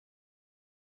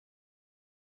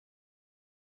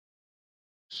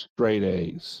 Straight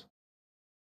A's.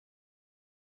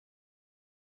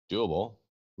 Doable.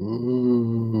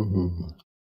 Ooh.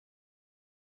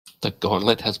 The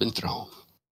gauntlet has been thrown.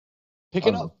 Pick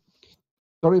it up.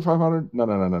 3,500?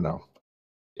 No.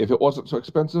 If it wasn't so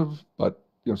expensive, but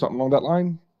something along that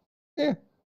line, yeah.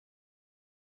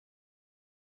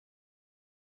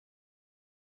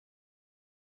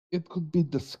 It could be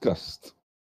discussed.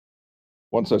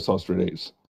 Once I saw Straight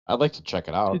A's. I'd like to check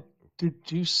it out. Did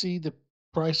you see the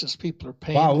prices people are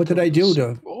paying? Wow, to what go did I to the do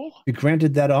Super to Bowl? be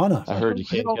granted that honor? I heard you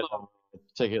can't Hell get a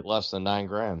ticket less than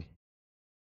 $9,000.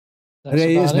 That's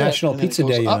Today is about it, National and then it Pizza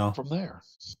goes Day, you up know. from there.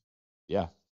 Yeah.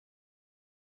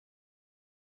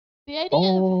 The idea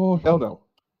Oh, hell no.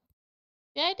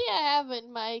 The idea I have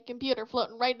in my computer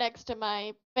floating right next to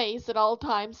my face at all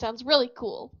times sounds really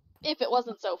cool. If it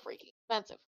wasn't so freaking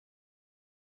expensive.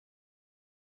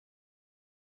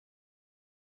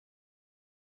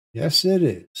 Yes, it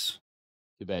is.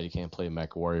 Too bad you can't play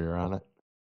Mech Warrior on it.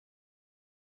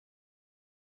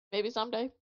 Maybe someday.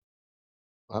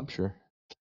 I'm sure.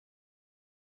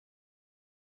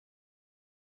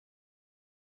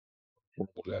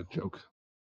 Horrible dad joke.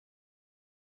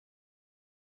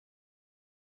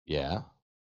 Yeah.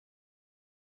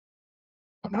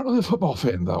 I'm not really a football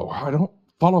fan, though. I don't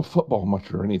follow football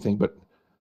much or anything, but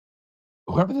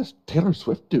whoever this Taylor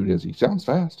Swift dude is, he sounds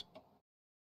fast.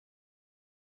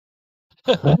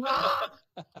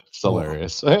 It's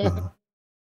hilarious.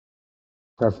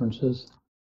 Preferences?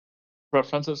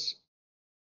 Preferences?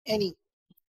 Any.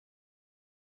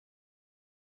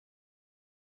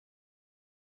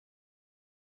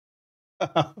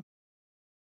 I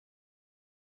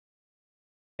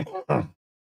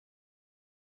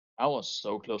was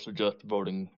so close to just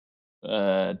voting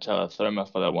Terra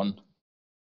Therma for that one.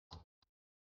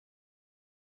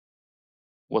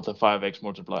 With the 5x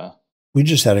multiplier. We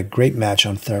just had a great match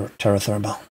on Terra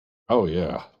Therma. Oh,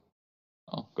 yeah.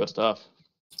 Oh, good stuff.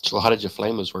 So how did your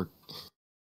flamers work?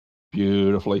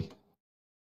 Beautifully.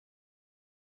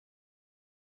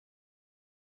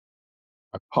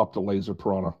 I popped a laser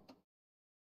piranha.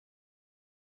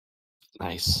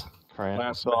 Nice.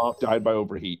 Last died by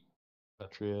overheat.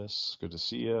 Petrius, good to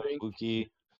see you.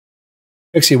 Spooky.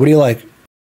 Pixie, what do you like?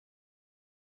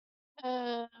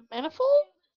 Manifold?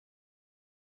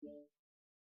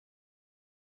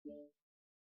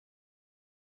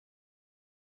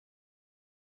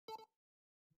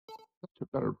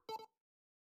 Better.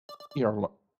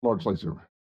 Large laser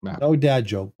map. No dad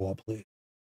joke, Paul, please.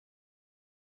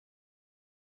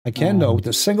 I can, though. With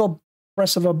a single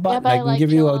press of a button, but I I can like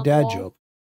give you killing a the dad wall. joke.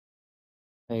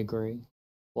 I agree.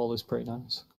 Wall is pretty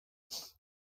nice.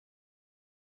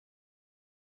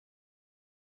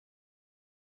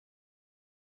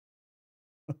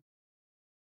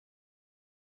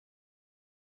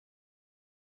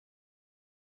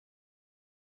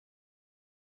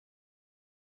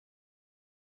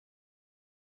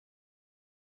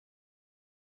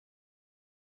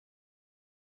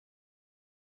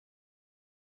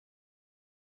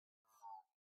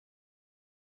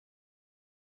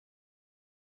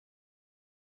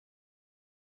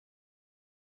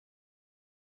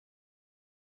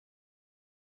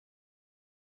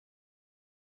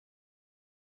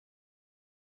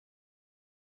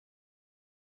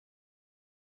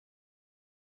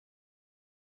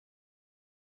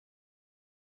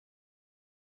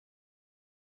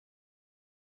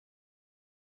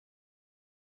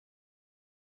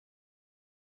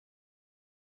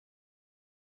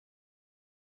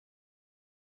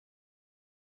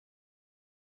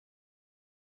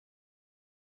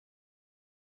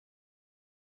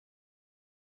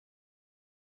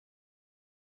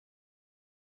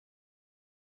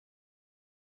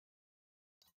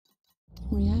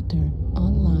 Reactor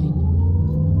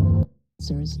online.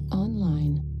 Sensors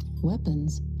online.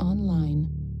 Weapons online.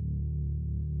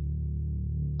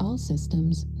 All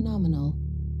systems nominal.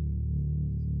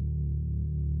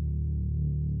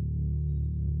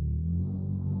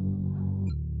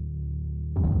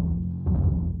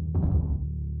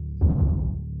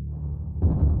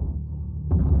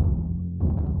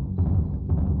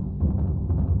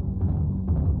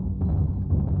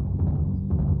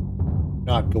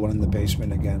 Not going in the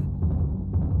basement again.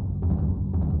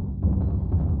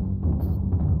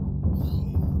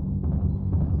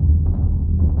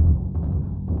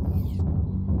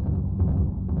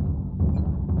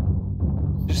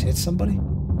 Just hit somebody?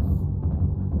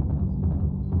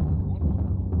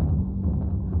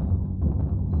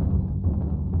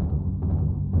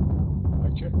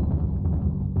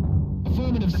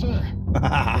 Affirmative, sir.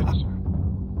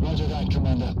 Roger that,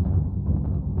 Commander.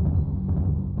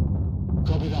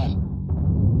 Copy that.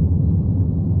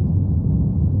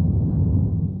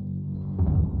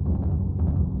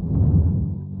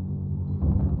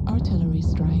 Artillery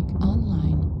strike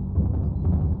online.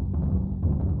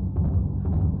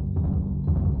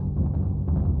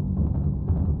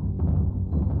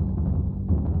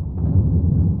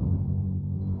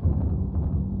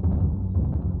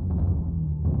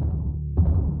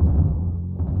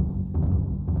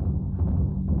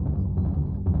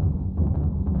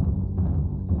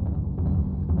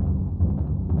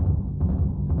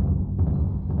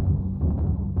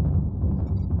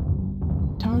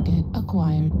 Target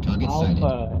acquired. Target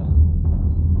Alpha.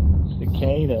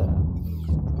 Cicada.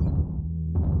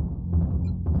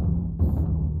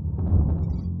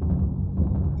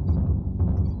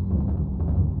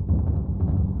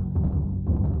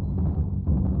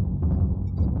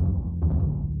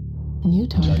 New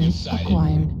target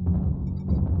acquired.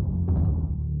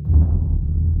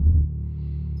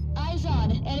 Eyes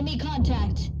on. Enemy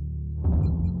contact.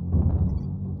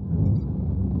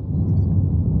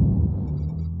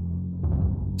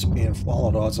 It's being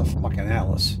followed odds of fucking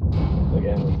Alice.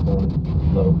 Again, we're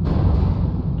going low.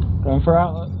 Going for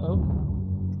outlet. Oh.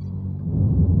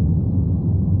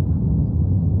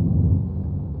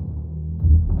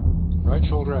 Right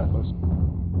shoulder Atlas.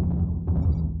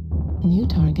 New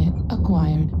target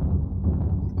acquired.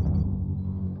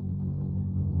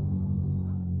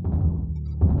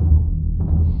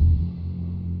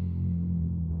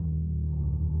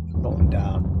 Going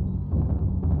down.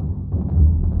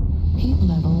 Heat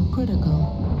level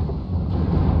critical.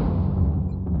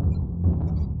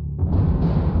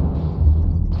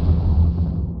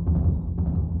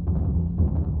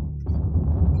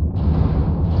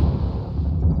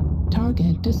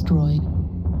 Target destroyed.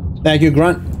 Thank you,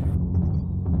 Grunt.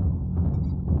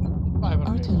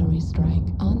 Artillery strike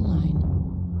online.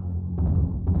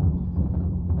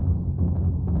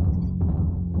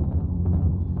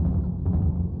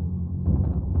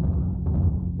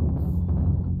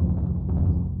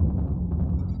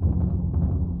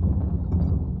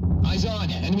 Eyes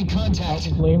on. Enemy contact.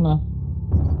 Lima.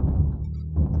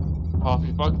 Oh,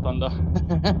 fy fuck, Thunder.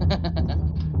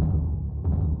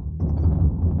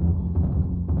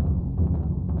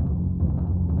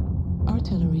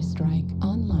 Artillery strike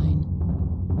online.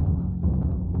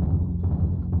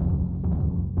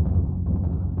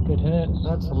 Good hits.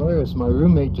 That's hilarious. My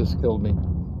roommate just killed me.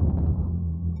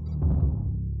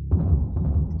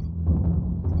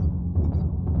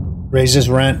 Raises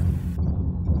rent.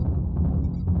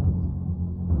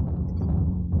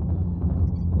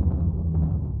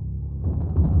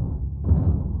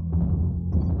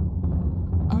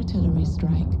 Artillery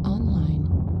strike online.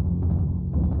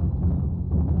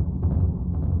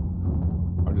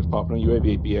 I'm just popping a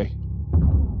UAV, BA.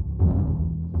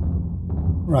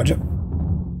 Roger.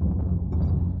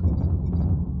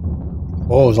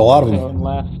 Oh, there's a lot of them. Going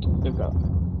left. Good go.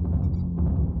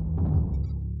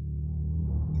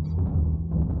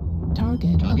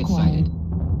 Target acquired. sighted.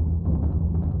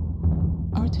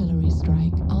 Artillery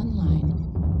strike online.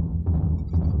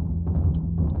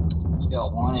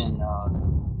 Got one in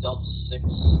Delta 6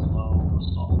 low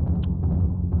assault.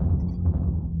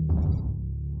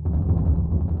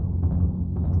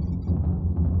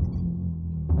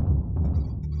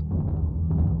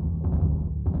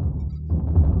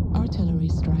 Artillery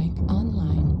strike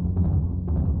online.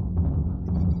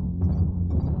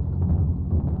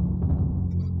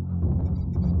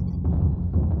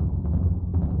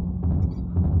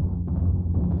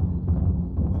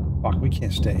 Fuck, we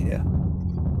can't stay here.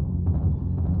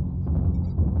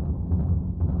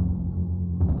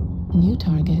 New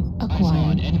target Eyes on.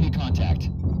 acquired. Enemy contact.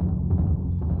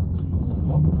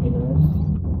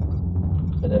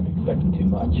 But I'm expecting too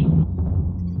much.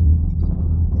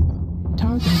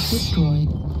 Target destroyed.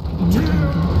 New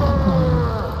target acquired.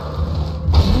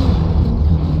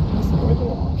 Incoming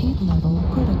missile. Heat level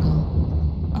critical.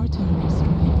 Artillery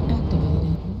strike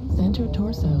activated. Center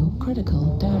torso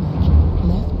critical damage.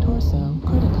 Left torso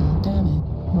critical damage.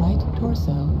 Right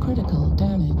torso critical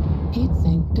damage. Heat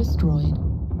sink destroyed.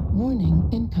 Warning,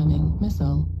 incoming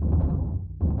missile.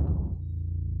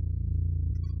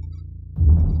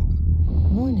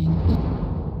 Warning.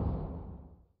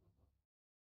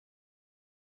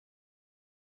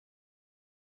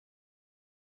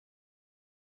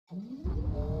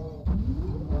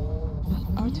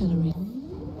 Artillery.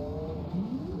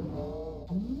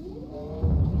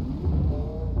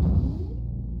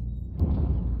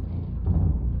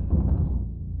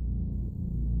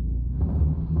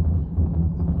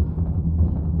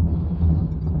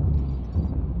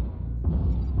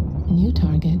 New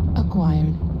target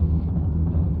acquired.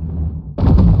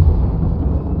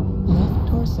 Left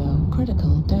torso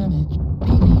critical damage.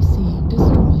 BWC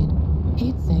destroyed.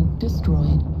 Heatsink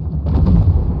destroyed.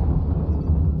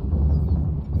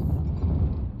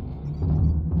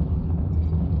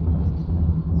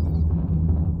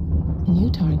 New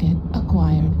target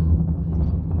acquired.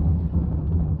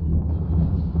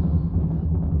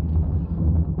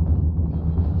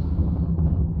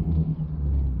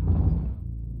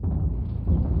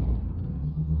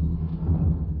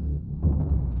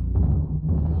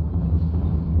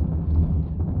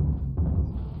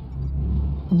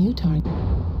 New target.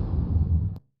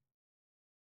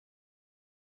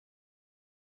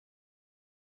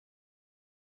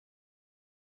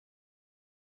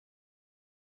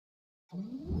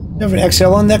 You have an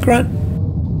XL on that, Grunt?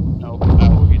 No,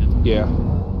 I overheated. Yeah.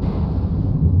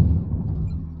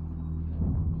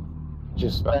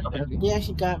 Just Yeah,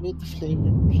 she got me the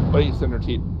flame. Please send her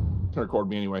to record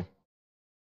me anyway.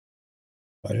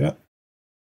 Yeah.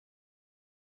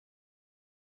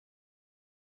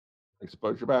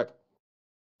 Expose your back.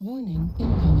 Warning,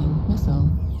 incoming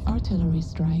missile. Artillery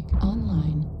strike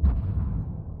online.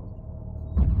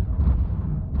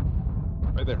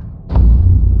 Right there.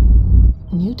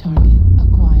 New target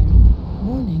acquired.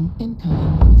 Warning,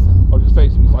 incoming missile. Oh, just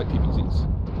face him. It's like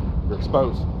PPCs. You're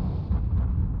exposed.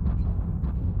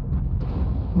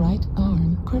 Right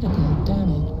arm critical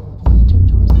damage. Center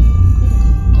torso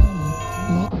critical damage.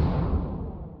 Left.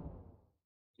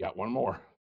 Got one more.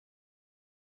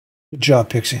 Good job,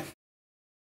 Pixie.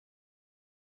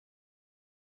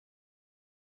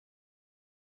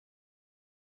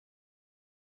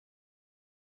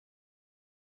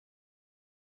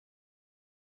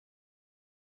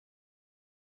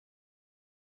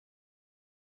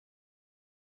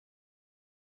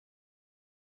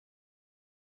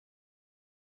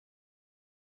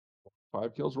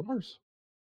 Five kills were ours.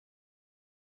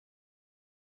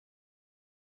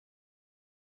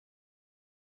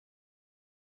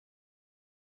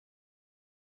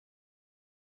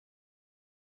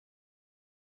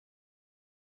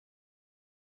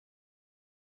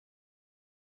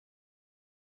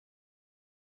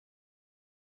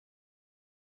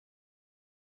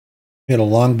 Hit a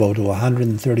longbow to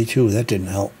 132. That didn't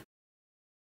help.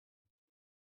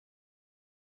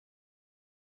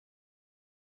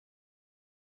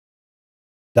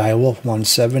 Direwolf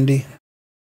 170.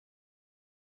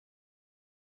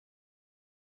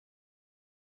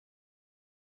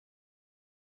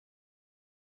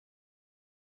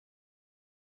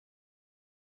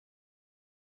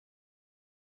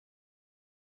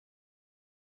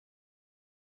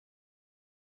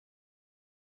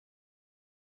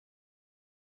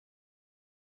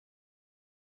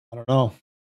 I don't know.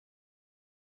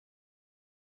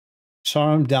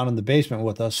 Saw him down in the basement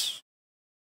with us.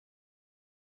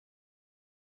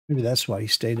 Maybe that's why he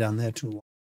stayed down there too long.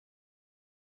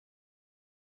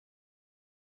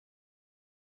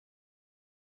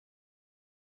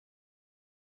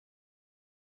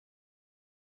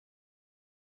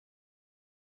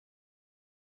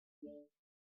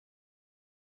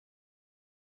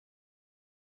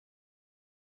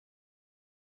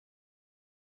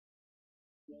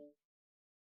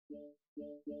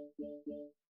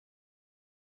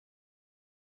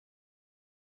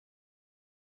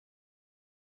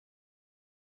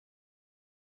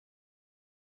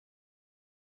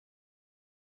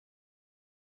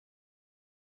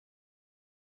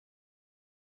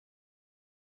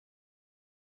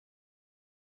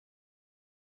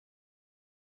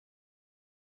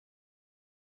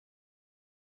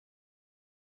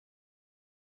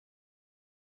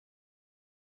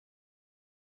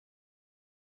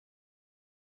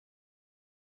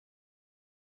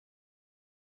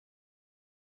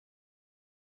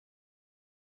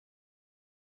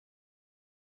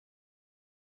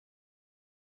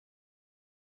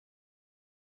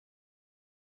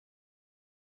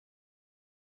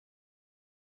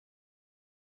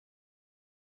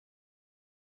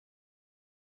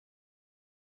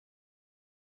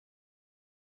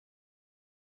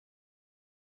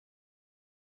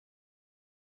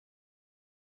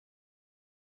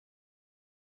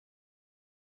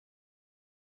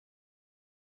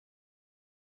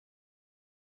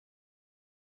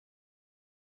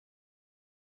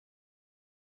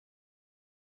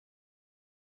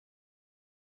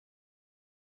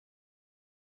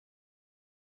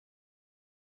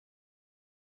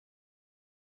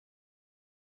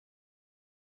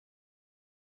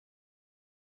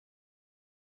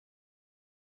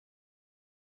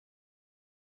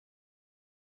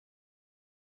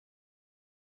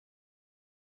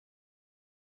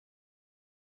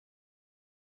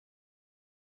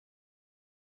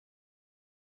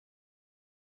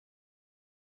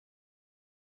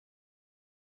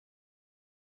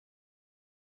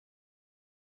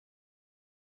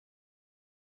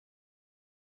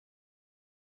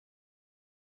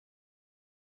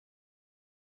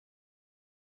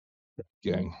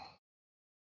 gang.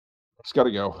 Just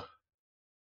gotta go.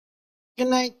 Good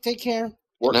night. Take care.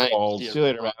 Work night. balls. See you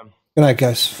later, man. Good night,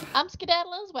 guys. I'm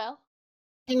skedaddling as well.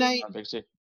 Good night. Pixie.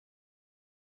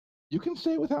 You can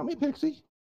stay without me, Pixie.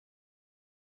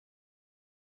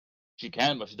 She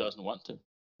can, but she doesn't want to.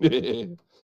 Here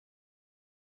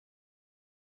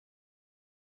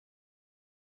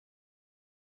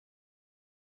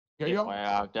you go.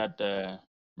 That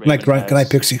Good night, Grant. Good night,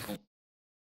 Pixie.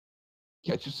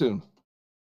 Catch you soon.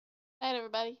 Night,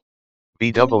 everybody.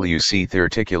 BWC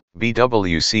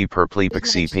BWC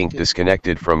Perplexy Pink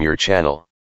disconnected from your channel.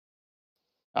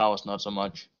 Ours not so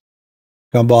much.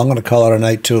 Gumball, I'm going to call it a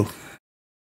night, too.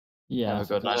 Yeah,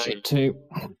 Have a good night. too.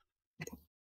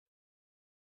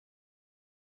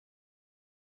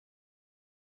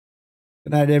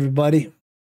 Good night, everybody.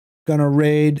 Gonna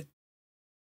raid.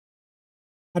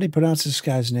 How do you pronounce this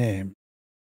guy's name?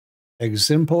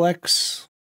 Eximpolex.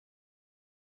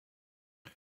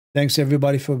 Thanks,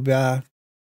 everybody, for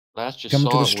Last you coming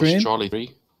to saw the was stream. Charlie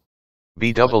 3.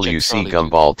 BWC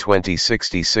Gumball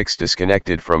 2066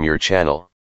 disconnected from your channel.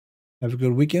 Have a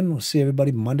good weekend. We'll see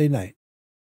everybody Monday night.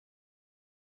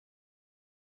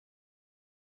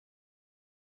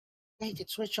 You could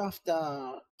switch off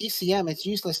the ECM. It's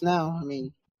useless now. I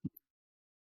mean,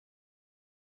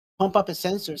 pump up his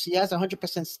sensors. He has 100%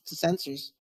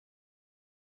 sensors.